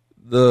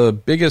 The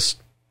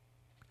biggest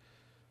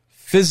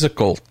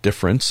physical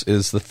difference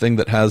is the thing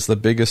that has the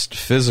biggest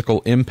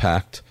physical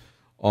impact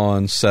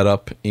on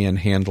setup and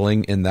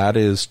handling, and that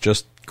is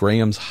just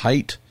Graham's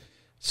height.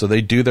 So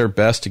they do their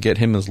best to get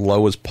him as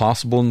low as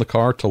possible in the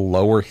car to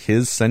lower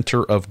his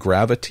center of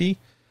gravity.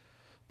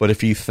 But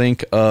if you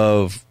think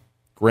of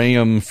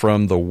Graham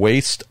from the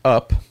waist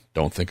up,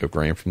 don't think of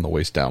Graham from the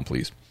waist down,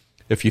 please.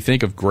 If you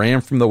think of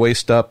Graham from the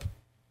waist up,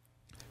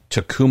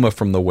 Takuma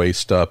from the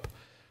waist up,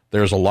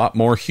 there's a lot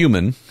more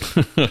human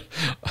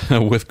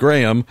with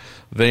Graham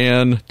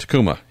than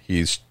Takuma.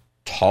 He's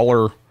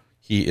taller,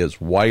 he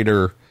is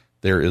wider,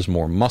 there is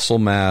more muscle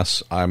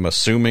mass, I'm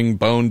assuming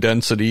bone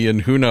density,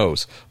 and who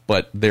knows.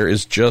 But there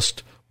is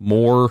just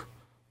more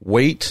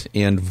weight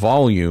and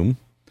volume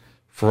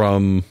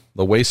from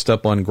the waist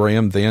up on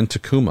Graham than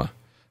Takuma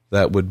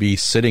that would be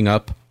sitting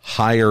up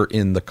higher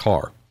in the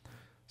car.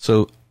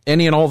 So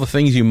any and all the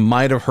things you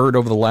might have heard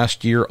over the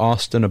last year,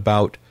 Austin,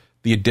 about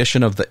the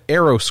addition of the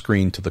aero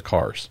screen to the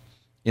cars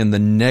and the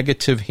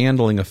negative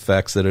handling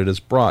effects that it has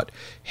brought.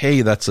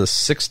 Hey, that's a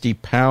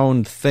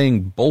 60-pound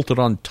thing bolted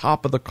on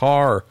top of the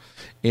car.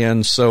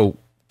 And so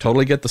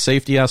totally get the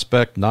safety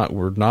aspect.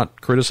 We're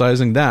not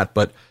criticizing that,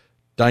 but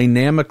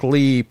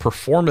dynamically,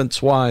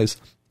 performance-wise,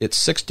 it's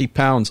 60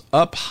 pounds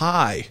up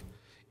high.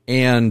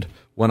 And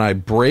when I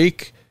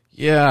brake,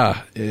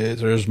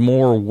 there's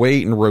more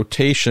weight and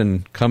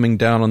rotation coming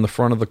down on the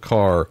front of the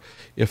car.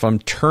 If I'm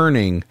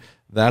turning,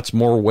 that's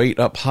more weight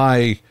up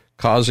high,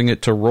 causing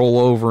it to roll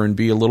over and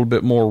be a little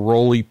bit more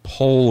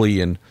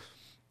roly-poly. And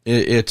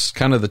it's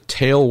kind of the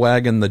tail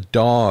wagging the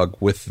dog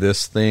with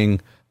this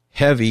thing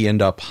heavy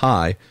and up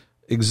high.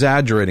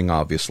 Exaggerating,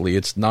 obviously.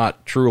 It's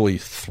not truly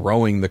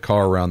throwing the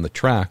car around the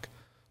track.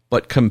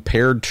 But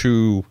compared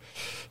to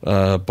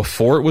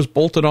before it was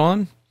bolted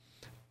on,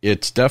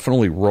 it's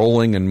definitely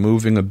rolling and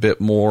moving a bit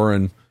more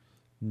and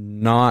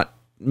not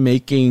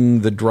making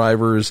the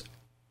drivers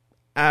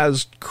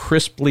as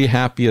crisply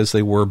happy as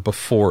they were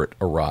before it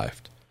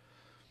arrived.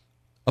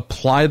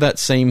 Apply that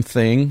same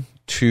thing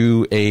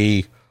to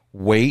a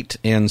weight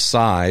and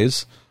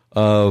size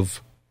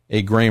of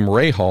a Graham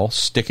Rahal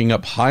sticking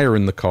up higher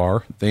in the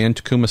car than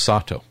Takuma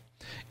Sato.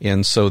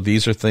 And so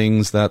these are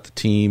things that the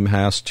team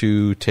has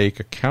to take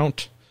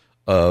account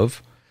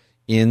of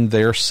in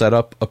their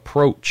setup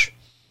approach.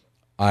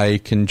 I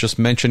can just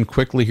mention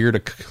quickly here to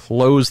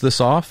close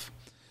this off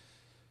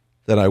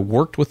that I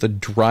worked with a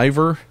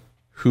driver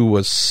who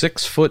was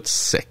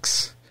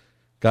 6'6",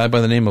 guy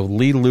by the name of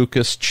Lee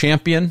Lucas,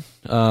 champion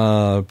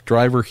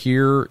driver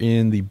here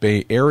in the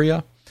Bay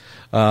Area,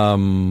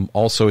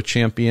 also a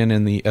champion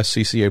in the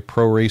SCCA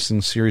Pro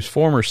Racing Series,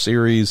 former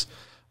series,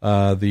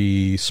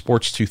 the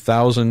Sports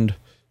 2000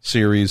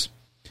 series,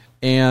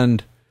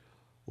 and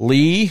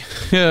Lee,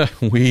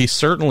 we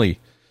certainly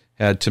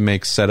had to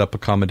make setup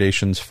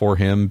accommodations for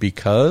him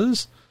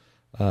because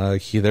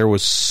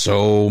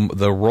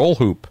the roll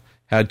hoop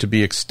had to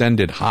be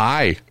extended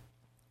high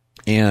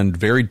and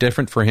very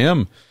different for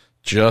him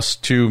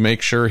just to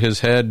make sure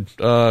his head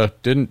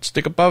didn't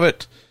stick above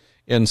it.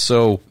 And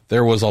so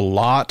there was a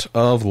lot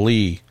of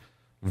Lee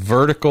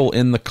vertical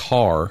in the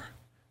car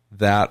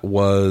that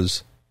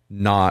was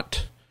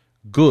not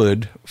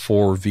good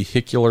for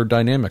vehicular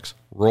dynamics,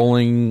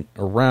 rolling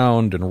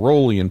around and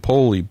roly and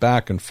poly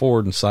back and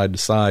forward and side to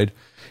side.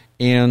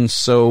 And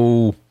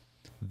so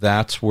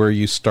that's where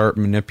you start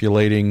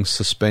manipulating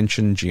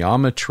suspension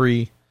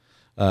geometry.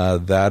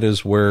 That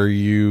is where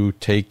you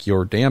take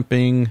your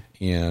damping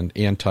and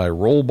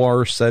anti-roll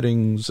bar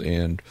settings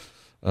and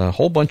a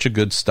whole bunch of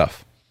good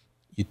stuff.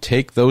 You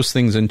take those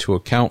things into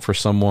account for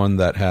someone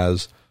that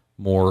has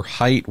more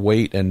height,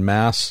 weight, and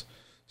mass,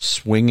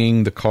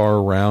 swinging the car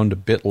around a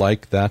bit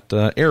like that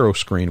aero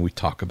screen we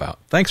talk about.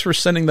 Thanks for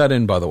sending that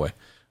in, by the way.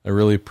 I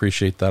really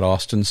appreciate that,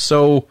 Austin.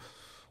 So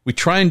we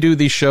try and do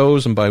these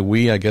shows, and by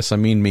we, I guess I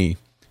mean me,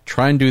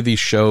 try and do these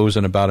shows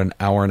in about an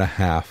hour and a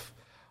half.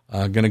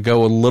 Going to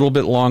go a little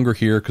bit longer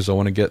here because I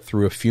want to get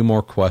through a few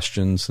more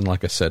questions. And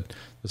like I said,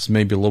 this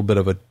may be a little bit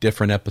of a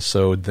different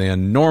episode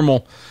than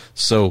normal.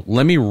 So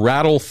let me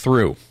rattle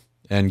through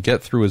and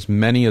get through as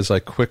many as I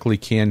quickly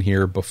can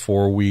here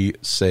before we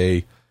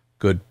say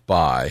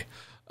goodbye.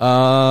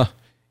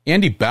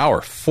 Andy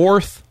Bauer,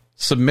 4th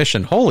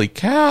submission. Holy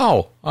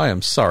cow. I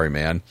am sorry,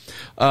 man.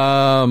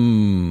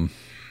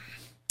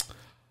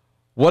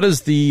 What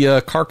does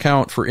the car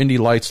count for Indy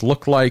Lights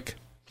look like?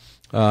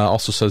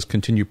 Also says,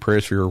 continue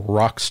prayers for your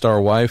rock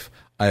star wife.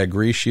 I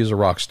agree. She is a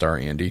rock star,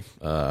 Andy.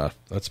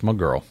 That's my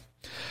girl.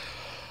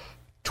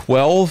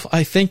 12,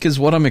 I think, is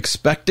what I'm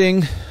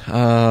expecting.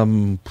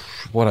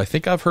 What I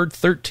think I've heard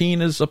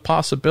 13 is a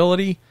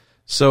possibility.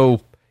 So,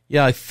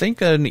 Yeah, I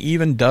think an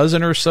even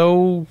dozen or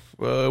so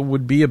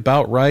would be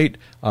about right.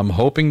 I'm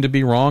hoping to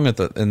be wrong and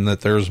that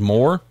there's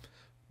more.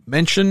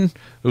 Mention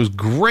it was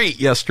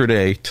great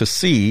yesterday to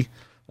see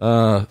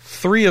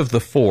 3 of the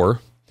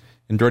 4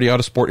 Andretti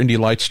Autosport Indy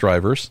Lights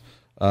drivers.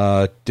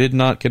 Did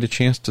not get a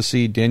chance to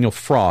see Daniel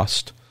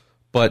Frost,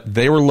 but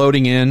they were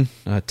loading in,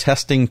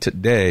 testing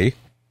today.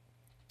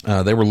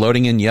 They were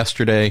loading in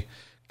yesterday.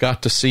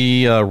 Got to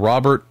see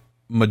Robert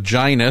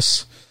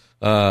Maginnis.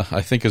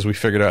 I think as we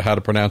figured out how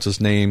to pronounce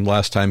his name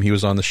last time he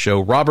was on the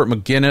show. Robert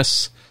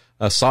McGinnis.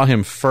 Saw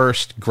him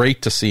first.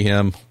 Great to see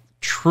him.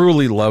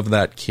 Truly love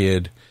that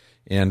kid.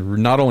 And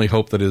not only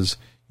hope that his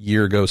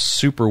year goes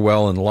super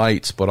well in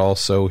lights, but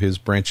also his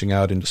branching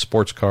out into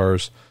sports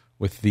cars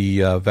with the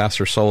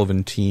Vassar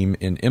Sullivan team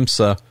in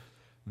IMSA.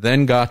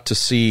 Then got to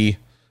see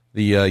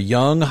the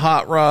young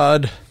hot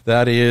rod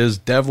that is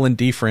Devlin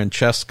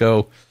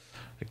DeFrancesco.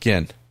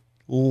 Again,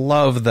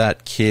 love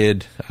that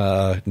kid.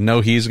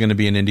 Know he's going to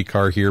be in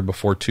IndyCar here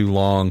before too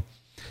long.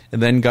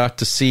 And then got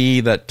to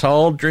see that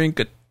tall drink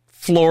of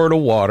Florida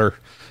water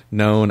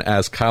known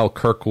as Kyle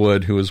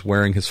Kirkwood, who was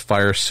wearing his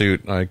fire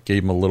suit. I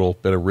gave him a little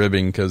bit of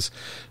ribbing because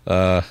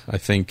I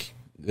think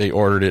they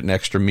ordered it in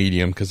extra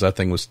medium because that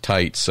thing was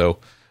tight. So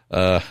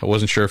I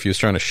wasn't sure if he was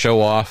trying to show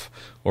off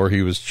or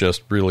he was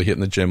just really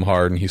hitting the gym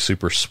hard and he's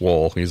super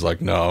swole. He's like,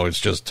 no, it's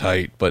just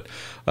tight. But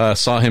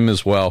saw him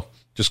as well.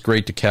 Just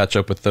great to catch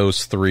up with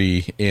those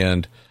 3.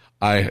 And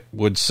I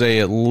would say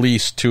at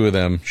least 2 of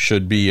them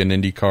should be in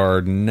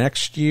IndyCar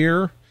next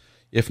year.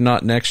 If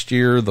not next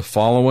year, the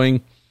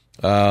following.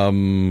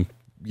 There's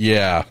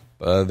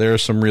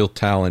some real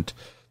talent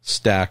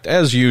stacked,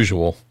 as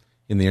usual,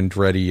 in the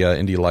Andretti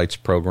Indy Lights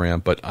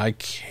program. But I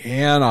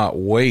cannot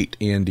wait,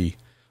 Andy,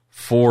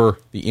 for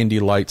the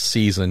Indy Lights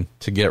season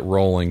to get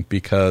rolling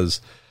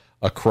because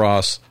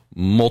across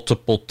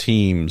multiple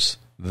teams,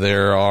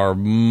 there are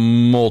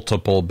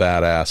multiple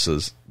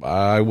badasses.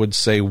 I would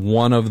say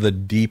one of the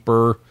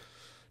deeper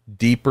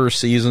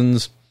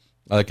seasons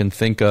I can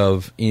think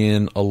of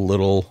in a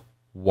little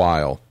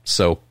while.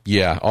 So,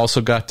 yeah,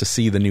 also got to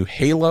see the new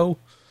Halo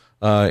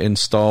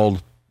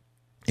installed,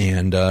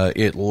 and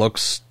it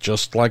looks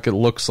just like it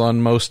looks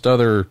on most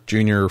other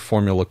junior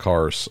Formula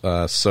cars.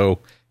 So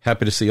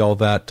happy to see all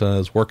that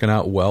is working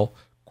out well,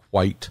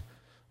 quite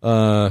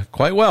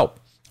well.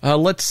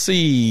 Let's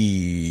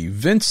see.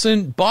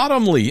 Vincent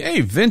Bottomley.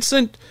 Hey,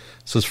 Vincent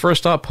says,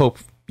 first up, hope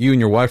you and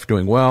your wife are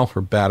doing well.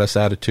 Her badass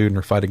attitude and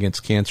her fight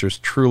against cancer is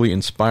truly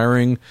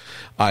inspiring.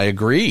 I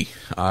agree.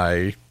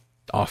 I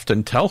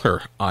often tell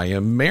her I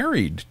am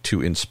married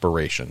to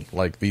inspiration,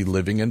 like the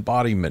living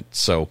embodiment.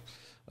 So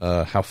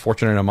how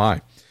fortunate am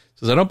I?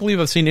 Says, I don't believe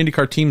I've seen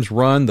IndyCar teams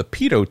run the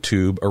pitot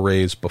tube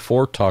arrays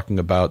before, talking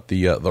about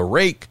the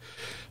rake.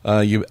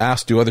 You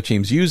asked, do other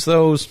teams use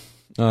those?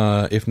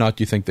 If not,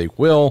 do you think they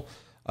will?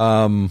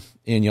 And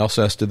you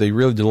also asked, do they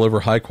really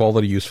deliver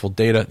high-quality, useful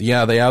data?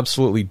 Yeah, they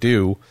absolutely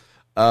do.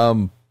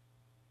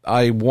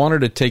 I wanted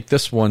to take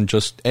this one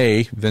just,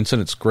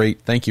 Vincent, it's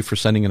great. Thank you for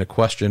sending in a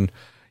question.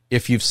 It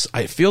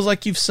feels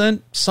like you've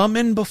sent some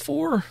in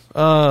before,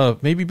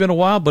 maybe been a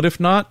while, but if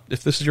not,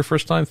 if this is your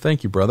first time,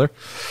 thank you, brother.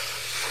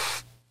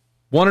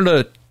 Wanted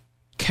to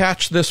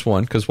catch this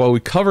one because while we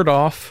covered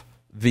off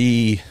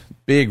the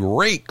big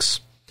rakes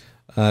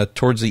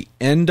towards the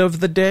end of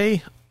the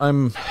day,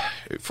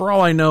 for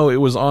all I know, it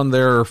was on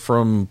there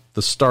from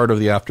the start of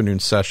the afternoon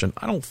session.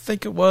 I don't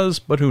think it was,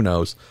 but who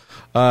knows?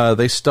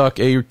 They stuck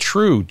a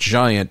true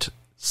giant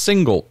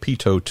single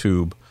pitot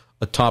tube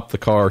atop the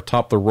car,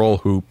 atop the roll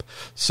hoop,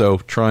 so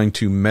trying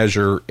to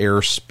measure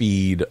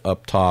airspeed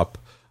up top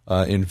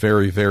in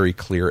very, very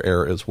clear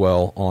air as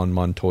well on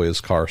Montoya's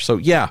car. So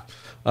yeah,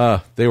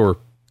 they were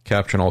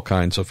capturing all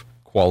kinds of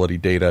quality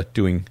data,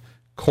 doing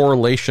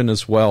correlation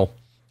as well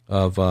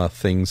of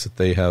things that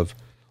they have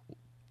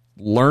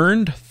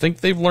learned,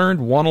 think they've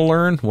learned,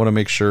 want to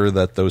make sure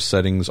that those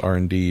settings are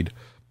indeed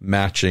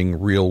matching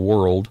real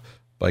world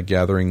by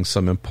gathering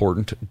some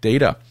important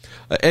data.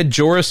 Ed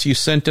Joris, you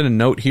sent in a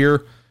note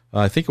here.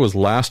 I think it was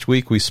last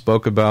week we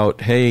spoke about,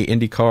 hey,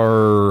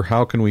 IndyCar,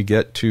 how can we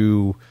get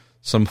to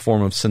some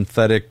form of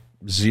synthetic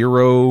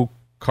zero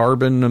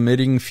carbon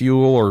emitting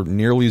fuel or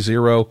nearly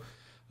zero?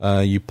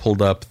 You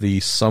pulled up the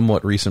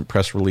somewhat recent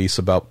press release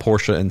about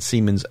Porsche and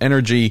Siemens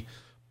Energy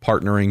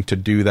partnering to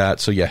do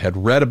that. So yeah,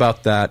 had read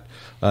about that,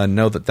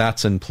 know that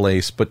that's in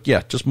place. But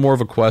yeah, just more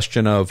of a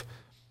question of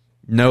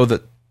know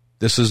that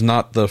this is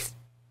not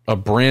a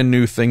brand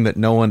new thing that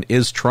no one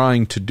is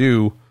trying to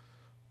do.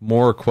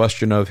 More a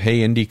question of, hey,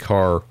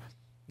 IndyCar,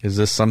 is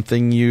this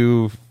something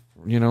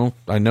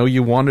I know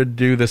you wanted to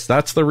do this.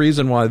 That's the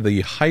reason why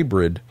the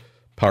hybrid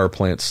power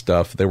plant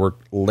stuff, they were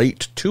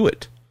late to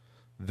it.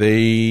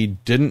 They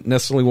didn't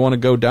necessarily want to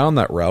go down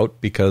that route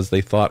because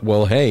they thought,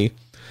 well, hey,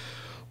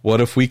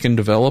 what if we can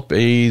develop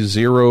a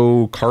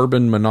zero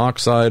carbon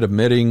monoxide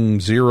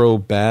emitting, zero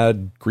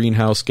bad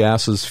greenhouse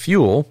gases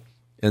fuel,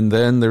 and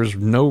then there's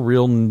no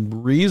real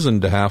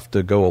reason to have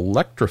to go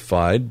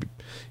electrified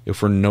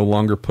if we're no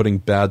longer putting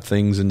bad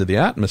things into the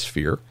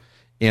atmosphere.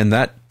 And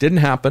that didn't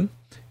happen.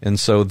 And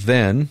so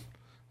then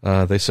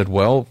they said,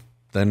 well,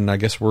 then I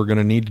guess we're going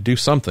to need to do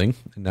something.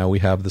 And now we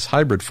have this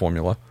hybrid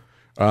formula.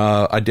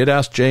 I did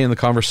ask Jay in the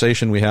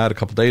conversation we had a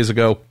couple days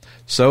ago,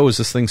 so is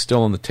this thing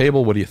still on the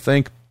table? What do you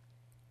think?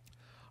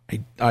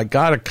 I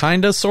got a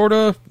kind of, sort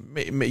of,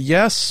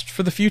 yes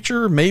for the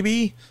future,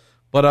 maybe.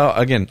 But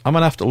again, I'm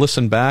going to have to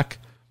listen back.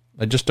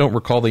 I just don't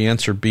recall the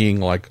answer being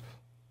like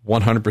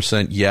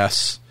 100%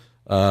 yes.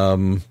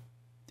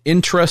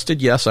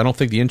 Interested, yes. I don't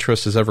think the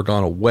interest has ever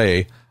gone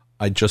away.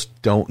 I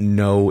just don't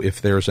know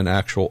if there's an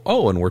actual,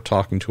 and we're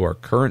talking to our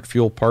current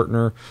fuel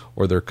partner,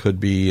 or there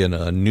could be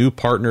a new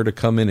partner to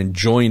come in and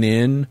join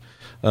in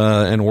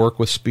and work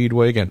with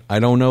Speedway. Again, I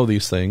don't know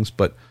these things,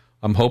 but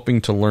I'm hoping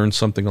to learn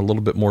something a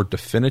little bit more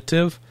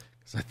definitive,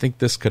 because I think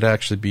this could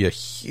actually be a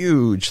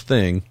huge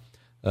thing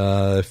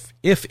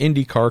if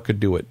IndyCar could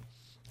do it.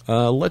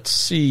 Let's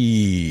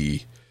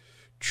see.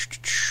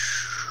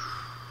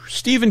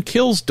 Stephen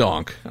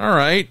Killsdonk. All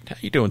right. How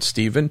you doing,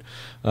 Stephen?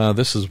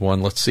 This is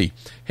one. Let's see.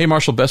 Hey,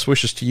 Marshall, best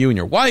wishes to you and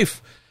your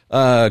wife.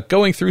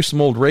 Going through some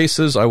old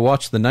races, I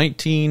watched the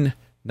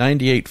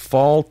 1998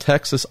 Fall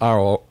Texas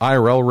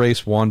IRL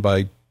race won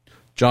by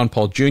John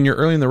Paul Jr.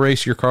 Early in the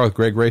race, your car with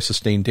Greg Ray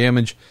sustained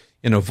damage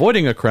in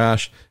avoiding a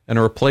crash, and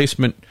a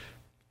replacement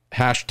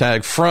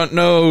 #front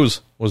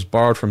nose was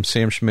borrowed from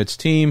Sam Schmidt's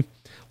team.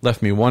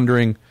 Left me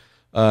wondering,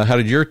 how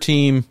did your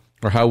team,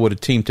 or how would a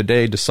team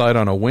today decide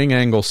on a wing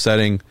angle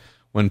setting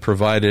when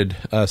provided,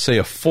 say,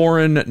 a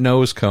foreign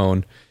nose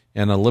cone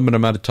and a limited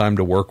amount of time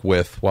to work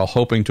with, while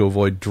hoping to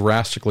avoid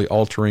drastically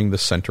altering the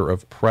center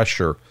of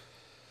pressure?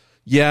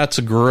 Yeah, it's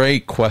a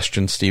great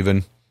question,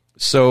 Stephen.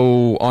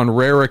 So on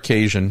rare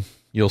occasion,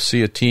 you'll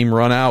see a team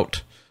run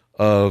out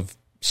of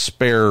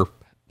spare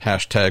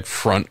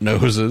 #front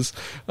noses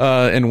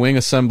and wing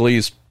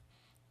assemblies,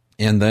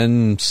 and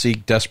then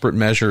seek desperate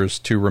measures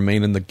to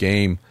remain in the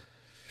game.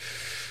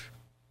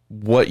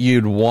 What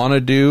you'd want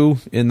to do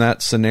in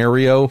that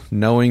scenario,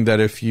 knowing that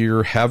if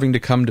you're having to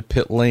come to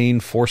pit lane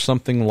for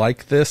something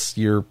like this,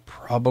 you're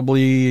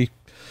probably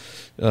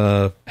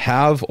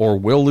have or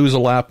will lose a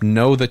lap,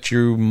 know that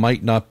you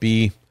might not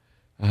be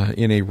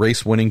in a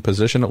race-winning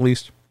position at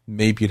least.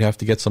 Maybe you'd have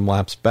to get some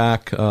laps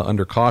back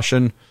under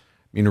caution.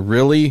 I mean,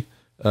 really,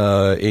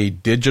 a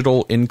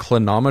digital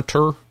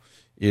inclinometer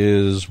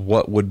is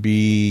what would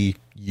be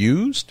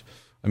used.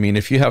 I mean,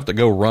 if you have to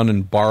go run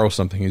and borrow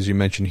something, as you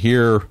mentioned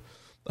here,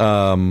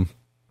 from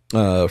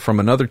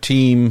another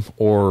team,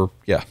 or,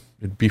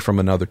 it'd be from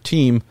another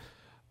team,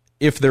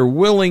 if they're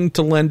willing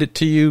to lend it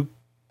to you,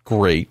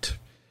 great.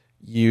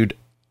 You'd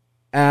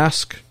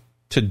ask.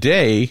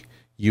 Today,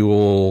 you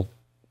will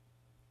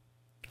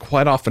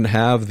quite often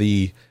have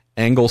the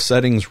angle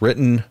settings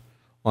written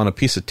on a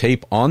piece of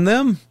tape on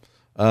them.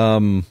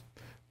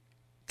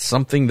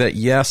 Something that,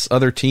 yes,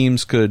 other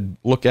teams could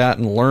look at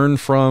and learn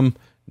from,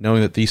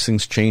 knowing that these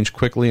things change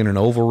quickly in an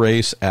oval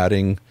race,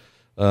 adding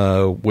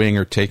wing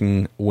or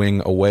taking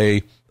wing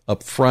away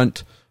up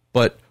front.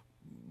 But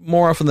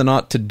more often than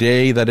not,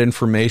 today, that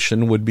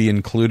information would be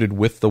included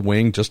with the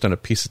wing, just on a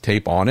piece of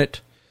tape on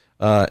it.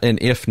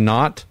 And if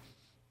not,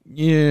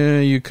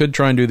 you could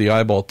try and do the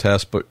eyeball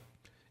test, but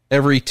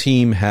every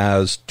team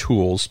has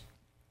tools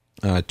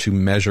to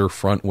measure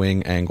front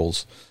wing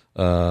angles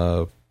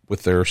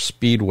with their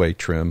Speedway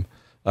trim.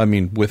 I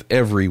mean, with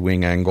every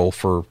wing angle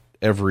for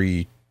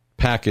every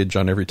package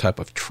on every type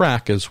of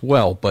track as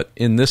well. But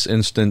in this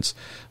instance,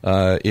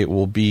 it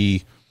will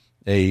be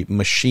a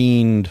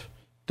machined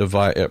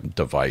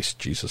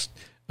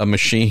a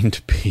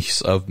machined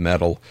piece of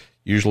metal,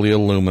 usually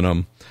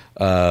aluminum,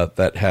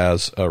 that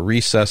has a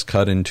recess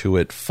cut into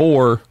it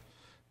for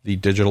the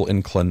digital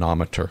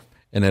inclinometer.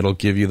 And it'll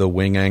give you the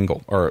wing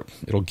angle, or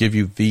it'll give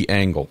you the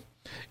angle.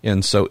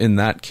 And so in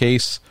that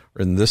case,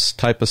 or in this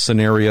type of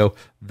scenario,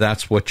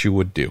 that's what you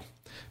would do.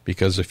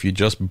 Because if you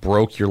just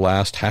broke your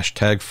last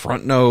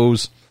 #front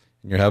nose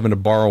and you're having to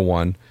borrow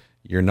one,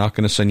 you're not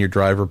going to send your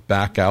driver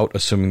back out,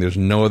 assuming there's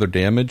no other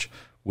damage,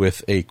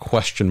 with a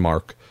question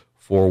mark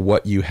for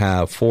what you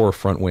have for a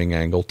front wing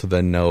angle, to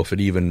then know if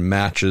it even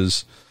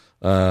matches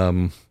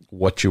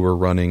what you were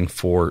running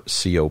for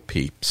COP.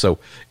 So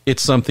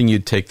it's something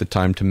you'd take the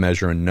time to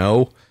measure and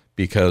know,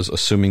 because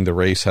assuming the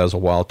race has a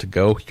while to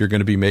go, you're going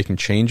to be making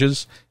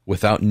changes.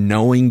 Without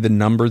knowing the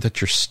number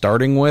that you're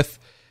starting with,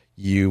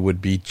 you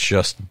would be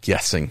just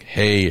guessing.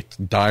 Hey, it's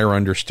dire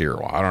understeer.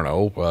 Well, I don't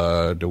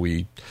know. Do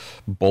we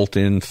bolt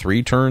in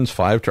 3 turns,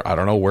 5 turns? I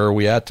don't know. Where are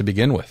we at to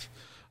begin with?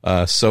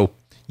 So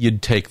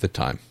you'd take the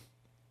time.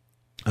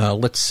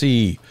 Let's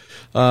see.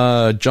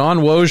 John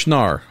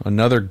Wojnar,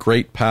 another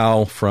great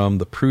pal from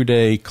the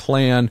Prude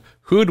clan.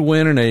 Who'd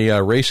win in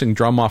a racing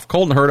drum-off?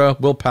 Colton Herta,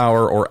 Will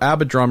Power, or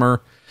Abba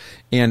Drummer,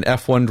 and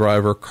F1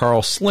 driver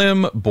Carl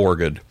Slim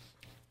Borgard?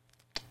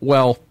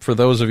 Well, for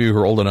those of you who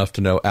are old enough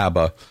to know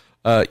Abba,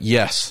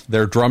 yes,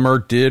 their drummer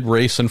did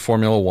race in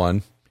Formula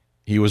One.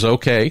 He was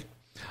okay.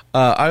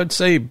 I would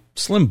say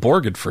Slim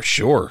Borgard for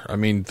sure. I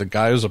mean, the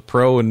guy was a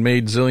pro and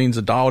made zillions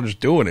of dollars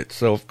doing it,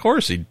 so of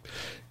course he'd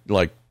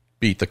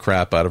beat the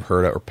crap out of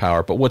Herta or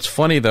Power. But what's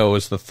funny, though,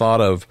 is the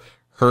thought of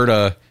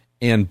Herta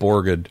and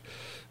Borgard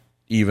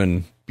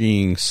even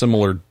being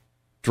similar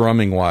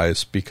drumming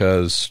wise,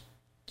 because,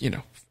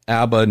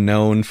 ABBA,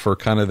 known for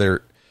kind of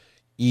their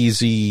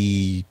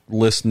easy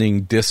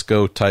listening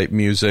disco type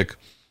music,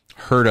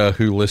 Herta,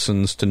 who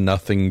listens to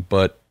nothing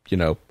but,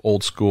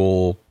 old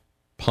school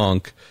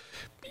punk.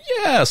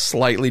 Yeah,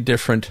 slightly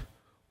different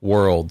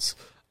worlds.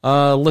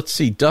 Let's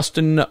see,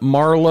 Dustin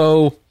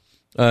Marlowe.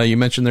 You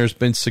mentioned there's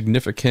been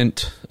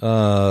significant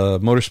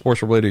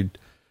motorsports related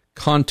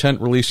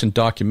content released in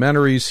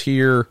documentaries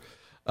here.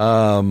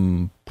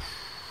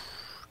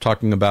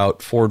 Talking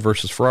about Ford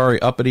versus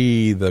Ferrari,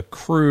 Uppity, The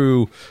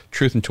Crew,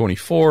 Truth in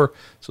 24.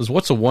 Says,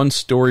 what's the one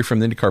story from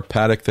the IndyCar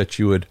paddock that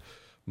you would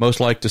most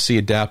like to see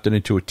adapted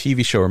into a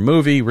TV show or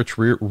movie? Which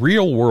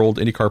real-world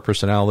IndyCar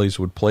personalities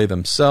would play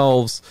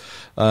themselves?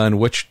 And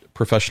which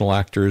professional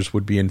actors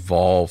would be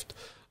involved?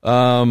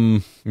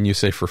 And you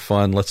say for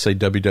fun, let's say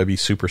WWE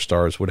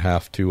superstars would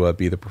have to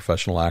be the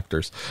professional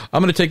actors.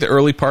 I'm going to take the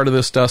early part of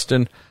this,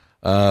 Dustin.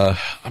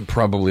 I'm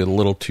probably a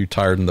little too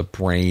tired in the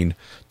brain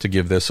to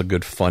give this a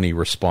good, funny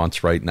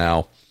response right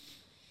now.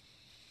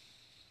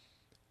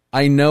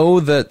 I know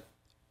that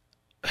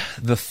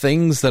the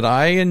things that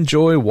I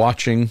enjoy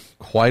watching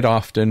quite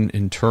often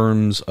in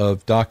terms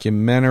of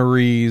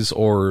documentaries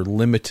or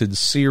limited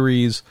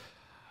series,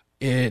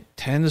 it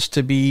tends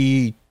to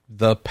be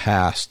the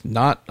past.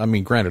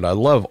 Granted, I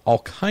love all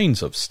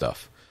kinds of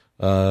stuff,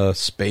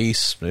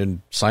 space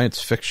and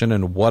science fiction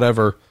and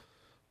whatever.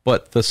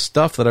 But the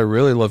stuff that I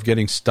really love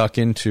getting stuck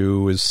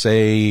into is,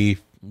 say,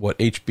 what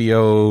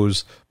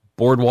HBO's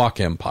Boardwalk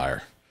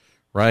Empire,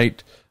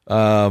 right?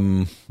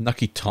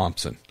 Nucky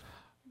Thompson.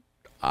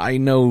 I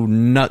knew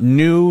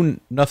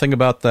nothing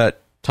about that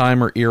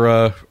time or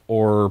era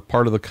or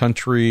part of the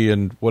country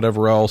and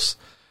whatever else.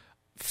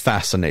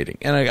 Fascinating.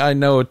 And I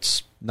know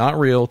it's not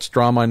real, it's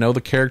drama. I know the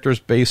character's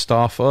based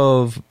off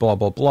of blah,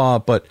 blah, blah.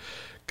 But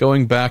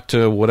going back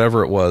to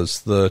whatever it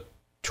was, the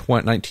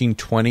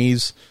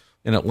 1920s,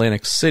 in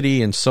Atlantic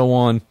City and so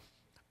on,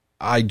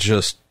 I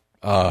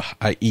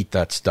eat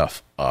that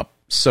stuff up.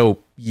 So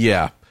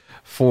yeah,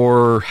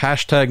 for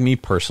hashtag me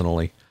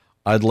personally,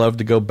 I'd love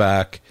to go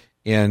back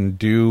and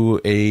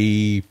do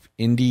a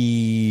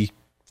Indy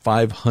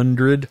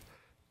 500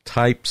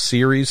 type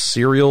series,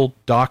 serial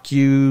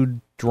docu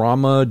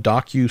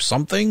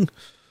something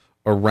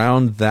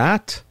around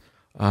that.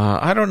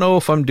 I don't know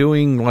if I'm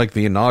doing like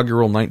the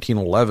inaugural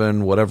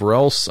 1911, whatever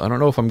else. I don't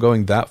know if I'm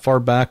going that far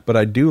back, but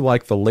I do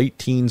like the late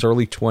teens,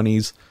 early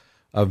 20s.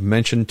 I've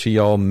mentioned to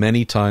y'all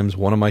many times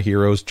one of my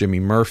heroes, Jimmy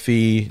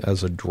Murphy,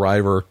 as a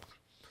driver.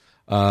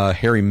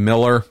 Harry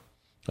Miller,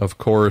 of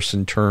course,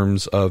 in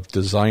terms of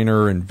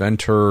designer,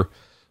 inventor,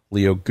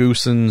 Leo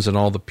Goosens, and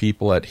all the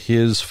people at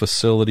his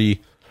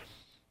facility.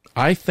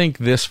 I think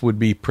this would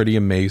be pretty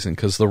amazing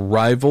because the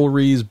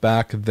rivalries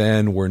back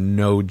then were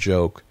no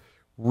joke.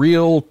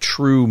 Real,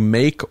 true,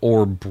 make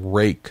or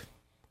break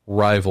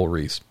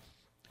rivalries.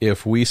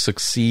 If we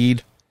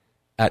succeed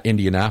at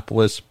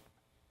Indianapolis,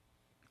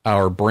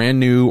 our brand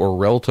new or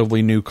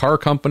relatively new car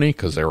company,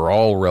 because they're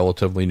all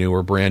relatively new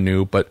or brand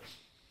new, but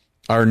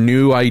our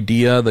new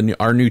idea,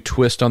 our new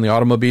twist on the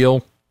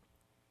automobile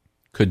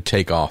could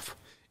take off,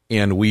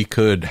 and we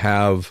could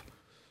have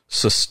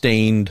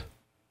sustained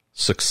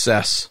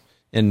success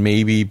and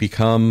maybe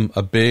become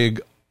a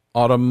big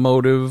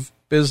automotive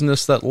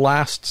business that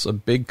lasts, a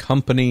big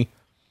company.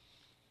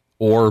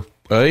 Or,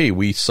 hey,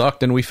 we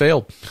sucked and we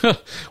failed.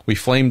 We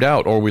flamed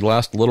out, or we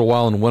lasted a little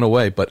while and went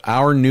away. But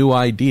our new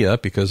idea,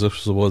 because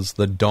this was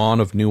the dawn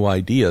of new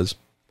ideas,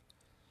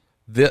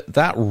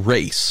 that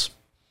race,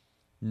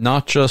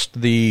 not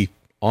just the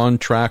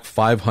on-track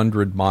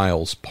 500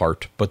 miles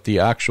part, but the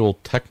actual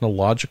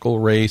technological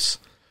race,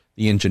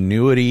 the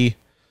ingenuity,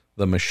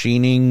 the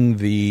machining,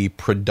 the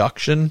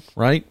production,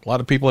 right? A lot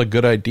of people had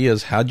good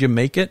ideas. How'd you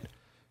make it?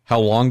 How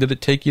long did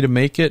it take you to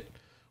make it?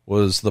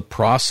 Was the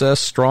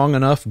process strong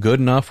enough, good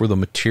enough? Were the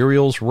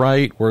materials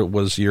right?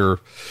 Were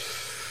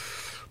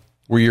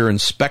your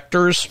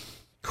inspectors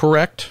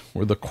correct?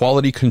 Were the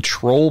quality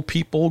control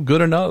people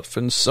good enough?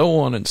 And so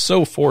on and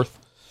so forth.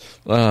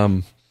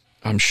 I'm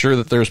sure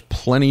that there's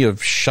plenty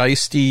of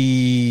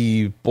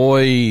shisty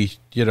boy,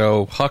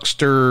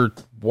 huckster.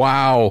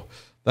 Wow,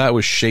 that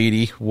was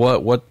shady.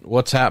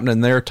 What's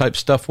happening there? Type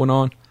stuff went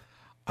on.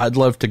 I'd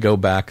love to go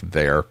back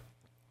there.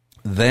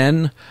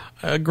 Then,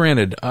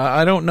 granted,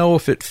 I don't know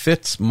if it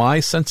fits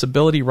my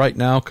sensibility right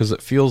now because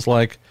it feels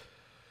like,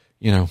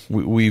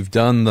 we've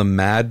done the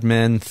Mad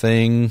Men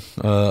thing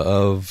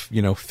of,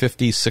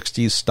 50s,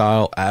 60s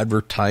style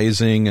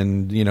advertising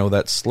and,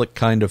 that slick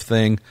kind of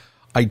thing.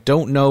 I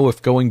don't know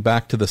if going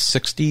back to the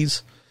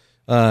 60s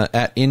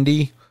at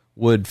Indy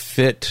would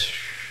fit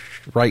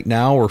right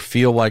now or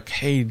feel like,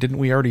 hey, didn't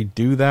we already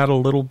do that a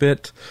little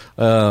bit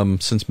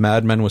since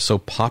Mad Men was so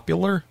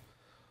popular?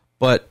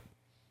 But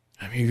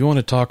if you want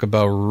to talk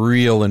about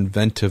real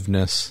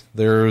inventiveness,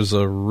 there's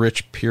a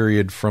rich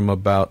period from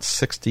about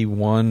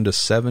 61 to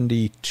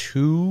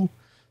 72,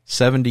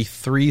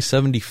 73,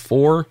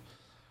 74.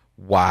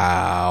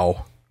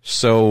 Wow.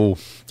 So,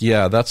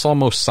 yeah, that's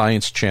almost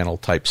Science Channel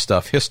type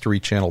stuff, History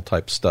Channel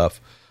type stuff,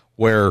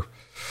 where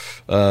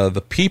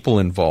The people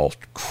involved,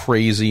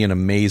 crazy and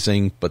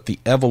amazing, but the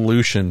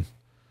evolution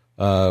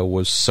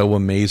was so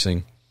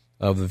amazing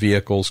of the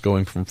vehicles,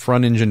 going from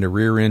front engine to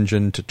rear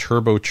engine to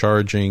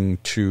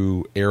turbocharging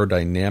to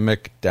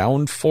aerodynamic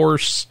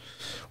downforce,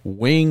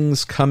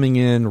 wings coming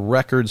in,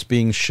 records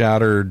being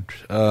shattered.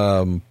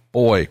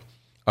 Boy,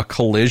 a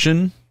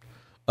collision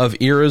of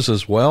eras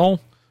as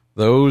well.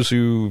 Those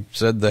who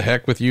said the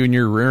heck with you and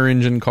your rear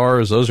engine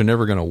cars, those are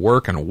never going to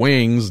work. And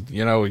wings,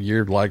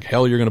 you're like,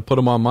 hell, you're going to put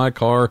them on my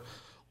car.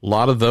 A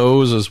lot of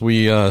those, as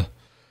we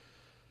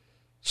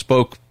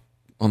spoke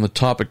on the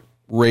topic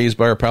raised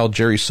by our pal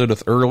Jerry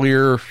Sudduth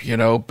earlier,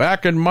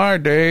 back in my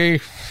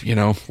day,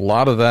 a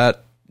lot of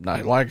that,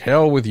 like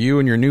hell with you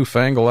and your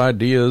newfangled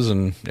ideas,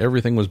 and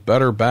everything was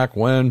better back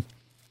when.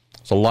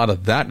 There's a lot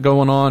of that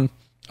going on.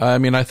 I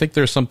mean, I think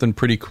there's something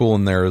pretty cool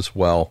in there as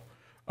well.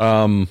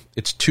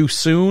 It's too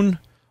soon,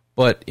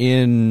 but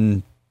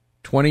in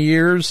 20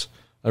 years,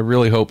 I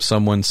really hope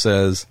someone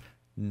says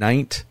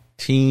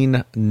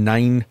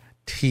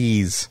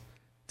 1990s.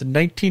 The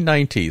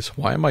 1990s.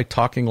 Why am I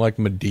talking like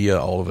Medea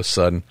all of a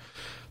sudden?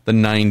 The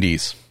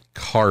 90s.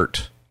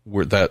 Kart.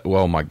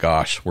 Oh my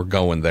gosh, we're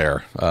going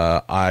there.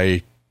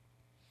 I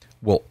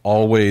will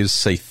always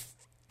say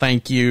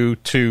thank you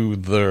to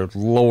the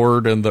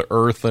Lord and the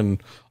earth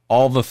and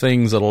all the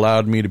things that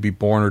allowed me to be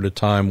born at a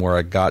time where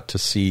I got to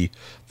see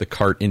the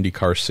kart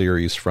IndyCar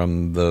series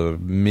from the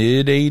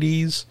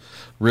mid-'80s,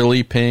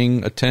 really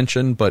paying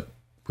attention, but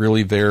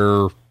really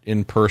there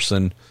in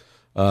person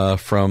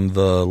from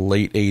the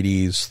late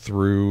 80s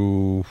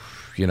through,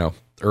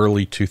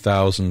 early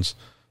 2000s.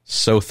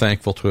 So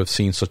thankful to have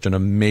seen such an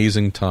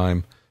amazing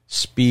time.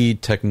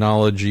 Speed,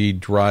 technology,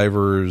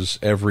 drivers,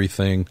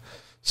 everything.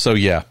 So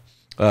yeah.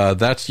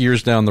 That's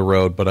years down the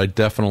road, but I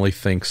definitely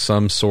think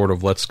some sort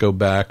of let's go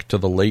back to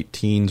the late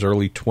teens,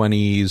 early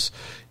 20s,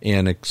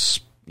 and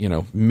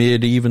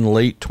mid, even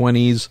late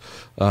 20s.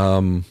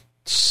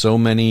 So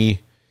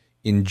many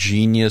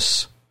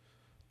ingenious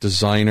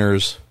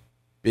designers,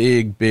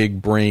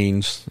 big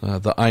brains,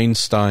 the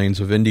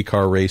Einsteins of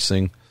IndyCar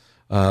racing,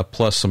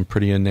 plus some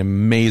pretty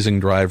amazing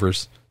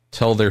drivers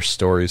tell their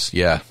stories.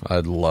 Yeah,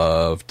 I'd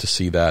love to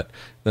see that.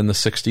 Then the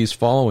 60s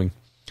following.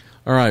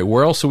 All right,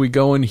 where else are we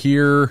going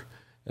here?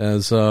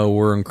 As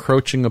we're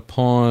encroaching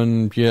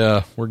upon,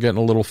 we're getting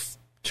a little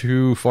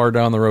too far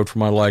down the road for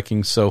my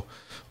liking. So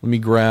let me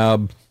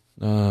grab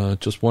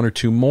just one or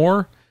two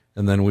more,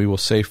 and then we will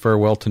say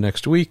farewell to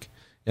next week.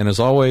 And as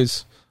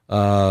always,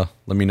 let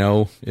me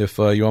know if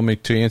you want me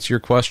to answer your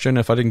question,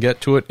 if I didn't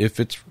get to it, if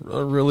it's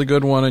a really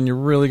good one and you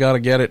really got to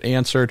get it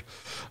answered.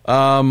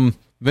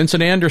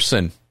 Vincent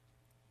Anderson,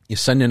 you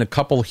send in a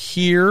couple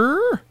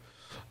here,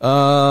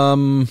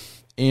 and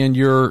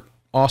your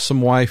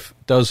awesome wife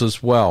does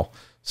as well.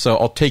 So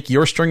I'll take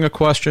your string of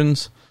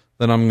questions,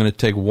 then I'm going to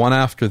take one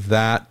after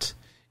that,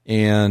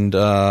 and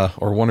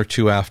or one or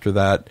two after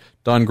that.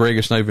 Don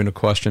Gregus, not even a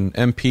question.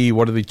 MP,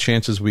 what are the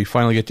chances we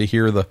finally get to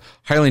hear the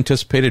highly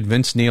anticipated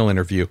Vince Neil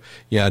interview?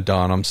 Yeah,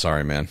 Don, I'm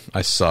sorry, man.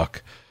 I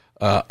suck.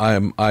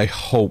 I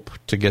hope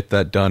to get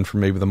that done for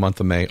maybe the month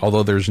of May,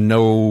 although there's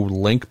no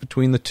link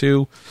between the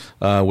two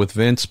with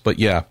Vince. But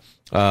yeah,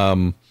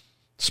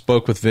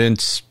 spoke with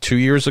Vince 3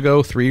 years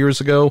ago,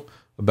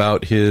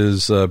 about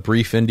his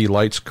brief Indy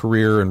Lights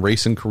career and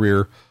racing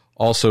career.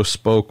 Also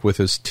spoke with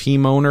his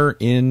team owner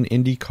in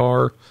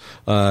IndyCar,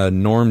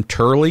 Norm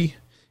Turley,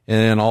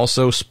 and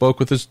also spoke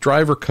with his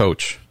driver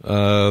coach,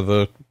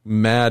 the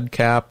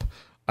madcap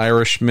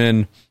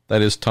Irishman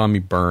that is Tommy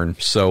Byrne.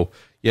 So,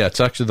 yeah, it's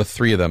actually the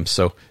three of them.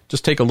 So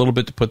just take a little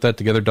bit to put that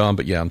together, Don.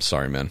 But, yeah, I'm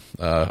sorry, man.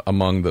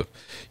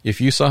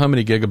 If you saw how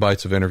many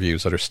gigabytes of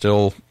interviews that are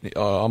still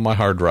on my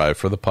hard drive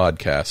for the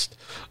podcast,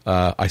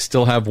 I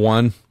still have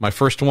one, my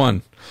first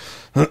one,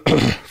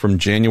 from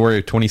January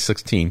of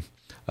 2016,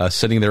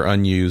 sitting there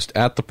unused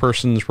at the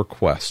person's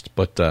request.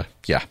 But,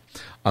 yeah,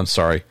 I'm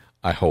sorry.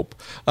 I hope.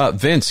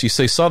 Vince, you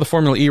say, saw the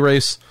Formula E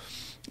race,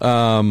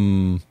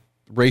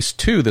 race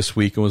 2 this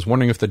week, and was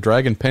wondering if the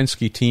Dragon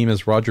Penske team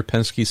is Roger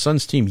Penske's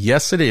son's team.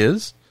 Yes, it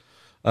is.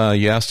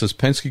 You asked, does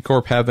Penske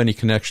Corp have any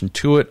connection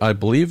to it? I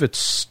believe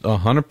it's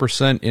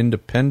 100%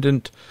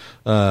 independent.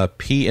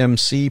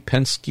 PMC,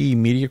 Penske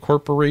Media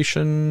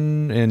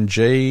Corporation, and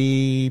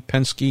Jay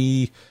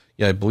Penske.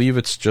 Yeah, I believe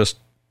it's just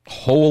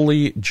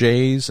wholly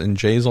Jay's and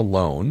Jay's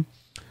alone.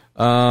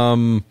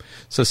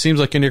 So it seems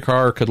like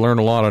IndyCar could learn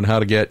a lot on how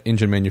to get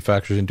engine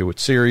manufacturers into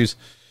its series.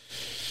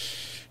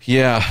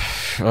 Yeah,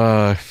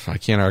 I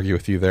can't argue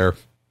with you there.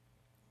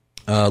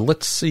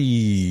 Let's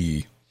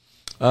see.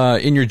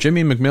 In your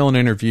Jimmy McMillan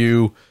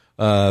interview,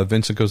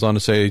 Vincent goes on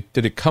to say,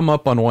 did it come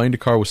up on why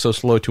IndyCar was so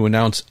slow to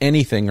announce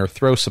anything or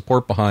throw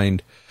support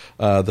behind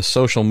the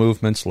social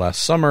movements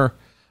last summer?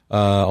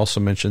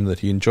 Also mentioned that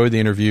he enjoyed the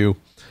interview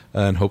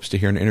and hopes to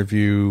hear an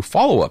interview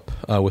follow-up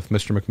with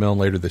Mr. McMillan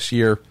later this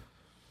year.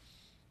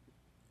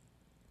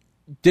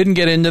 Didn't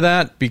get into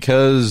that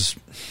because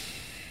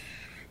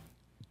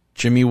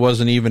Jimmy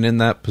wasn't even in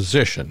that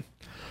position.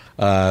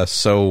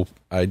 So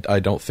I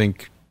don't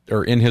think,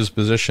 or in his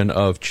position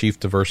of chief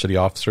diversity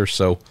officer.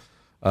 So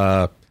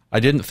I I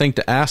didn't think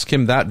to ask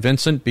him that,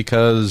 Vincent,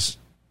 because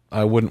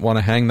I wouldn't want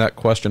to hang that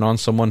question on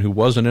someone who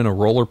wasn't in a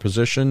roller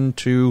position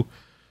to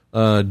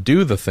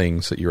do the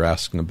things that you're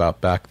asking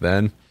about back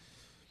then.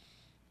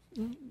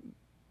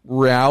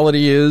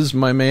 Reality is,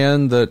 my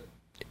man, that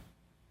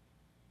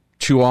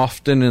too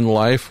often in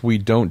life we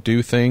don't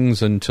do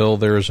things until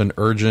there's an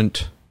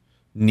urgent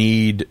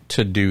need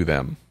to do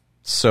them.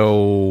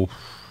 So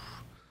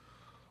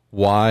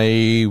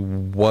why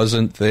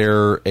wasn't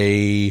there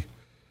a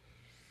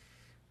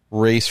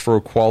race for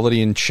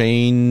equality and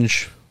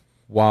change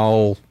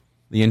while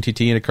the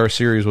NTT IndyCar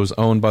Series was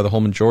owned by the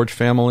Holman George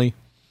family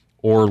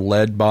or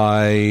led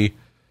by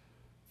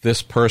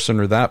this person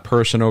or that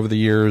person over the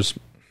years?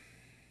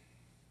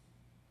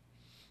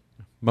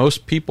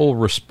 Most people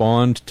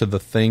respond to the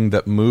thing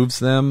that moves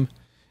them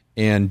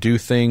and do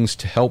things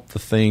to help the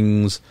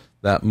things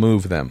that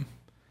move them.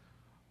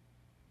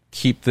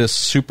 Keep this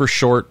super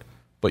short,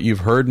 but you've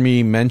heard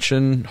me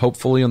mention,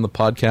 hopefully on the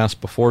podcast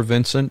before,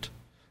 Vincent,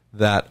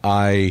 that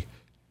I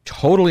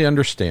totally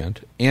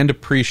understand and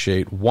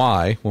appreciate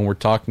why, when we're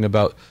talking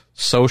about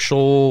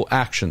social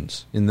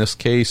actions, in this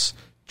case,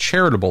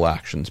 charitable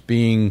actions,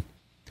 being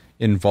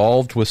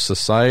involved with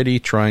society,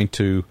 trying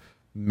to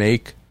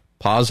make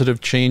positive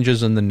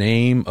changes in the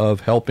name of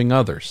helping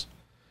others,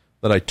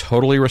 that I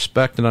totally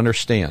respect and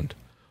understand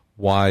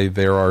why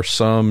there are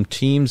some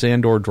teams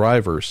and or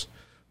drivers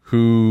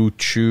who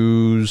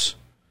choose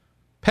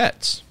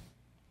pets,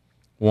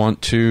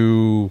 want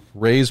to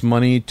raise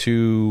money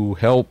to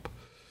help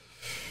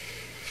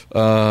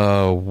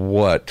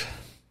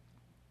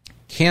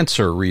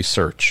cancer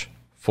research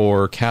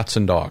for cats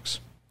and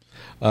dogs,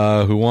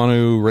 who want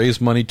to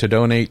raise money to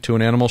donate to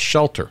an animal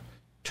shelter.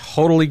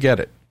 Totally get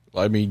it.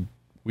 I mean,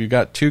 we've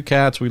got 2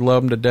 cats. We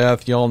love them to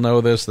death. Y'all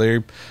know this.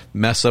 They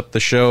mess up the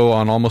show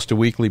on almost a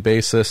weekly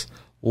basis.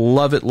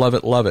 Love it, love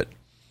it, love it.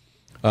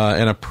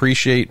 And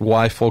appreciate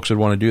why folks would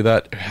want to do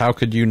that. How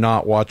could you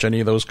not watch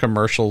any of those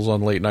commercials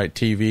on late night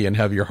TV and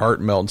have your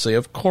heart melt and say,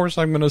 of course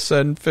I'm going to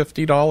send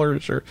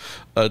 $50 or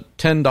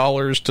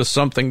 $10 to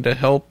something to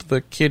help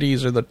the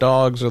kitties or the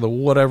dogs or the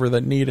whatever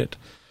that need it.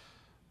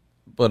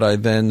 But I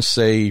then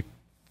say,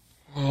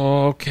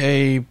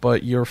 okay,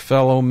 but your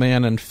fellow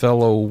man and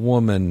fellow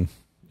woman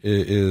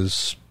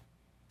is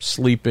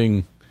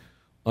sleeping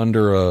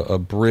under a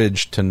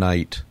bridge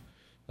tonight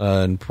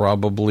and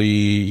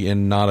probably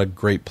in not a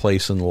great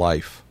place in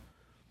life.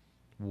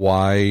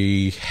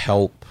 Why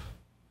help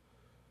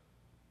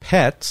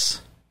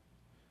pets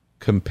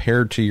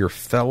compared to your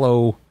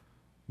fellow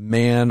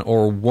man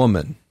or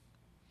woman?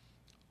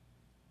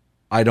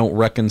 I don't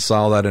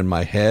reconcile that in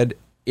my head.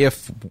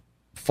 If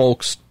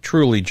folks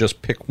truly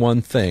just pick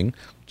one thing,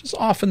 which is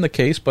often the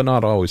case, but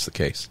not always the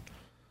case.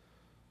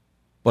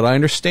 But I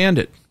understand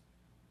it,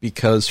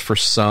 because for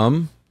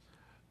some,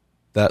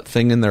 that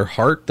thing in their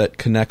heart that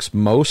connects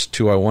most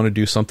to I want to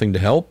do something to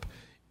help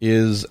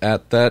is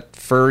at that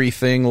furry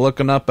thing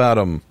looking up at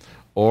them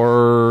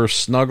or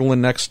snuggling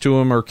next to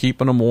them or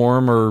keeping them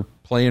warm or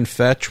playing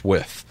fetch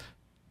with.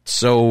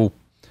 So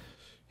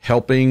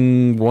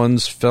helping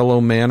one's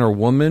fellow man or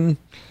woman,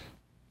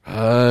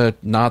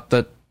 not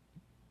that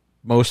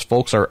most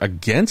folks are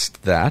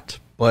against that,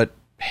 but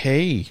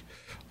hey,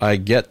 I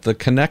get the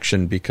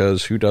connection,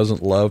 because who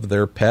doesn't love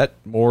their pet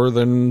more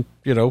than,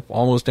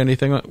 almost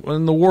anything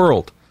in the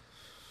world?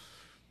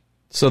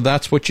 So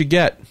that's what you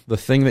get. The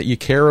thing that you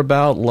care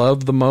about,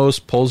 love the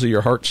most, pulls at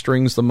your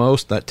heartstrings the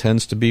most, that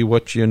tends to be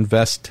what you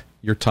invest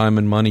your time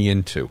and money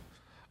into.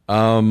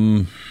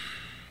 Terms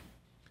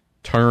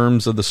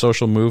of the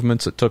social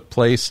movements that took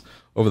place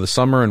over the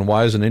summer, and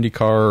why is an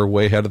IndyCar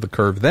way ahead of the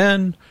curve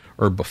then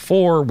or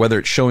before, whether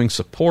it's showing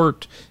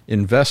support,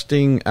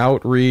 investing,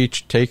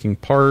 outreach, taking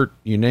part,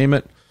 you name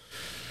it,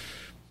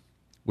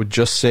 would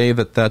just say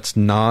that that's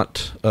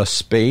not a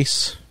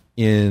space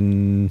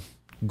in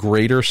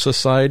greater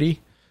society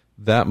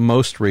that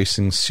most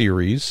racing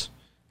series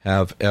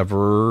have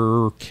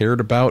ever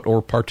cared about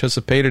or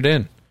participated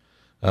in.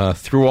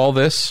 Through all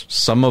this,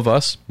 some of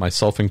us,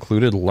 myself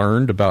included,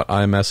 learned about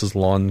IMS's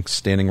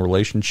long-standing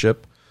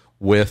relationship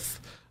with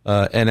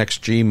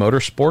NXG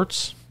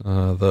Motorsports,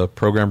 the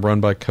program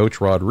run by Coach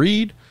Rod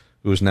Reed,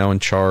 who is now in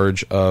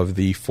charge of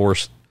the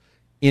Force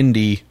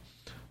Indy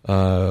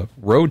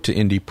Road to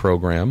Indy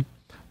program.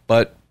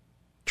 But in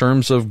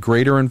terms of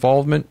greater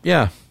involvement,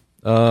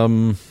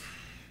 I'd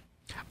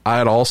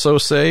also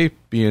say,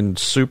 being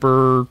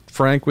super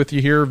frank with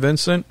you here,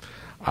 Vincent,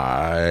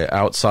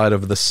 outside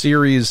of the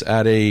series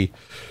at a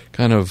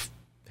kind of,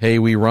 hey,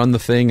 we run the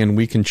thing and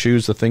we can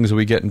choose the things that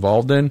we get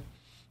involved in,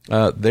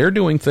 they're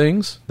doing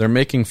things. They're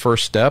making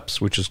first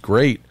steps, which is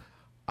great.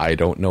 I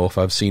don't know if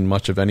I've seen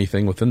much of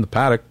anything within the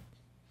paddock.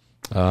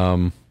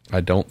 I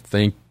don't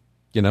think,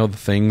 the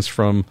things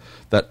from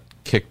that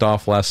kicked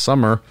off last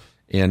summer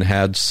and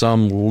had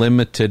some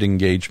limited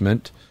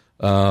engagement.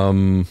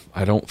 I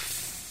don't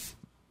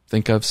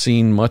think I've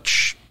seen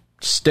much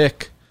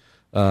stick.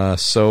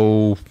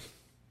 So,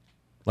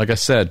 like I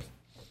said,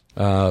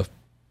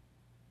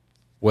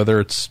 whether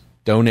it's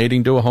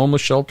donating to a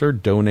homeless shelter,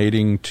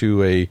 donating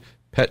to a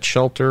pet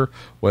shelter,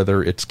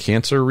 whether it's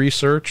cancer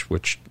research,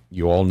 which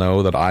you all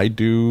know that I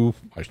do.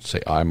 I should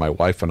say I, my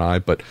wife and I,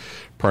 but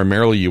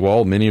primarily you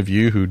all, many of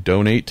you who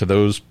donate to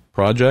those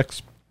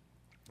projects.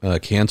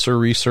 Cancer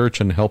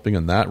research and helping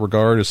in that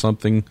regard is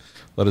something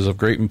that is of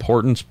great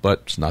importance,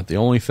 but it's not the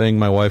only thing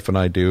my wife and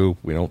I do.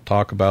 We don't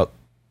talk about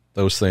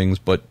those things,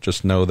 but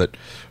just know that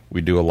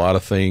we do a lot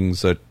of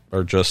things that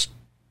are just,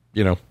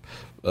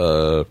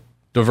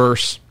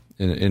 diverse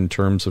in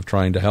terms of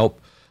trying to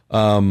help.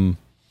 You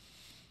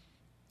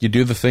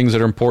do the things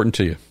that are important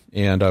to you,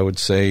 and I would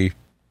say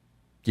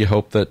you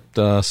hope that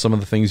some of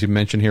the things you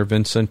mentioned here,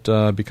 Vincent,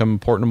 become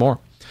important more.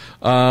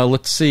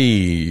 Let's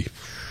see.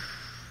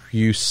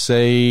 You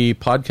say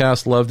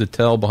podcasts love to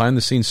tell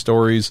behind-the-scenes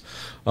stories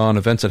on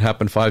events that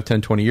happened 5,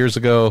 10, 20 years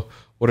ago.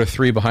 What are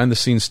 3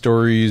 behind-the-scenes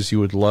stories you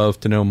would love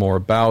to know more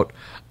about?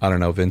 I don't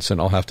know, Vincent.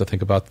 I'll have to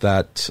think about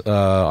that.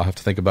 I'll have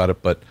to think about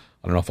it, but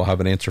I don't know if I'll have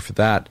an answer for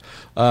that.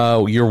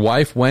 Your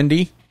wife,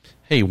 Wendy.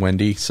 Hey,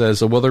 Wendy,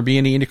 says, will there be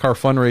any IndyCar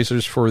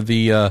fundraisers for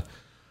the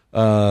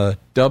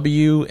WMFC.ca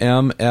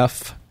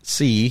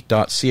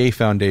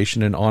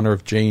Foundation in honor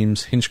of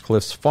James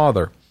Hinchcliffe's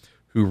father,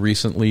 who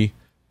recently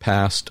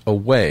passed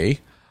away?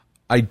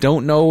 I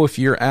don't know if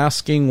you're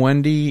asking,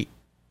 Wendy,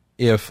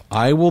 if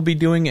I will be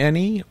doing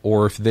any,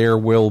 or if there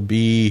will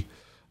be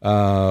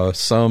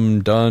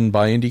some done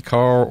by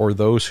IndyCar or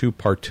those who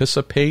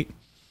participate.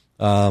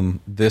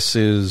 This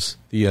is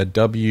the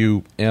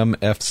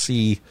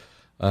WMFC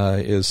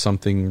is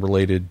something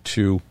related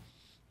to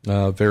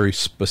a very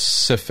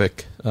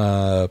specific,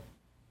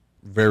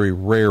 very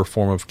rare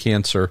form of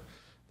cancer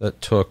that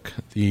took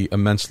the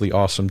immensely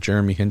awesome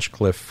Jeremy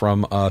Hinchcliffe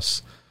from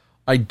us.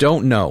 I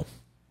don't know,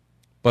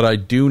 but I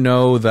do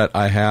know that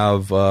I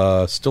have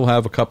still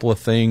have a couple of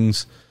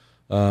things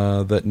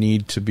that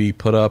need to be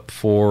put up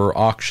for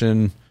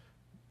auction.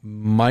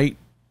 Might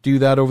do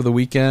that over the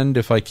weekend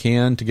if I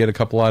can to get a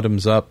couple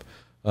items up.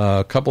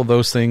 A couple of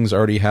those things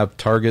already have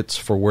targets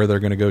for where they're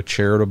going to go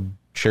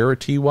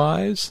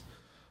charity-wise,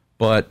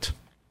 but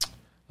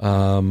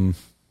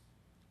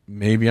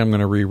maybe I'm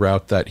going to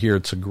reroute that here.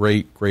 It's a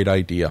great, great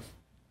idea,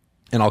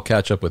 and I'll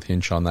catch up with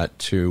Hinch on that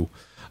too.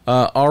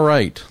 All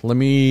right, let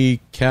me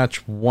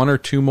catch 1 or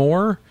 2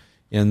 more,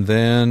 and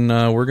then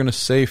we're going to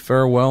say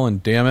farewell,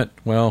 and damn it,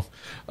 well,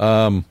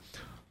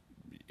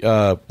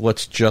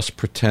 let's just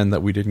pretend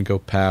that we didn't go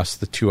past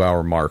the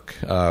 2-hour mark,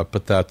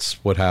 but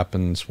that's what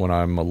happens when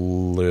I'm a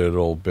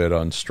little bit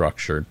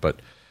unstructured,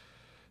 but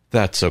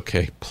that's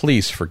okay.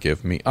 Please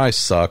forgive me. I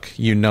suck.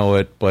 You know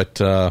it, but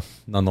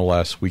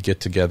nonetheless, we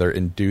get together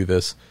and do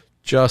this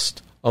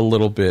just a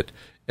little bit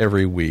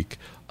every week.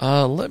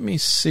 Let me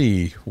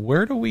see.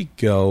 Where do we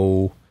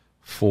go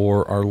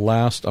for our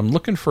last? I'm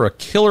looking for a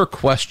killer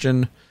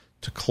question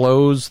to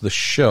close the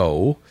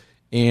show,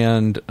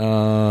 and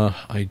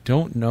I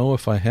don't know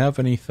if I have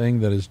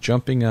anything that is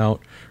jumping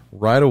out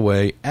right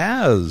away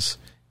as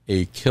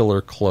a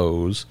killer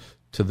close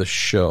to the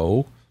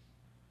show.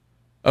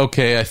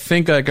 Okay, I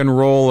think I can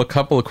roll a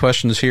couple of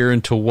questions here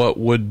into what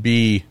would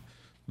be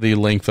the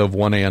length of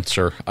one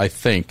answer. I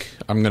think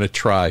I'm going to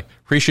try.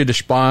 Appreciate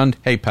Despond.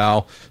 Hey,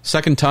 pal.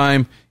 Second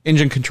time.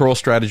 Engine control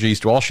strategies.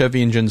 Do all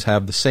Chevy engines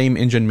have the same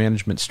engine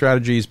management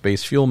strategies,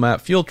 base fuel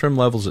map, fuel trim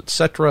levels,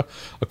 etc.,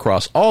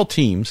 across all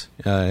teams?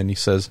 And he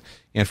says,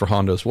 and for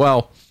Honda as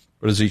well.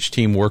 Or does each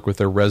team work with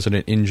their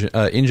resident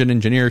engine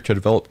engineer to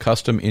develop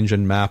custom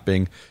engine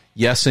mapping?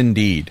 Yes,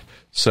 indeed.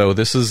 So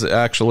this is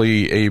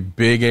actually a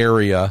big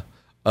area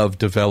of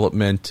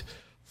development.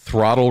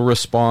 Throttle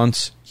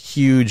response,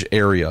 huge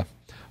area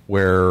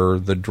where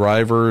the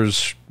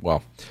drivers,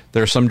 well,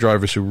 there are some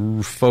drivers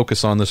who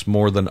focus on this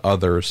more than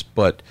others,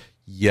 but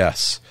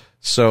yes.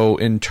 So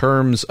in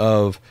terms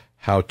of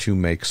how to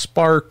make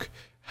spark,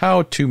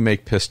 how to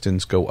make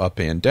pistons go up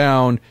and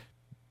down,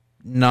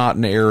 not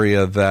an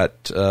area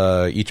that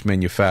each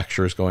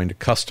manufacturer is going to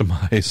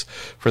customize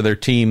for their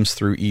teams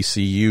through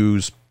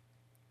ECUs,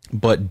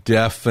 but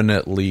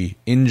definitely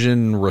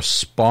engine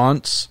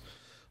response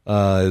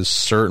is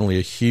certainly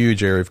a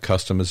huge area of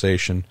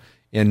customization.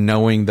 And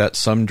knowing that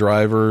some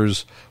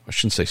drivers, I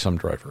shouldn't say some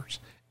drivers,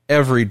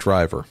 every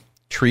driver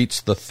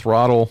treats the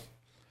throttle,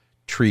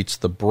 treats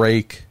the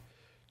brake,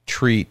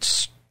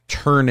 treats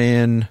turn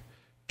in,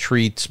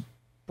 treats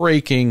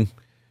braking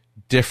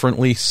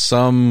differently,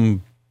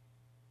 some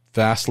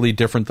vastly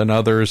different than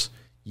others.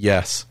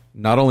 Yes,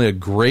 not only a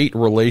great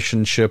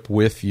relationship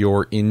with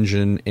your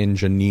engine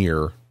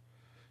engineer,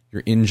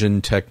 your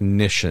engine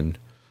technician,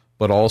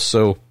 but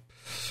also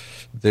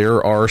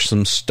there are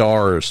some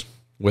stars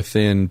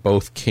within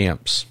both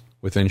camps,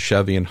 within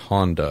Chevy and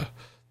Honda,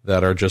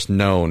 that are just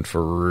known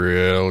for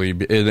really,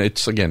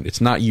 it's again,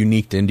 it's not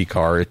unique to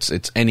IndyCar.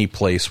 It's any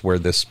place where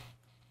this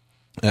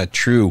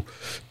true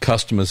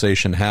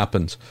customization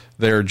happens.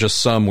 There are just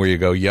some where you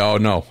go, yo,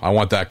 no, I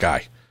want that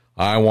guy.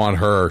 I want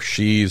her.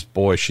 She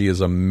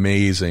is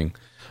amazing,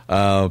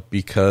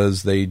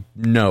 because they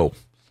know,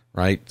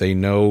 right? They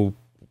know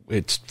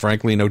it's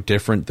frankly no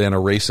different than a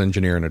race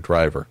engineer and a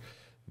driver.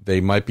 They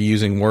might be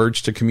using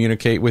words to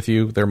communicate with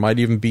you. There might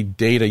even be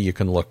data you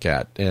can look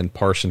at and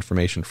parse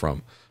information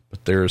from.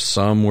 But there's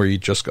some where you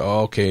just go,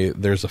 okay,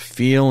 there's a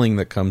feeling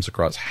that comes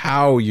across.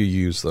 How you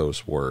use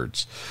those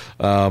words.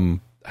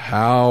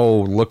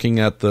 How looking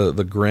at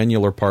the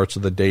granular parts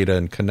of the data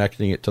and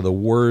connecting it to the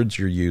words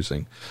you're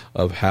using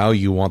of how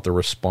you want the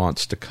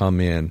response to come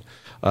in.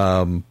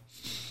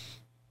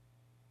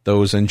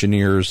 Those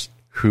engineers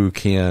who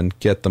can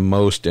get the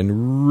most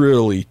and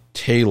really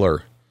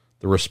tailor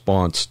the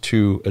response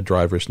to a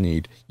driver's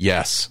need.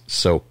 Yes.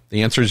 So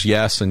the answer is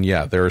yes. And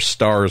yeah, there are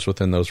stars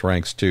within those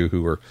ranks too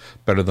who are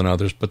better than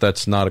others, but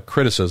that's not a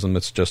criticism.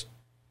 It's just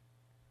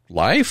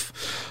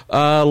life.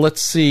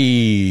 Let's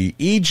see.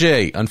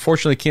 EJ,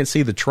 unfortunately can't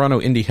see the Toronto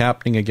Indy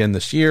happening again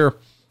this year.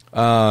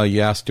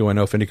 You asked, do I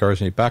know if IndyCar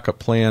has any backup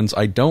plans?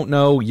 I don't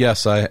know.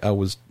 Yes, I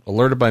was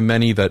alerted by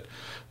many that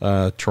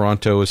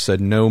Toronto has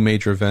said no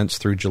major events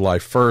through July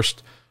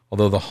 1st.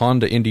 Although the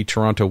Honda Indy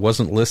Toronto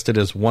wasn't listed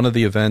as one of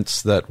the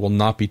events that will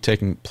not be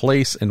taking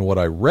place in what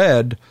I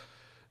read,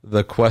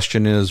 the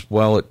question is,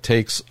 well, it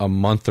takes a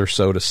month or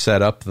so to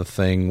set up the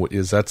thing.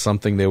 Is that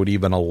something they would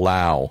even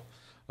allow,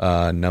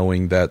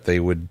 knowing that they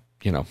would,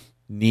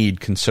 need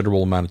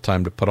considerable amount of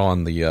time to put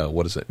on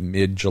the,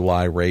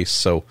 mid-July race?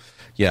 So,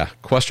 yeah,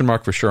 question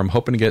mark for sure. I'm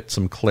hoping to get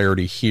some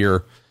clarity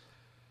here.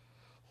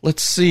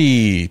 Let's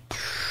see.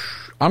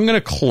 I'm going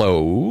to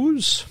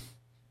close.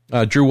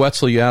 Drew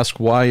Wetzel, you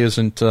ask, why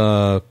isn't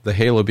the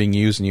Halo being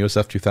used in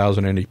USF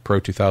 2000 and Pro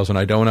 2000?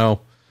 I don't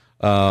know.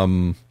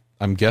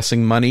 I'm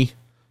guessing money,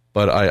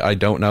 but I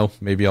don't know.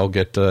 Maybe I'll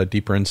get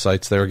deeper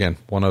insights there. Again,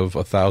 one of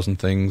 1,000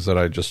 things that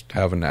I just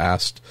haven't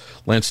asked.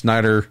 Lance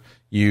Snyder,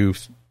 you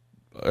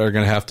are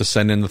going to have to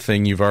send in the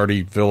thing you've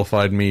already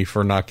vilified me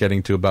for not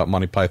getting to about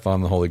Monty Python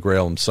and the Holy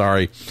Grail. I'm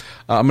sorry.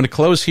 I'm going to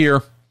close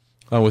here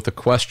with a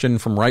question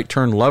from Right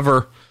Turn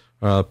Lover.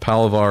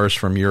 Pal of ours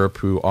from Europe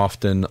who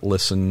often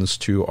listens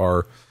to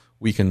our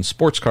Weekend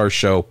Sports Cars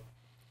show,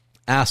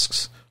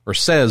 asks or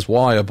says,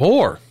 while I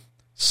abhor,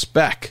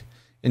 spec,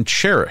 and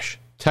cherish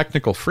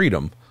technical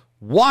freedom,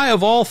 why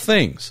of all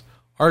things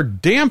are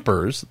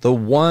dampers the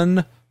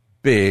one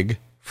big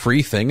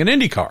free thing in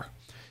IndyCar?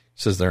 He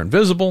says they're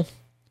invisible,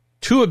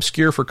 too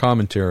obscure for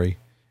commentary,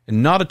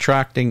 and not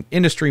attracting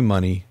industry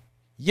money,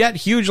 yet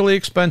hugely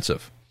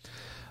expensive.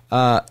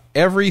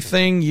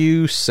 Everything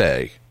you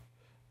say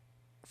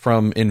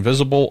from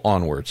invisible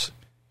onwards,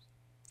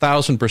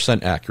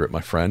 1,000% accurate, my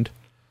friend.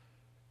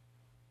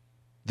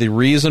 The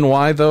reason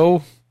why,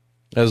 though,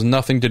 has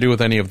nothing to do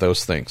with any of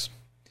those things.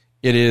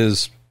 It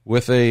is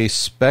with a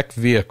spec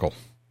vehicle.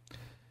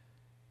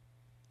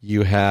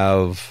 You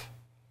have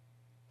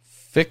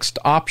fixed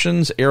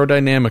options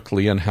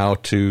aerodynamically on how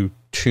to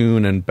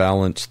tune and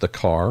balance the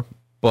car,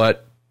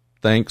 but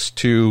thanks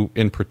to,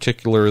 in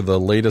particular, the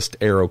latest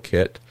aero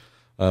kit,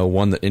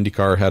 one that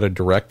IndyCar had a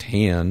direct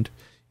hand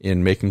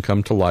in making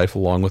come to life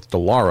along with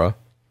Dallara,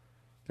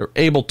 they're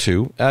able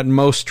to, at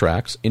most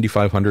tracks, Indy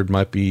 500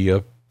 might be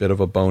a bit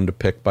of a bone to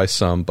pick by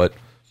some, but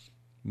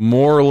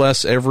more or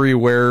less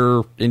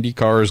everywhere Indy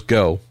cars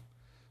go,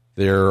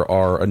 there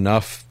are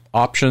enough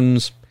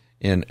options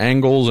and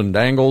angles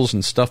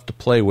and stuff to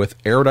play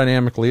with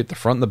aerodynamically at the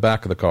front and the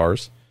back of the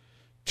cars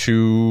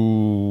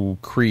to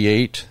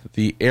create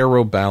the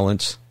aero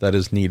balance that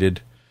is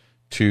needed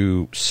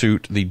to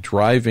suit the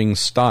driving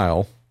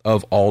style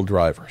of all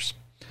drivers.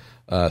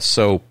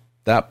 So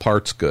that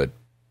part's good.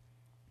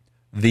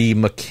 The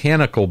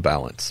mechanical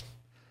balance,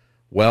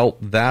 well,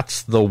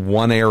 that's the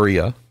one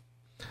area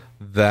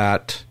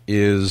that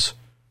is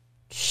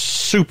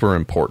super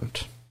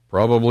important,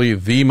 probably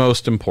the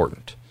most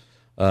important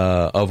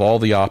of all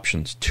the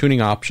options,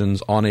 tuning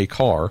options on a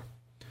car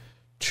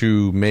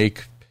to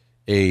make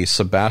a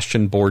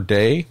Sebastian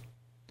Bourdais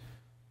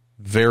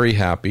very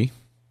happy,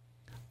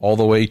 all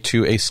the way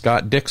to a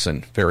Scott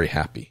Dixon very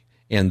happy.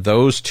 And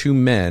those two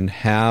men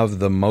have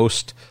the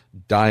most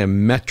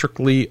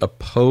diametrically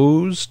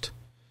opposed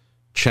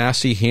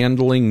chassis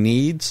handling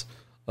needs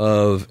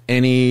of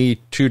any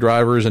two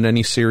drivers in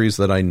any series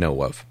that I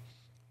know of.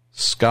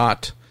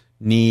 Scott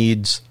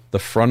needs the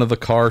front of the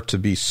car to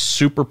be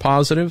super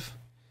positive,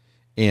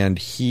 and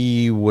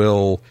he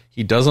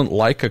doesn't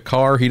like a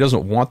car. He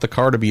doesn't want the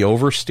car to be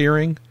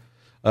oversteering.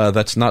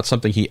 That's not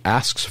something he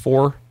asks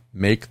for.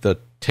 Make the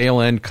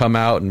tail end come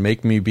out and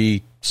make me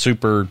be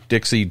super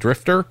Dixie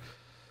drifter.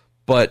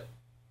 But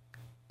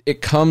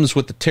it comes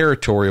with the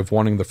territory of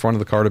wanting the front of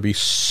the car to be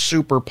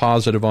super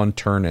positive on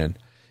turn in.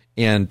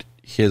 And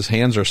his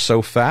hands are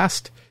so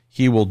fast,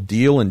 he will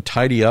deal and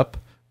tidy up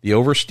the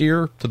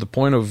oversteer to the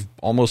point of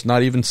almost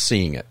not even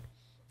seeing it.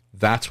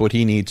 That's what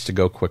he needs to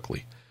go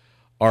quickly.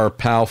 Our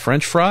pal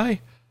French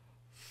Fry,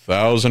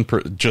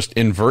 just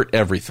invert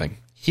everything.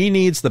 He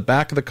needs the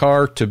back of the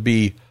car to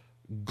be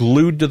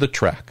glued to the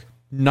track,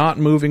 not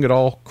moving at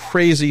all,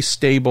 crazy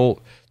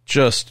stable,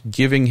 just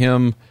giving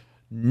him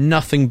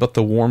nothing but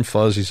the warm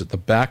fuzzies at the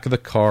back of the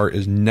car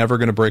is never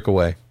going to break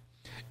away.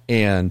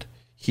 And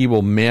he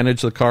will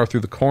manage the car through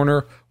the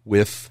corner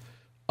with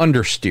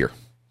understeer.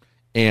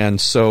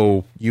 And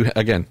so,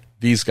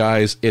 these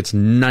guys, it's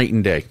night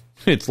and day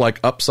It's like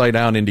upside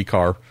down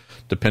IndyCar,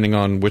 depending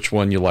on which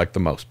one you like the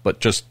most. But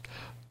just,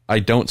 I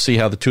don't see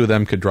how the two of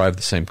them could drive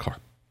the same car.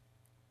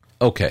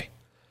 Okay.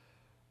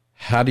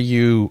 How do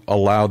you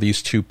allow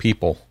these two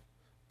people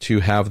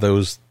to have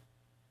those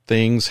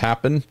things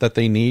happen that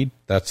they need?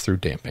 That's through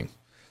damping.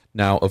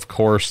 Now, of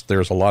course,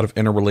 there's a lot of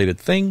interrelated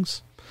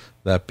things,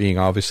 that being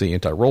obviously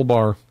anti-roll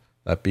bar,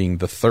 that being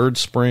the third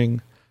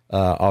spring.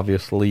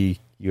 Obviously,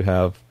 you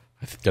have,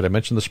 did I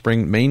mention the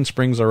main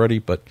springs already?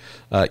 But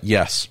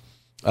yes,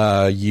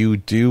 you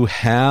do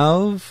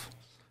have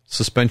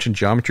suspension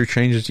geometry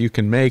changes you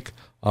can make.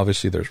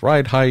 Obviously, there's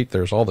ride height,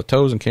 there's all the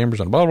toes and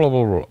cambers and blah, blah,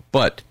 blah, blah.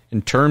 But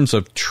in terms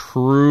of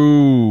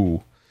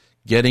true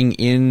getting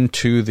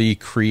into the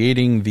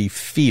creating the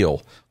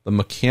feel, the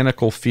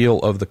mechanical feel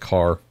of the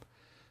car,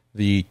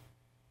 the,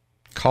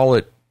 call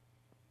it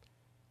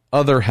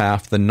other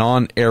half, the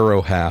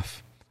non-aero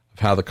half of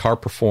how the car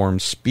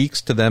performs,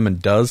 speaks to them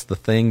and does the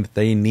thing that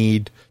they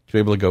need to be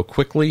able to go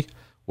quickly.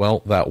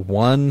 Well, that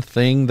one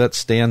thing that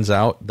stands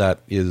out that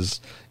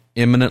is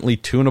eminently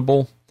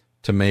tunable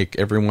to make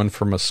everyone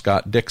from a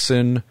Scott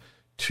Dixon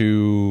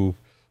to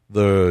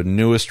the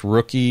newest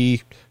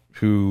rookie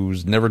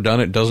who's never done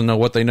it, doesn't know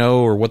what they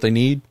know or what they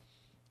need,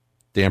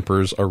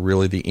 dampers are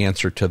really the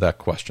answer to that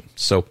question.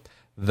 So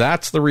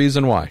that's the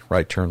reason why,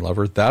 right turn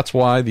lever. That's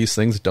why these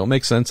things don't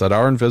make sense, that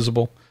are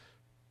invisible,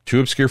 too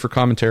obscure for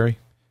commentary,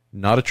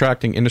 not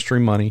attracting industry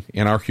money,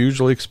 and are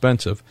hugely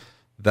expensive.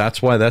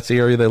 That's why that's the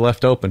area they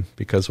left open,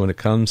 because when it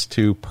comes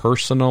to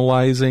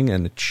personalizing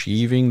and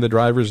achieving the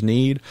driver's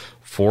need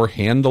for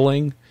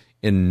handling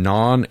in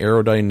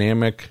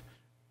non-aerodynamic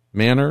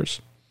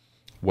manners,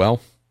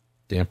 well,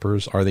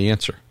 dampers are the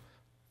answer.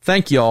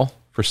 Thank y'all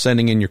for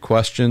sending in your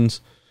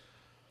questions.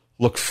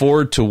 Look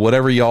forward to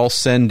whatever y'all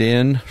send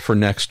in for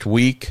next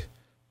week.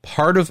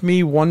 Part of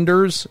me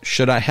wonders,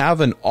 should I have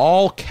an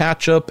all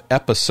catch-up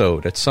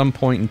episode at some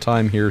point in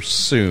time here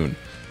soon?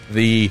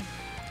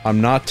 I'm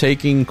not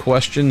taking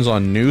questions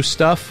on new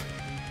stuff.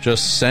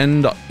 Just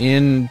send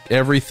in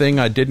everything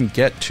I didn't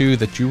get to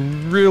that you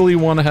really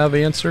want to have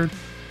answered.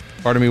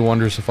 Part of me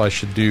wonders if I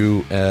should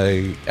do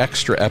an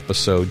extra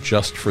episode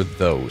just for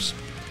those.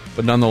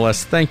 But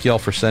nonetheless, thank y'all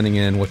for sending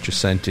in what you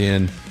sent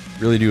in.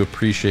 Really do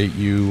appreciate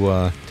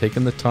you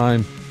taking the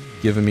time,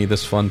 giving me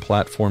this fun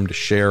platform to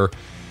share,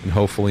 and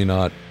hopefully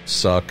not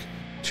suck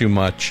too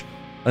much.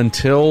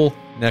 Until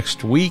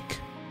next week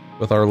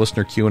with our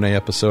listener Q&A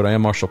episode, I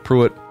am Marshall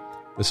Pruitt.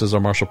 This is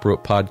our Marshall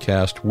Pruitt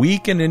Podcast,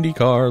 Week in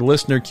IndyCar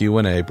Listener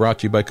Q&A, brought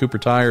to you by Cooper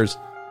Tires,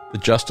 the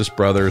Justice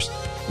Brothers,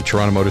 and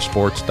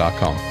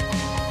TorontoMotorsports.com.